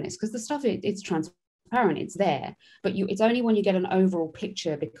investigative journalist because the stuff, it's transparent, it's there, but it's only when you get an overall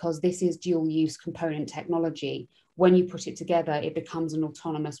picture, because this is dual use component technology, when you put it together, it becomes an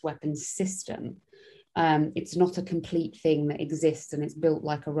autonomous weapons system. It's not a complete thing that exists and it's built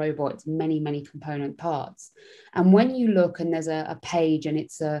like a robot. It's many, many component parts. And when you look, and there's a page, and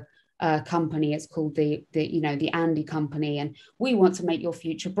it's a company, it's called the Andy company, and we want to make your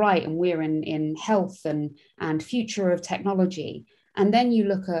future bright, and we're in health and future of technology. And then you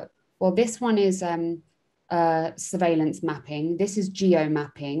look at, well, this one is surveillance mapping, this is geo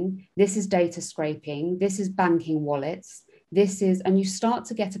mapping, this is data scraping, this is banking wallets, this is, and you start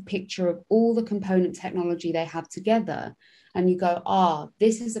to get a picture of all the component technology they have together. And you go,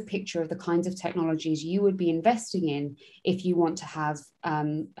 this is a picture of the kinds of technologies you would be investing in if you want to have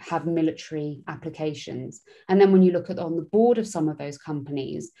military applications. And then when you look at on the board of some of those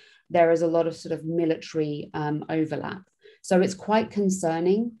companies, there is a lot of sort of military overlap. So it's quite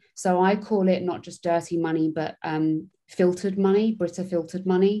concerning. So I call it not just dirty money, but filtered money, Brita filtered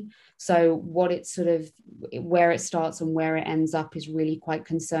money. So what it's sort of, where it starts and where it ends up is really quite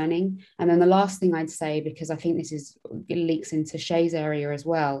concerning. And then the last thing I'd say, because I think it leaks into Shay's area as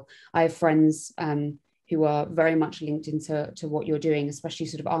well, I have friends who are very much linked into what you're doing, especially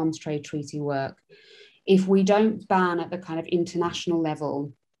sort of arms trade treaty work. If we don't ban at the kind of international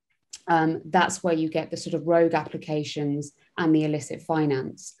level, that's where you get the sort of rogue applications and the illicit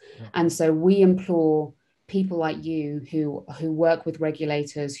finance. Yeah. And so we implore people like you who work with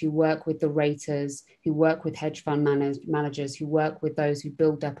regulators, who work with the raters, who work with hedge fund managers, who work with those who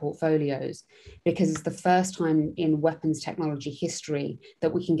build their portfolios, because it's the first time in weapons technology history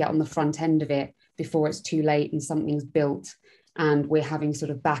that we can get on the front end of it before it's too late and something's built and we're having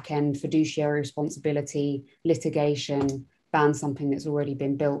sort of back end fiduciary responsibility, litigation, ban something that's already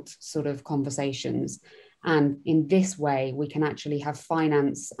been built sort of conversations. And in this way, we can actually have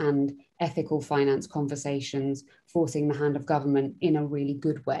finance and ethical finance conversations, forcing the hand of government in a really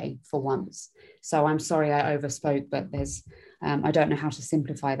good way for once. So I'm sorry I overspoke, but there's, I don't know how to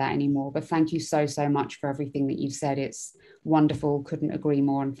simplify that anymore. But thank you so, so much for everything that you've said. It's wonderful, couldn't agree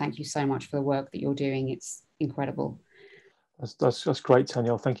more. And thank you so much for the work that you're doing. It's incredible. That's great,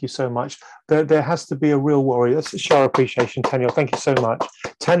 Daniel. Thank you so much. There has to be a real worry. That's a show of appreciation, Daniel. Thank you so much.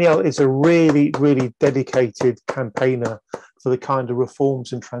 Daniel is a really, really dedicated campaigner for the kind of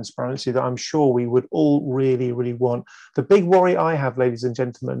reforms and transparency that I'm sure we would all really, really want. The big worry I have, ladies and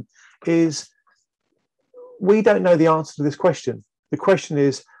gentlemen, is we don't know the answer to this question. The question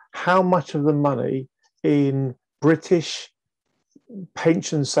is, how much of the money in British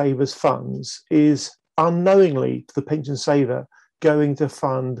pension savers funds is unknowingly to the pension saver going to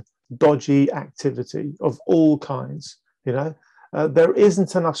fund dodgy activity of all kinds? There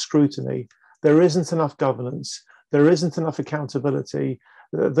isn't enough scrutiny, there isn't enough governance, there isn't enough accountability,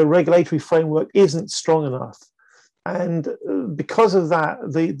 the regulatory framework isn't strong enough. And because of that,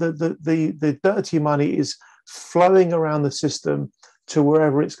 the dirty money is flowing around the system to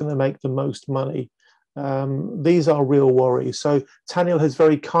wherever it's going to make the most money. These are real worries. So Taniel has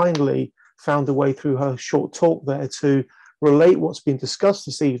very kindly found a way through her short talk there to relate what's been discussed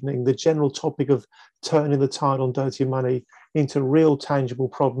this evening, the general topic of turning the tide on dirty money, into real tangible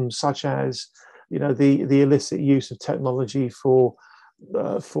problems such as, the illicit use of technology for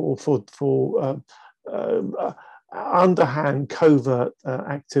underhand, covert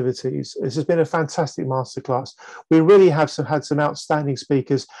activities. This has been a fantastic masterclass. We really have had some outstanding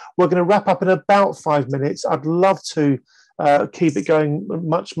speakers. We're going to wrap up in about 5 minutes. I'd love to keep it going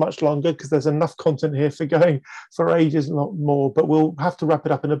much, much longer because there's enough content here for going for ages, not more, but we'll have to wrap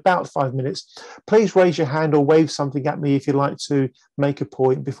it up in about 5 minutes. Please raise your hand or wave something at me if you'd like to make a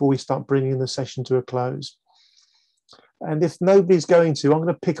point before we start bringing the session to a close. And if nobody's going to, I'm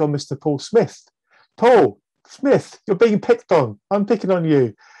going to pick on Mr. Paul Smith. Paul Smith, you're being picked on. I'm picking on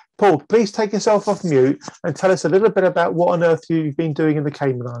you. Paul, please take yourself off mute and tell us a little bit about what on earth you've been doing in the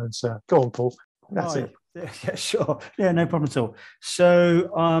Cayman Islands, sir. Go on, Paul. That's it. Yeah, sure. Yeah, no problem at all.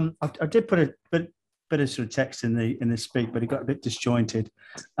 So I did put a bit of sort of text in the speak, but it got a bit disjointed.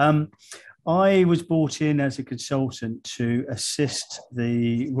 I was brought in as a consultant to assist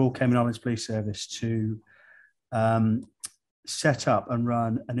the Royal Cayman Islands Police Service to set up and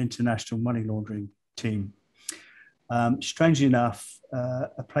run an international money laundering team. Strangely enough,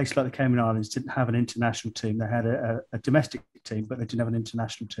 a place like the Cayman Islands didn't have an international team. They had a domestic team, but they didn't have an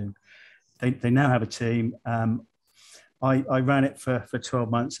international team. They now have a team. I ran it for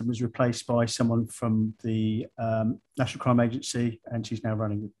 12 months and was replaced by someone from the National Crime Agency, and she's now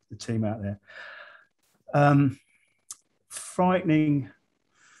running the team out there. Frightening.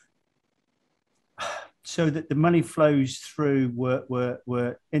 So that the money flows through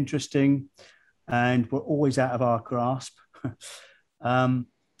were interesting and were always out of our grasp.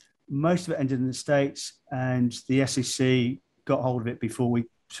 Most of it ended in the States, and the SEC got hold of it before we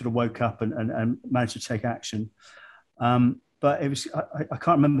sort of woke up and managed to take action. But it was, I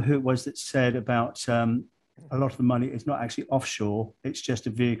can't remember who it was that said about a lot of the money is not actually offshore. It's just a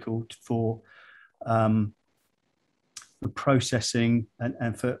vehicle for processing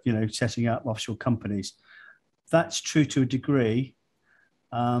and for, setting up offshore companies. That's true to a degree.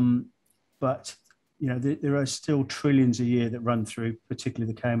 But, there are still trillions a year that run through,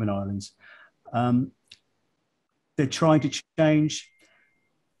 particularly the Cayman Islands. They're trying to change.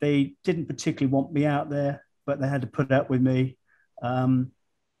 They didn't particularly want me out there, but they had to put up with me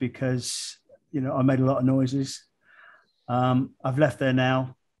because, I made a lot of noises. I've left there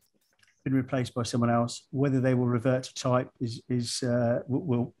now, been replaced by someone else. Whether they will revert to type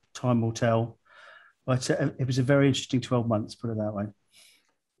time will tell. But it was a very interesting 12 months, put it that way.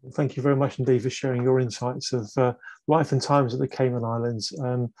 Thank you very much indeed for sharing your insights of life and times at the Cayman Islands.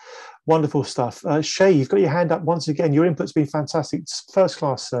 Wonderful stuff. Shay, you've got your hand up once again. Your input's been fantastic. It's first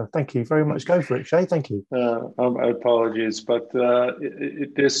class, sir. Thank you very much. Go for it, Shay. Thank you. Apologies, but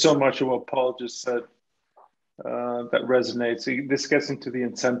there's so much of what Paul just said that resonates. This gets into the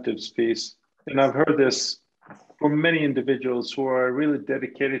incentives piece. And I've heard this from many individuals who are really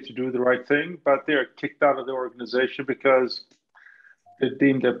dedicated to do the right thing, but they're kicked out of the organization because they're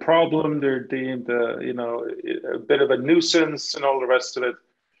deemed a problem, they're deemed a bit of a nuisance and all the rest of it.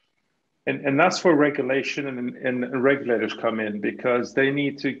 And that's where regulation and regulators come in, because they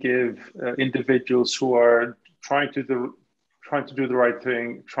need to give individuals who are trying to do the right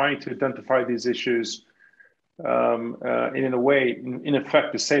thing, trying to identify these issues, in a way, in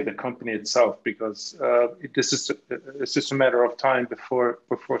effect, to save the company itself, because it's just a matter of time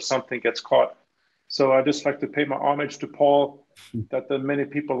before something gets caught. So I just like to pay my homage to Paul, that there are many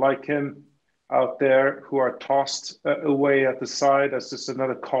people like him out there who are tossed away at the side as just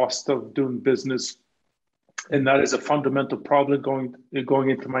another cost of doing business. And that is a fundamental problem going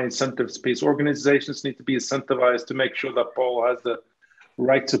into my incentives piece. Organizations need to be incentivized to make sure that Paul has the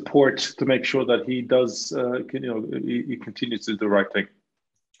right support to make sure that he does, he continues to do the right thing.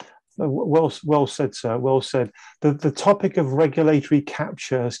 Well said, sir. Well said. The topic of regulatory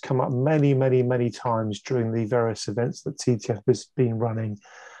capture has come up many, many, many times during the various events that TTF has been running.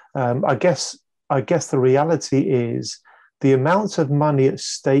 I guess the reality is the amounts of money at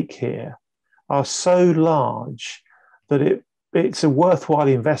stake here are so large that it's a worthwhile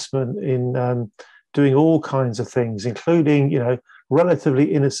investment in doing all kinds of things, including,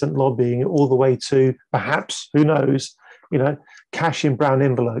 relatively innocent lobbying, all the way to perhaps, who knows, cash in brown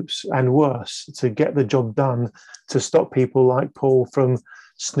envelopes and worse, to get the job done, to stop people like Paul from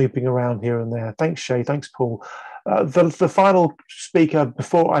snooping around here and there. Thanks, Shay. Thanks, Paul. The final speaker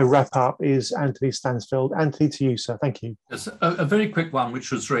before I wrap up is Anthony Stansfeld. Anthony, to you, sir. Thank you. Yes, a very quick one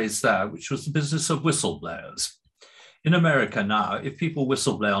which was raised there, which was the business of whistleblowers. In America now, if people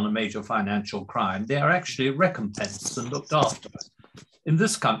whistleblow on a major financial crime, they are actually recompensed and looked after. In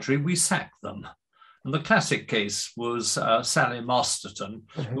this country, we sack them. And the classic case was Sally Masterton,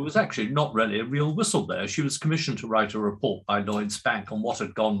 who was actually not really a real whistleblower. She was commissioned to write a report by Lloyds Bank on what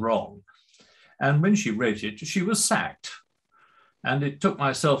had gone wrong. And when she wrote it, she was sacked. And it took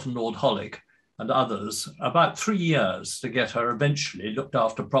myself and Lord Hollick and others about 3 years to get her eventually looked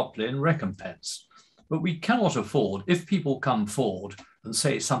after properly and recompensed. But we cannot afford, if people come forward and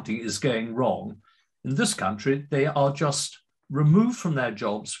say something is going wrong, in this country, they are just removed from their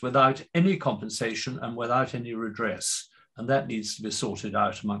jobs without any compensation and without any redress. And that needs to be sorted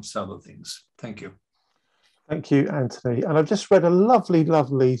out amongst other things. Thank you. Thank you, Anthony. And I've just read a lovely,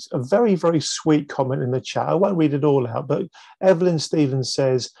 a very, very sweet comment in the chat. I won't read it all out, but Evelyn Stevens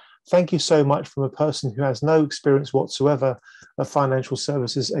says, "Thank you so much from a person who has no experience whatsoever of financial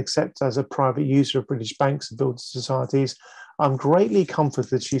services except as a private user of British banks and building societies. I'm greatly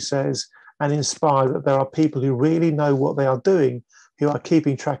comforted," she says, "and inspired that there are people who really know what they are doing, who are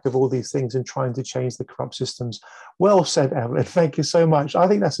keeping track of all these things and trying to change the corrupt systems." Well said, Evelyn. Thank you so much. I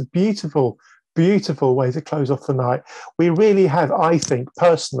think that's a beautiful way to close off the night. We really have, I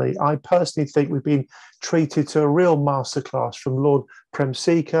personally think we've been treated to a real masterclass from Lord Prem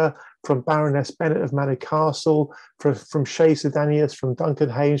Sikka, from Baroness Bennett of Manor Castle, from Shay Sidanius, from Duncan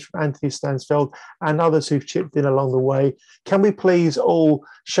Hames, from Anthony Stansfeld, and others who've chipped in along the way. Can we please all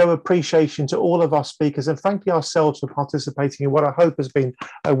show appreciation to all of our speakers and thank ourselves for participating in what I hope has been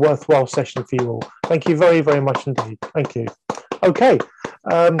a worthwhile session for you all. Thank you very, very much indeed. Thank you. Okay.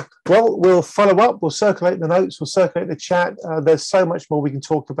 Well, we'll follow up. We'll circulate the notes. We'll circulate the chat. There's so much more we can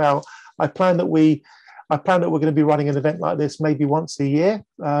talk about. I plan that we're going to be running an event like this maybe once a year,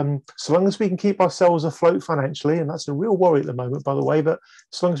 so long as we can keep ourselves afloat financially, and that's a real worry at the moment, by the way, but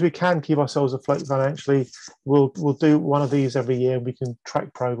as long as we can keep ourselves afloat financially, we'll do one of these every year. We can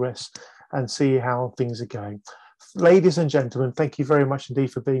track progress and see how things are going. Ladies and gentlemen, thank you very much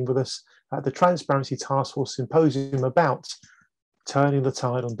indeed for being with us at the Transparency Task Force Symposium about turning the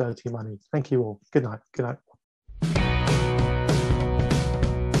tide on dirty money. Thank you all. Good night. Good night.